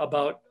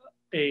about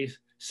a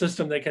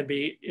system that can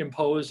be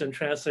imposed and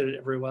translated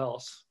everywhere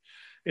else.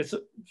 It's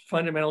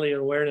fundamentally an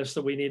awareness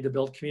that we need to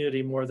build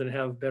community more than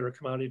have better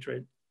commodity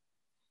trade.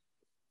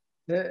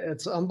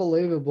 It's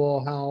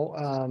unbelievable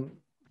how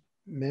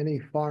many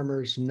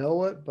farmers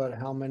know it, but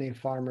how many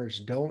farmers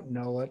don't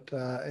know it.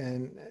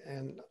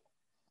 And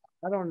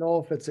I don't know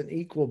if it's an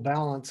equal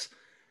balance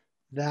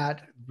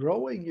that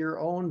growing your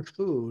own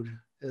food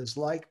is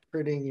like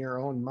printing your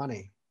own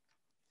money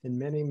in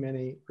many,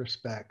 many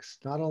respects,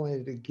 not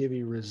only to give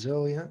you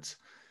resilience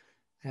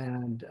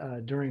and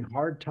during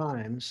hard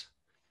times,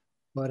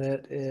 but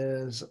it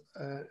is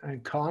an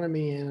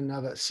economy in and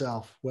of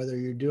itself, whether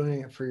you're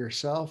doing it for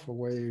yourself or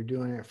whether you're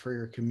doing it for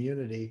your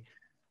community.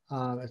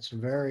 It's a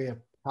very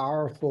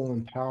powerful,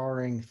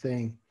 empowering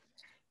thing.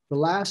 The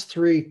last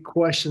three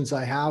questions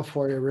I have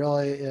for you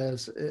really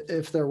is,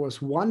 if there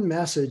was one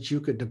message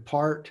you could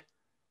depart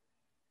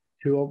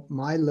to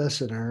my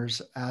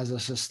listeners as a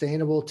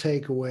sustainable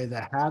takeaway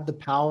that had the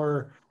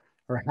power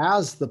or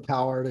has the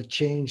power to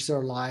change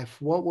their life,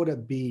 what would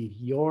it be?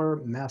 Your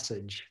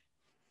message?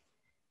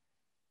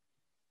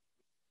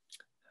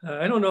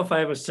 I don't know if I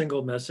have a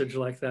single message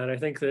like that. I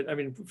think that, I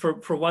mean,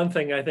 for one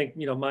thing, I think,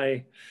 you know,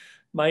 my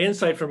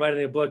insight from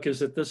writing the book is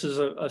that this is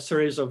a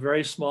series of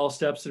very small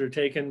steps that are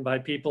taken by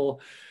people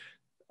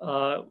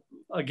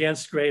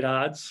against great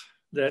odds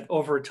that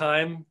over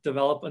time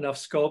develop enough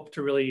scope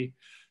to really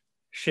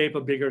shape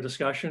a bigger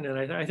discussion.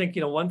 And I think,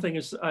 you know, one thing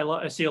is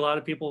I see a lot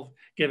of people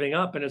giving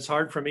up, and it's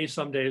hard for me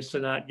some days to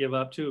not give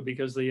up too,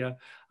 because the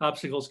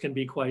obstacles can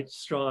be quite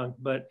strong.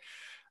 But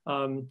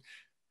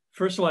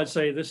first of all, I'd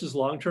say this is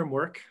long-term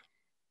work.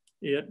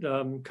 It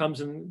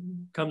comes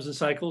in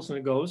cycles and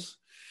it goes.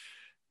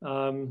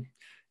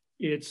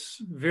 It's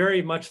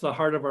very much the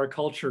heart of our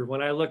culture.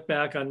 When I look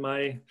back on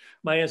my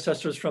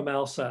ancestors from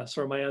Alsace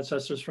or my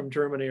ancestors from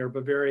Germany or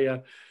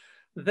Bavaria,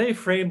 they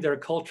framed their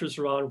cultures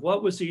around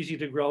what was easy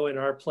to grow in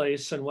our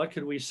place and what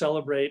could we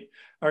celebrate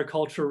our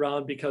culture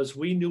around, because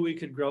we knew we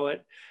could grow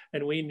it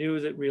and we knew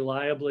that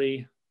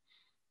reliably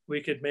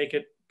we could make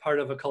it part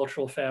of a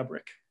cultural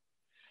fabric.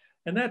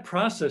 And that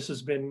process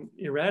has been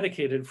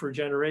eradicated for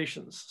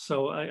generations.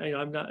 So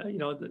I'm not, you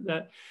know,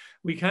 that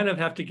we kind of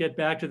have to get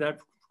back to that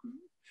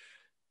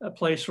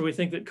place where we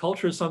think that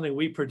culture is something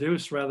we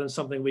produce rather than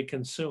something we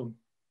consume.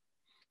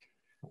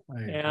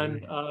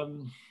 And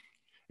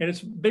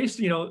it's based,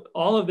 you know,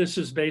 all of this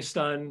is based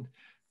on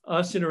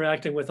us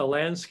interacting with a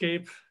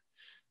landscape,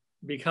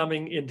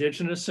 becoming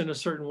indigenous in a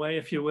certain way,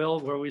 if you will,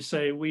 where we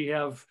say we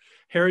have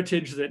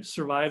heritage that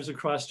survives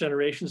across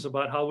generations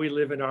about how we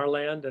live in our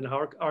land and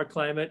how our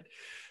climate,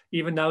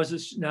 even now as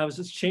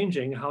it's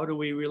changing, how do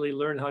we really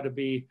learn how to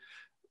be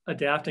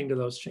adapting to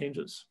those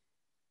changes?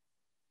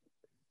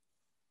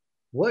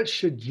 What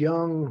should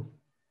young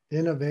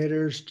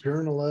innovators,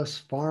 journalists,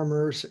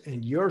 farmers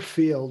in your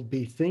field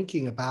be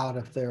thinking about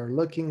if they're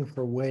looking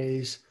for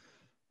ways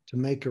to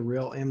make a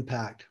real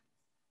impact?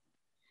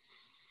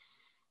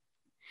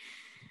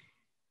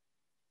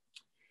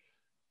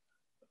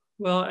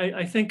 Well,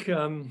 I think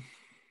the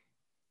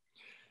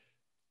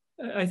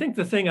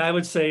thing I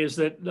would say is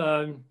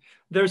that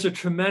there's a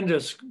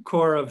tremendous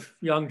core of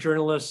young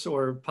journalists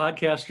or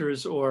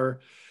podcasters or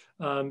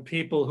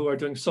people who are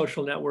doing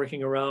social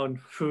networking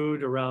around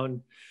food,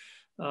 around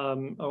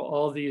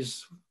all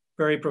these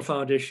very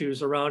profound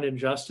issues, around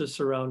injustice,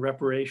 around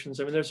reparations.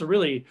 I mean, there's a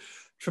really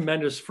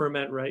tremendous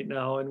ferment right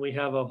now, and we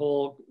have a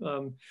whole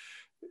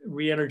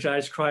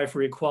re-energized cry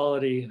for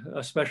equality,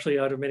 especially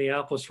out of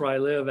Minneapolis, where I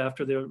live,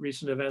 after the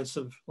recent events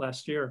of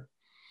last year.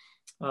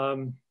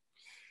 I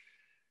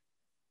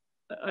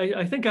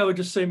think I would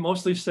just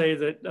mostly say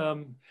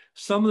that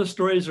some of the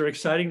stories are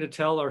exciting to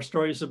tell are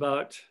stories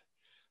about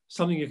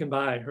something you can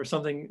buy, or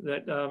something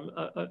that,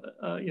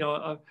 you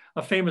know,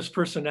 a famous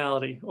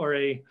personality or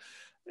a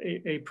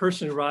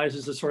person who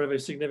rises as sort of a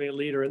significant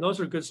leader. And those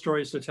are good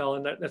stories to tell,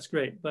 and that's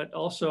great. But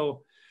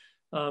also,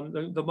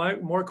 the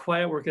more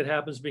quiet work that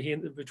happens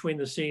between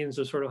the scenes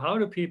is sort of, how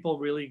do people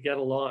really get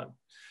along?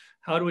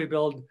 How do we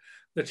build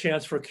the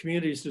chance for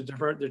communities to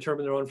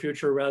determine their own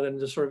future, rather than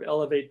just sort of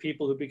elevate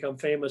people who become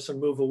famous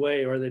and move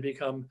away, or they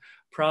become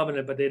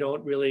prominent, but they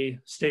don't really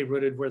stay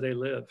rooted where they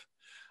live?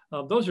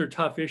 Those are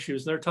tough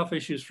issues. They're tough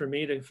issues for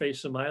me to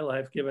face in my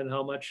life, given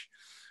how much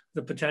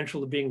the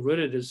potential of being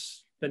rooted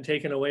has been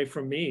taken away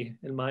from me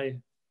in my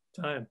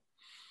time.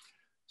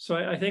 So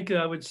I think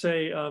I would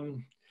say,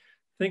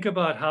 think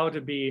about how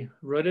to be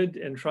rooted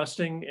and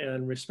trusting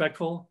and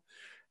respectful,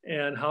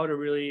 and how to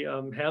really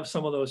have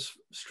some of those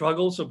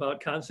struggles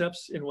about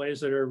concepts in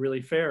ways that are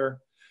really fair,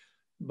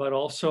 but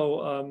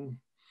also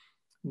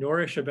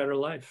nourish a better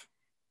life.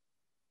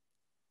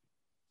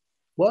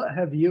 What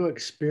have you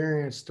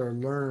experienced or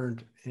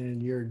learned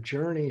in your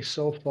journey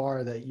so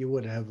far that you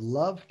would have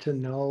loved to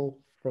know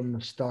from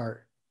the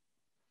start?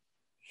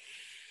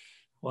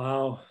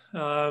 Wow.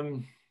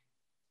 You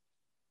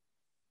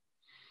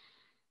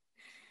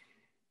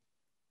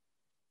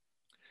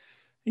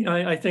know,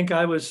 I think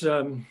I was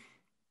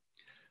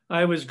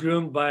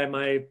groomed by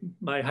my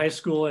high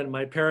school and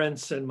my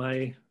parents and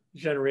my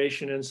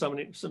generation in so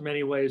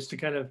many ways to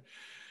kind of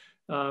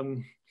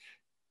um,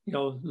 you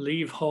know,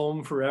 leave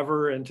home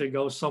forever and to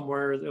go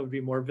somewhere that would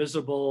be more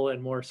visible and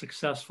more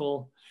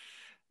successful.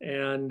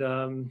 And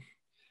you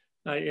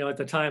know, at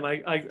the time,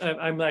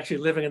 I'm actually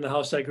living in the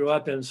house I grew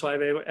up in, so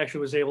I actually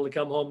was able to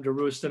come home to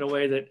roost in a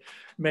way that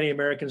many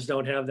Americans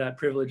don't have that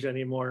privilege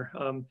anymore.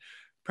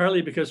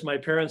 Partly because my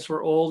parents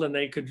were old and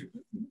they could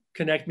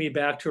connect me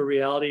back to a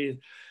reality.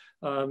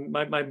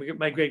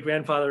 My great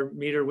grandfather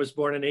Meter was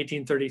born in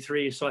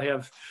 1833, so I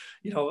have,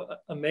 you know,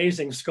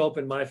 amazing scope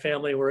in my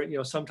family where, you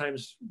know,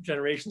 sometimes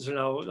generations are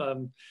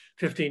now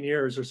 15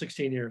 years or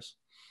 16 years.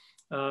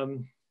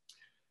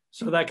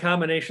 So that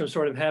combination of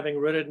sort of having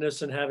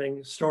rootedness and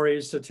having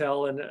stories to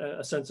tell and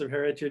a sense of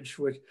heritage,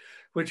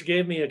 which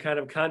gave me a kind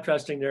of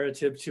contrasting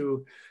narrative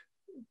to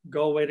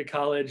go away to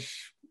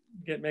college,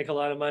 make a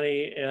lot of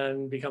money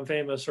and become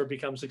famous or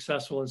become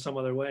successful in some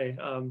other way.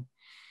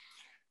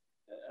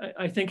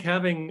 I think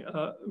having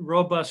a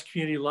robust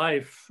community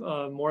life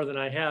more than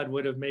I had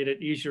would have made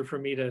it easier for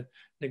me to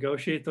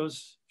negotiate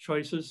those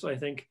choices. I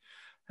think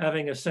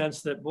having a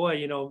sense that, boy,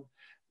 you know,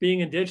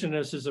 being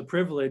Indigenous is a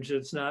privilege.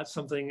 It's not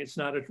something, it's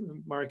not a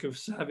mark of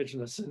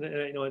savageness. And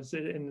you know, it's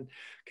in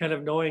kind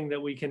of knowing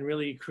that we can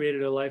really create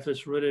a life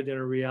that's rooted in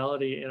a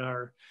reality in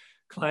our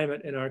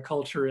climate, in our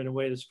culture in a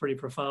way that's pretty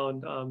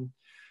profound.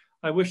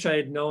 I wish I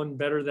had known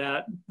better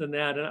than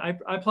that. And I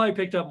probably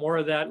picked up more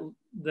of that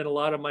than a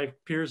lot of my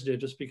peers did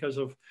just because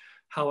of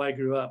how I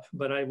grew up,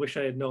 but I wish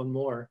I had known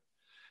more.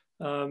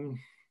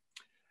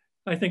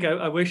 I think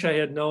I wish I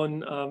had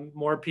known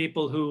more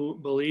people who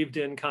believed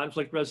in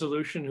conflict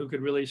resolution, who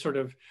could really sort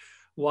of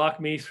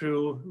walk me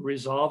through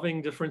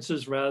resolving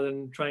differences rather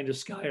than trying to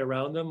sky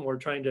around them or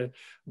trying to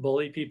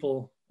bully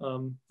people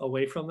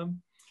away from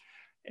them.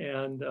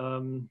 And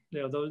you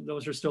know,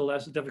 those are still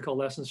difficult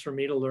lessons for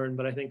me to learn.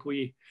 But I think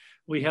we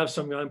have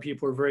some young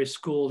people who are very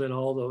schooled in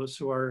all those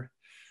who are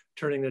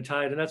turning the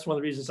tide. And that's one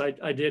of the reasons I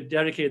did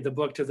dedicate the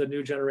book to the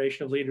new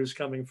generation of leaders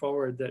coming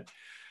forward that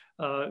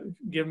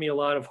give me a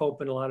lot of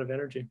hope and a lot of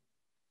energy.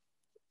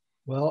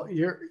 Well,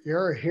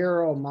 you're a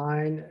hero of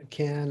mine,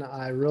 Ken.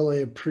 I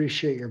really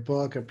appreciate your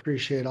book,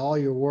 appreciate all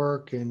your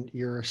work and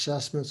your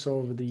assessments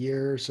over the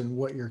years and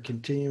what you're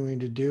continuing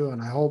to do.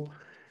 And I hope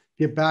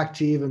get back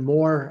to even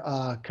more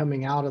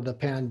coming out of the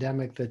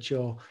pandemic, that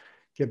you'll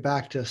get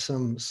back to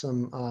some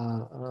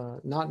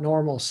not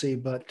normalcy,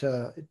 but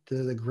to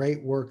the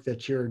great work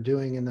that you're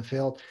doing in the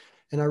field.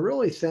 And I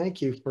really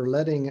thank you for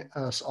letting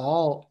us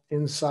all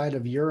inside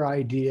of your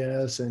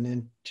ideas and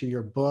into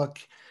your book.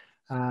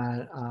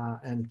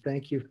 And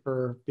thank you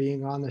for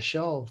being on the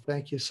show.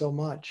 Thank you so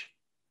much.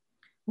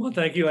 Well,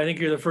 thank you. I think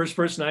you're the first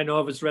person I know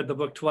of who's read the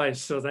book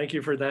twice. So thank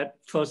you for that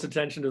close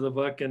attention to the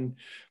book and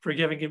for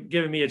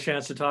giving me a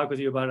chance to talk with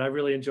you about it. I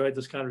really enjoyed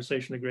this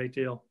conversation a great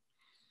deal.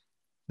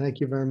 Thank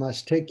you very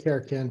much. Take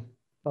care, Ken.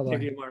 Bye-bye.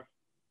 Thank you,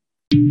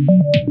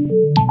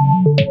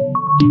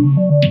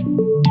 Mark.